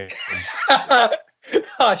last name. Is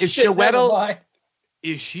Chiwetel?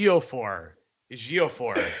 Is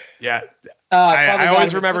Ejiofor? Yeah. I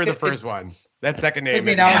always remember the first one. That second name. Took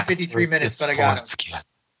me an hour and 53 minutes, but I got it.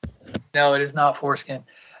 No, it is not foreskin.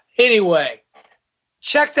 Anyway,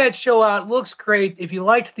 check that show out. It looks great. If you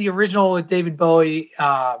liked the original with David Bowie,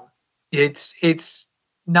 it's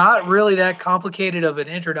not really that complicated of an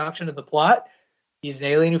introduction to the plot. He's an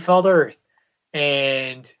alien who fell to Earth,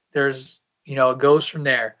 and there's it goes from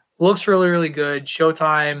there. Looks really, really good.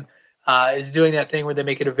 Showtime is doing that thing where they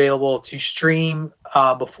make it available to stream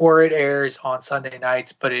before it airs on Sunday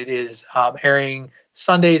nights, but it is airing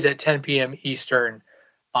Sundays at 10 p.m. Eastern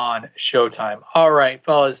on Showtime. All right,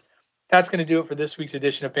 fellas, that's going to do it for this week's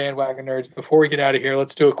edition of Bandwagon Nerds. Before we get out of here,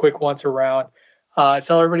 let's do a quick once around.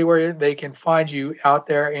 Tell everybody where they can find you out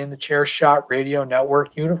there in the Chair Shot Radio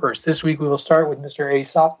Network universe. This week we will start with Mr.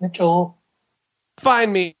 Aesop Mitchell.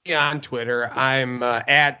 Find me on Twitter. I'm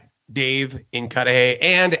at Dave in Cudahy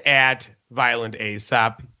and at Violent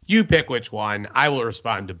Aesop. You pick which one. I will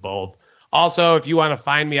respond to both. Also, if you want to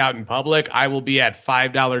find me out in public, I will be at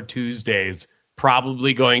 $5 Tuesdays,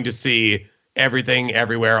 probably going to see Everything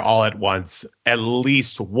Everywhere All at Once at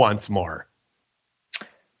least once more.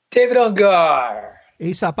 David Ungar.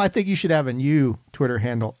 Aesop, I think you should have a new Twitter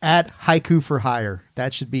handle, at Haiku for Hire.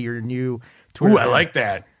 That should be your new Twitter handle. I like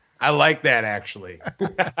that. I like that, actually.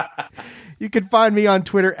 You can find me on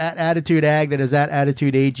Twitter at AttitudeAg. That is at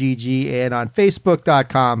AttitudeAGG, and on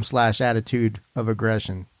Facebook.com/Attitude of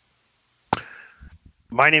Aggression.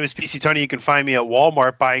 My name is PC Tony. You can find me at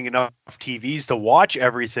Walmart buying enough TVs to watch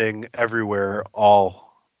Everything Everywhere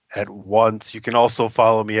All at Once. You can also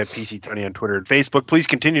follow me at PC Tony on Twitter and Facebook. Please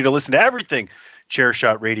continue to listen to everything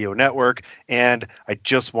Chairshot Radio Network. And I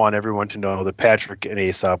just want everyone to know that Patrick and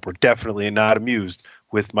Aesop were definitely not amused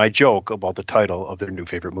with my joke about the title of their new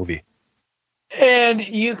favorite movie. And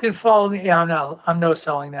you can follow me. Yeah, I'm no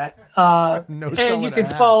selling that. And you can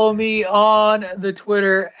follow me on the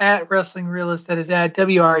Twitter at Wrestling Realist. That is at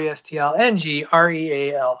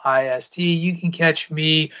WRESTLNGREALIST. You can catch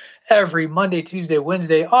me every Monday, Tuesday,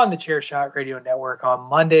 Wednesday on the Chairshot Radio Network. On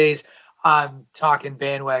Mondays, I'm talking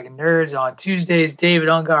Bandwagon Nerds. On Tuesdays, David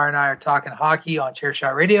Ungar and I are talking hockey on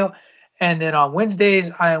Chairshot Radio. And then on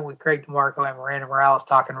Wednesdays, I am with Greg DeMarco and Miranda Morales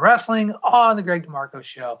talking wrestling on the Greg DeMarco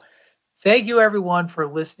Show. Thank you, everyone, for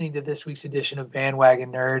listening to this week's edition of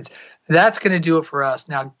Bandwagon Nerds. That's going to do it for us.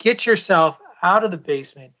 Now, get yourself out of the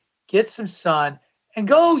basement, get some sun, and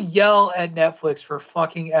go yell at Netflix for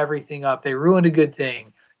fucking everything up. They ruined a good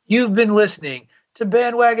thing. You've been listening to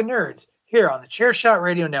Bandwagon Nerds here on the Chairshot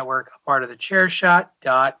Radio Network, a part of the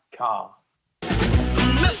Chairshot.com.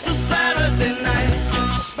 Mr. Saturday Night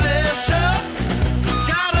Special.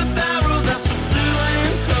 Got a barrel that's blue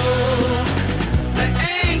and cold. They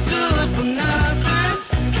ain't good for nothing.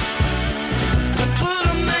 They put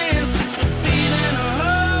a man 6 feet in a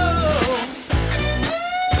hole.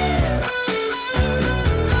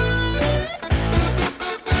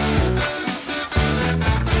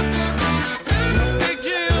 Big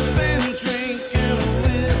Jill's been drinking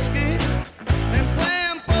whiskey and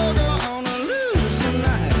playing poker on a losing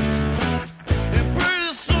night. And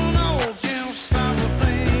pretty soon old Jim starts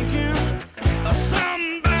thinking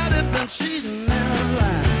somebody been cheating their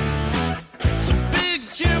life. So Big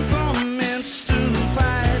Jim commenced to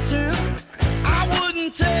fighting. I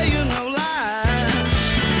wouldn't tell you no lie.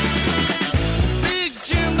 Big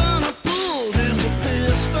Jim done pulled his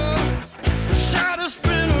pistol, shot his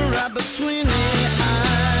friend right between the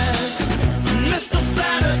eyes. Mr.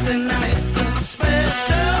 Saturday Night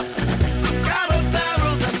Special. Got a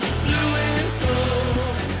barrel that's blue and gold.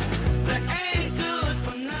 They ain't good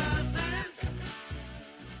for nothing.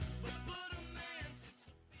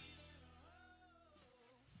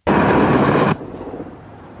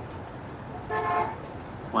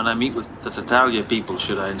 When I meet with the Tatalia people,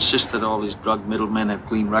 should I insist that all these drug middlemen have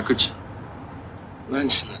clean records?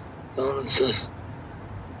 Mention it. Don't insist.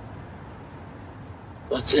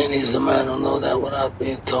 Bazzini's a man who'll know that without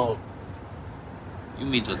being told. You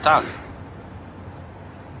mean Tatalia?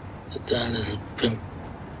 Tatalia's a pimp.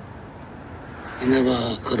 He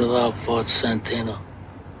never could have outfought Santino.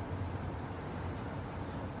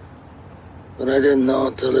 But I didn't know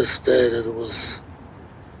until this day that it was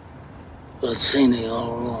Bazzini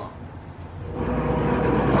all along.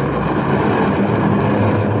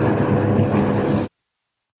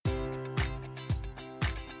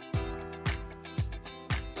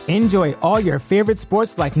 Enjoy all your favorite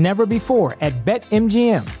sports like never before at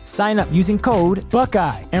BetMGM. Sign up using code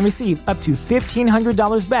Buckeye and receive up to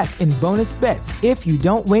 $1,500 back in bonus bets if you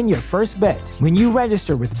don't win your first bet. When you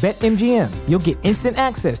register with BetMGM, you'll get instant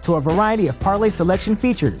access to a variety of parlay selection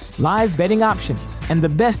features, live betting options, and the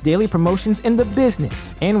best daily promotions in the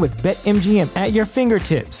business. And with BetMGM at your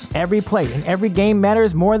fingertips, every play and every game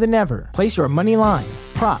matters more than ever. Place your money line,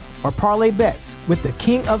 prop, or parlay bets with the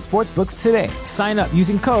king of sportsbooks today. Sign up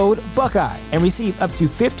using code Buckeye and receive up to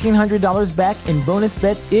 $1,500 back in bonus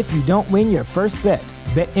bets if you don't win your first bet.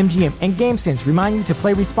 BetMGM and GameSense remind you to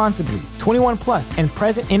play responsibly. 21 plus and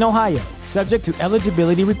present in Ohio, subject to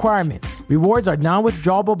eligibility requirements. Rewards are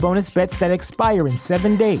non-withdrawable bonus bets that expire in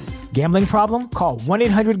 7 days. Gambling problem? Call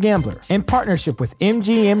 1-800-GAMBLER in partnership with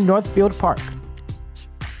MGM Northfield Park.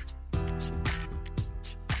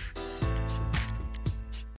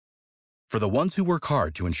 For the ones who work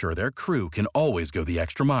hard to ensure their crew can always go the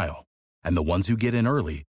extra mile, and the ones who get in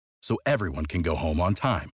early so everyone can go home on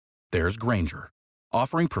time, there's Grainger,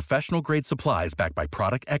 offering professional-grade supplies backed by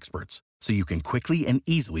product experts so you can quickly and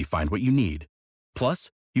easily find what you need.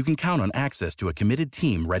 Plus, you can count on access to a committed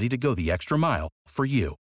team ready to go the extra mile for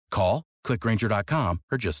you. Call, click Grainger.com,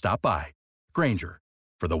 or just stop by. Grainger,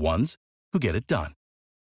 for the ones who get it done.